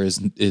trailer is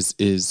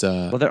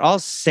well, they're all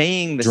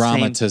saying the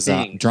same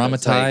thing.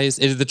 Dramatized.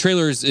 The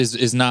trailer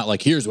is not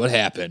like, here's what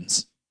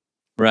happens.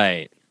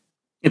 Right.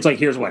 It's like,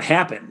 here's what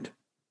happened.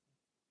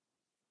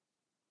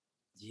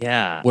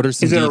 Yeah. What are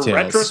some details? Is it a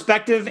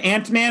retrospective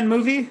Ant-Man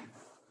movie?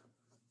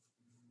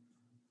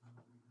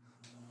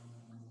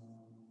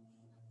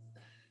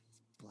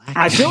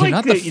 I feel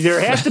like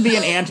there has to be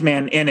an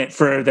Ant-Man in it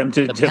for them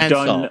to have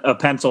done a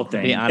pencil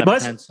thing.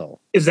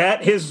 Pencil. Is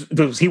that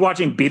was he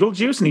watching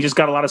Beetlejuice and he just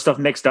got a lot of stuff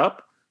mixed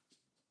up?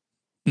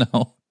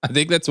 No, I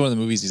think that's one of the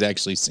movies he's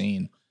actually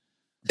seen.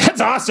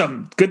 That's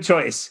awesome. Good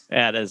choice.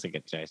 Yeah, that is a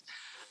good choice.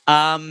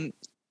 All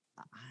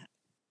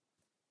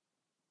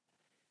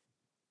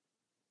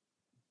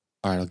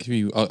right, I'll give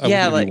you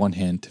you one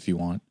hint if you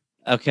want.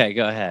 Okay,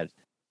 go ahead.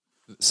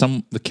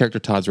 The character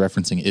Todd's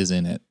referencing is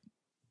in it.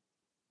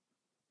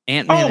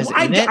 Ant-Man is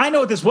in it? I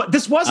know what this was.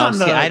 This was on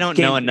the. I don't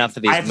know enough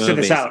of these movies. I have to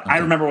figure this out. Okay. I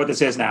remember what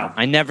this is now.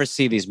 I never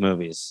see these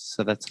movies,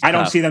 so that's. I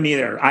don't see them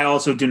either. I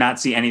also do not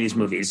see any of these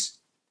movies.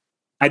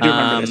 I do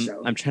remember this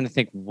though. I'm trying to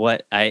think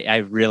what I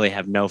really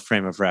have no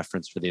frame of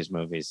reference for these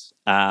movies.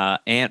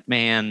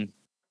 Ant-Man.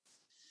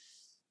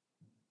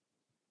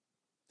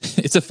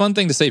 It's a fun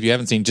thing to say if you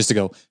haven't seen, just to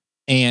go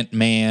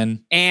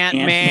Ant-Man.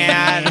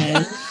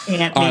 Ant-Man. All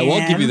right, well,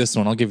 I'll give you this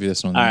one. All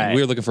right.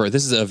 We're looking for it.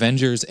 This is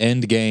Avengers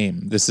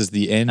Endgame. This is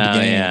the end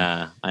game.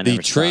 Yeah, the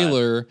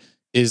trailer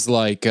is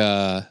like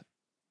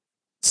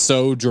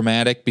so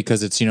dramatic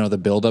because it's, the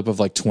buildup of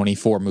like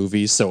 24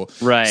 movies. So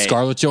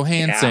Scarlett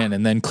Johansson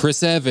and then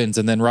Chris Evans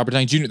and then Robert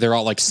Downey Jr. They're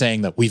all like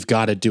saying that we've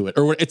got to do it.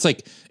 Or it's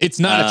like, it's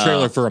not a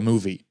trailer for a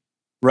movie.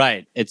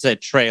 Right. It's a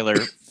trailer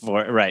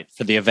for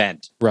the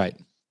event. Right.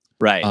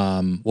 Right.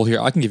 Well, here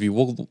I can give you.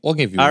 I'll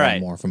give you one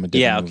more from a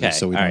different movie.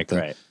 So we don't.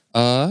 Great.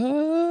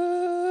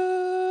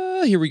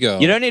 Here we go.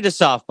 You don't need to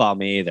softball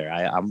me either.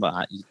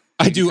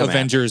 I do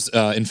Avengers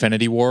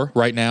Infinity War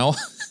right now.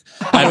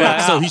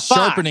 So he's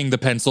sharpening the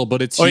pencil,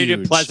 but it's huge. Or you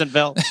do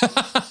Pleasantville.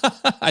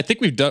 I think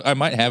we've done. I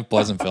might have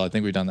Pleasantville. I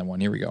think we've done that one.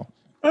 Here we go.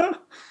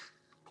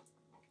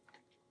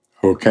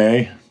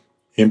 Okay.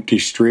 Empty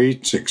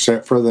streets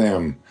except for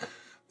them.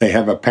 They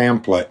have a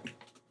pamphlet.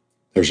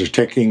 There's a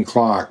ticking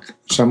clock.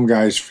 Some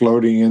guy's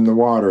floating in the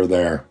water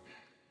there.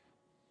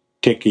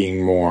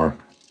 ticking more.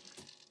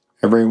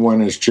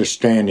 Everyone is just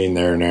standing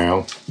there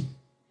now.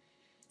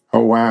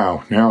 Oh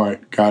wow, now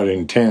it got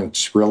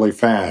intense really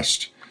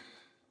fast.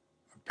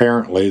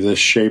 Apparently this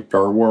shaped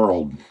our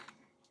world.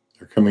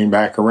 They're coming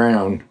back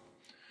around.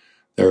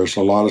 There's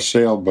a lot of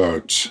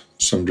sailboats,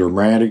 some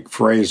dramatic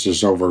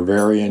phrases over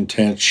very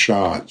intense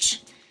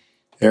shots.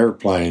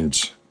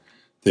 Airplanes.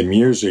 The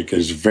music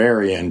is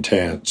very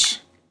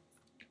intense.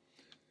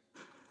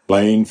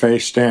 Laying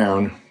face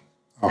down,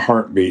 a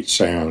heartbeat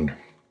sound.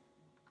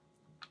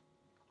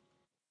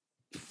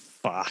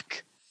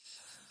 Fuck.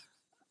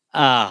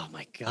 Oh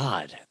my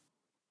God.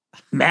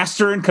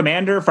 Master and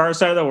Commander, Far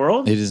Side of the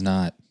World? It is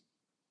not.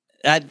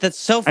 That's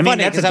so I funny. mean,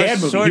 that's a 'cause I dad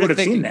was movie. sort You of would have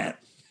thinking- seen that.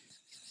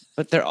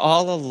 But they're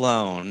all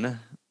alone.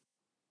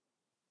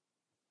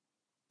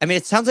 I mean,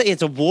 it sounds like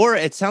it's a war.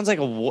 It sounds like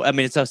a war. I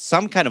mean, it's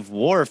some kind of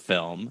war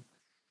film.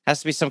 Has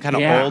to be some kind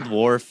of old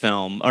war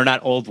film, or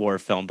not old war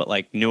film, but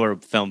like newer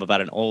film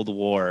about an old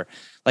war.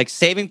 Like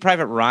Saving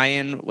Private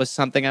Ryan was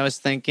something I was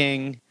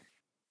thinking.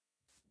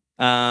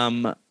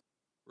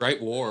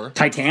 Right war.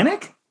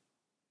 Titanic?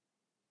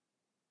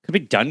 Could be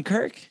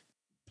Dunkirk.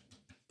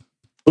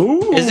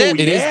 Ooh, Is it?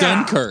 It is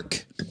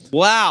Dunkirk.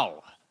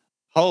 Wow.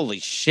 Holy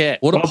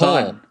shit. What a Well pull.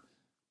 done.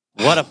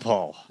 What a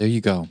pull. There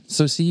you go.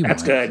 So see you.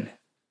 That's good.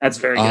 That's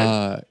very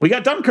good. We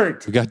got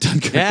Dunkirk. We got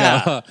Dunkirk.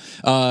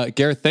 Yeah.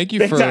 Gareth, thank you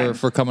Big time.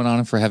 for coming on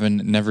and for having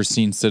never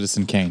seen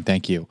Citizen Kane.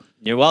 Thank you.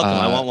 You're welcome.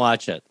 I won't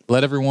watch it.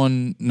 Let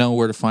everyone know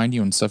where to find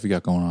you and stuff you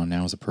got going on.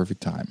 Now is a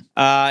perfect time.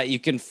 You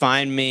can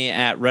find me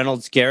at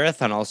Reynolds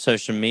Gareth on all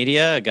social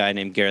media. A guy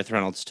named Gareth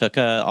Reynolds took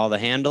all the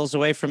handles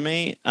away from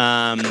me.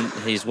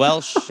 He's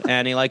Welsh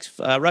and he likes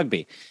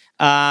rugby.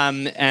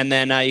 And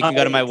then you can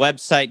go to my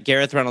website,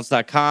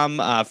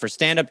 GarethReynolds.com, for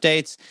stand-up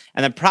dates.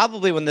 And then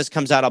probably when this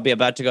comes out, I'll be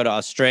about to go to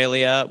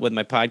Australia with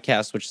my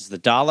podcast, which is The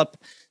Dollop.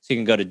 So you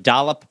can go to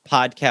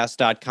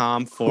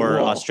dolloppodcast.com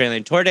for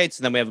Australian tour dates.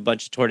 And then we have a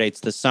bunch of tour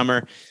dates this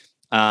summer.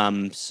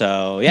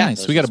 So, yeah.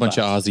 Nice. We got a bunch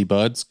of Aussie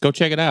buds. Go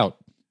check it out.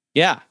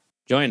 Yeah.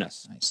 Join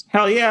us. Nice.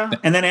 Hell yeah.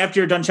 And then after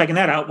you're done checking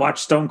that out,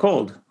 watch Stone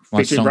Cold.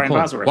 Watch Featuring Stone Brian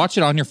Cold. Bosworth. Watch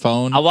it on your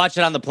phone. I'll watch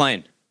it on the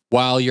plane.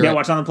 While you're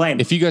watch on the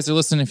plane. If you guys are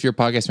listening, if you're a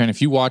podcast fan, if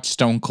you watch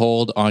Stone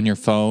Cold on your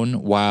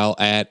phone while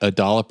at a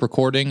Dollop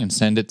recording and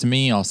send it to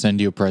me, I'll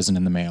send you a present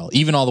in the mail,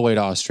 even all the way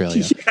to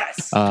Australia.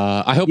 Yes.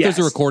 I hope there's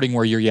a recording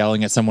where you're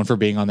yelling at someone for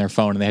being on their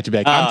phone and they have to be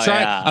like,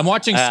 I'm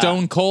watching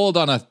Stone Cold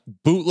on a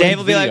bootleg Dave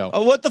will be video. like,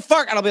 oh, what the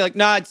fuck? And I'll be like,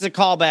 no, it's a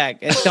callback.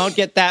 And don't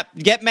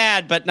get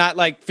mad, but not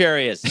like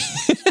furious.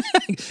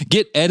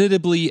 Get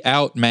editably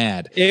out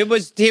mad. He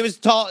was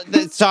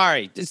told,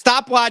 sorry,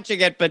 stop watching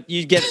it, but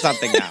you get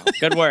something now.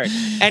 Good work.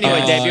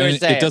 Anyway, Dave, you were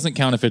saying. It doesn't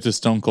count if it's a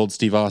Stone Cold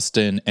Steve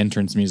Austin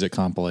entrance music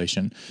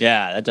compilation.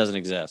 Yeah, that doesn't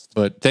exist.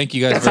 But thank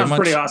you guys very much.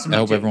 Pretty awesome. I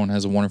hope everyone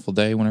has a wonderful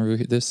day whenever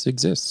this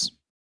exists.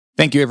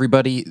 Thank you,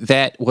 everybody.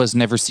 That was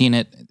Never Seen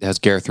It. That's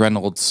Gareth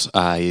Reynolds.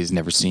 He's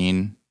never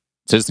seen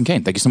Citizen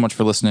Kane. Thank you so much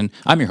for listening.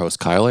 I'm your host,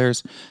 Kyle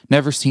Ayers.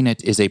 Never Seen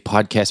It is a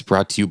podcast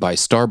brought to you by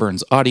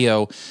Starburns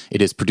Audio.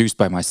 It is produced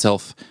by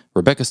myself,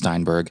 Rebecca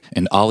Steinberg,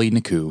 and Ali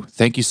Naku.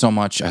 Thank you so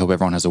much. I hope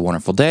everyone has a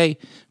wonderful day.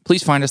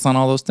 Please find us on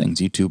all those things,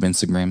 YouTube,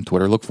 Instagram,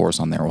 Twitter. Look for us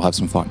on there. We'll have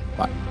some fun.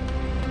 Bye.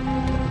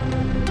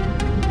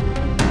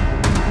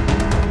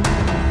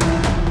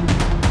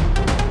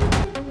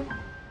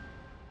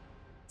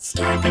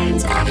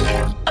 Starburns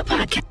Audio, a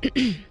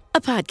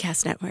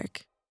podcast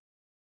network.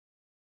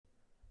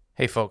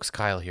 Hey folks,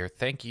 Kyle here.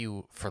 Thank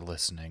you for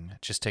listening.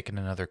 Just taking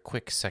another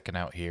quick second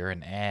out here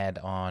and add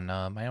on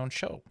my own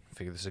show.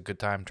 Figure this is a good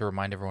time to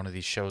remind everyone of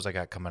these shows I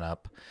got coming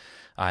up.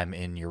 I'm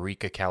in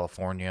Eureka,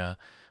 California.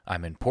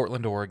 I'm in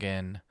Portland,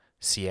 Oregon,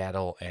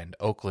 Seattle, and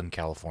Oakland,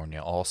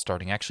 California, all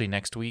starting actually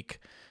next week.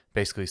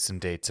 Basically some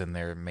dates in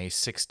there. May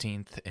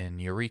 16th in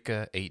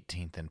Eureka,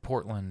 18th in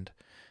Portland,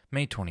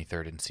 May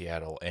 23rd in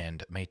Seattle,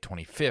 and May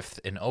 25th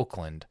in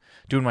Oakland.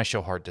 Doing my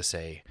show Hard to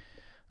Say,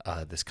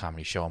 this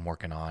comedy show I'm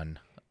working on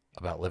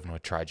about living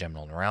with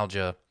trigeminal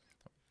neuralgia.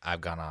 I've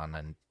gone on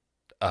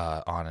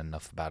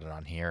enough about it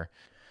on here.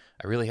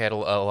 I really had a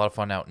lot of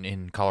fun out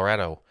in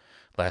Colorado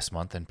last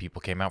month, and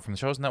people came out from the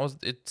shows, and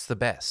it's the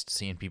best.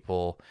 Seeing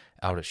people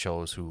out at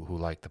shows who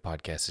like the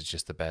podcast is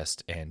just the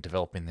best, and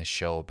developing this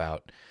show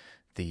about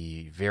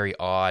the very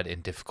odd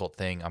and difficult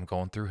thing I'm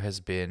going through has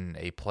been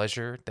a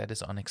pleasure that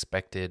is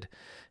unexpected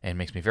and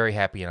makes me very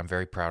happy, and I'm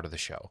very proud of the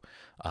show.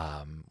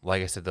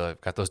 Like I said, I've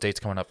got those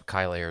dates coming up at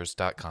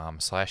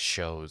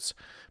kyleayers.com/shows.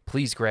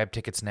 Please grab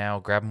tickets now.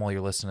 Grab them while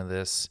you're listening to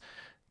this.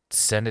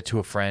 Send it to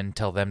a friend.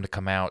 Tell them to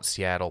come out.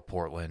 Seattle,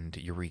 Portland,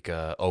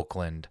 Eureka,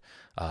 Oakland.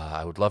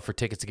 I would love for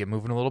tickets to get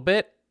moving a little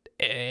bit.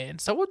 And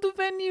so would the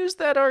venues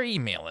that are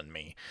emailing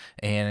me.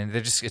 And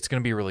it's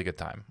going to be a really good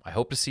time. I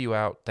hope to see you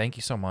out. Thank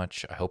you so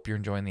much. I hope you're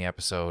enjoying the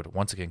episode.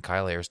 Once again,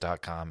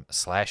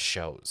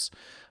 kyleayers.com/shows.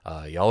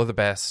 Y'all are the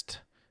best.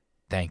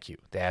 Thank you.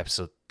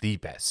 The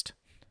best.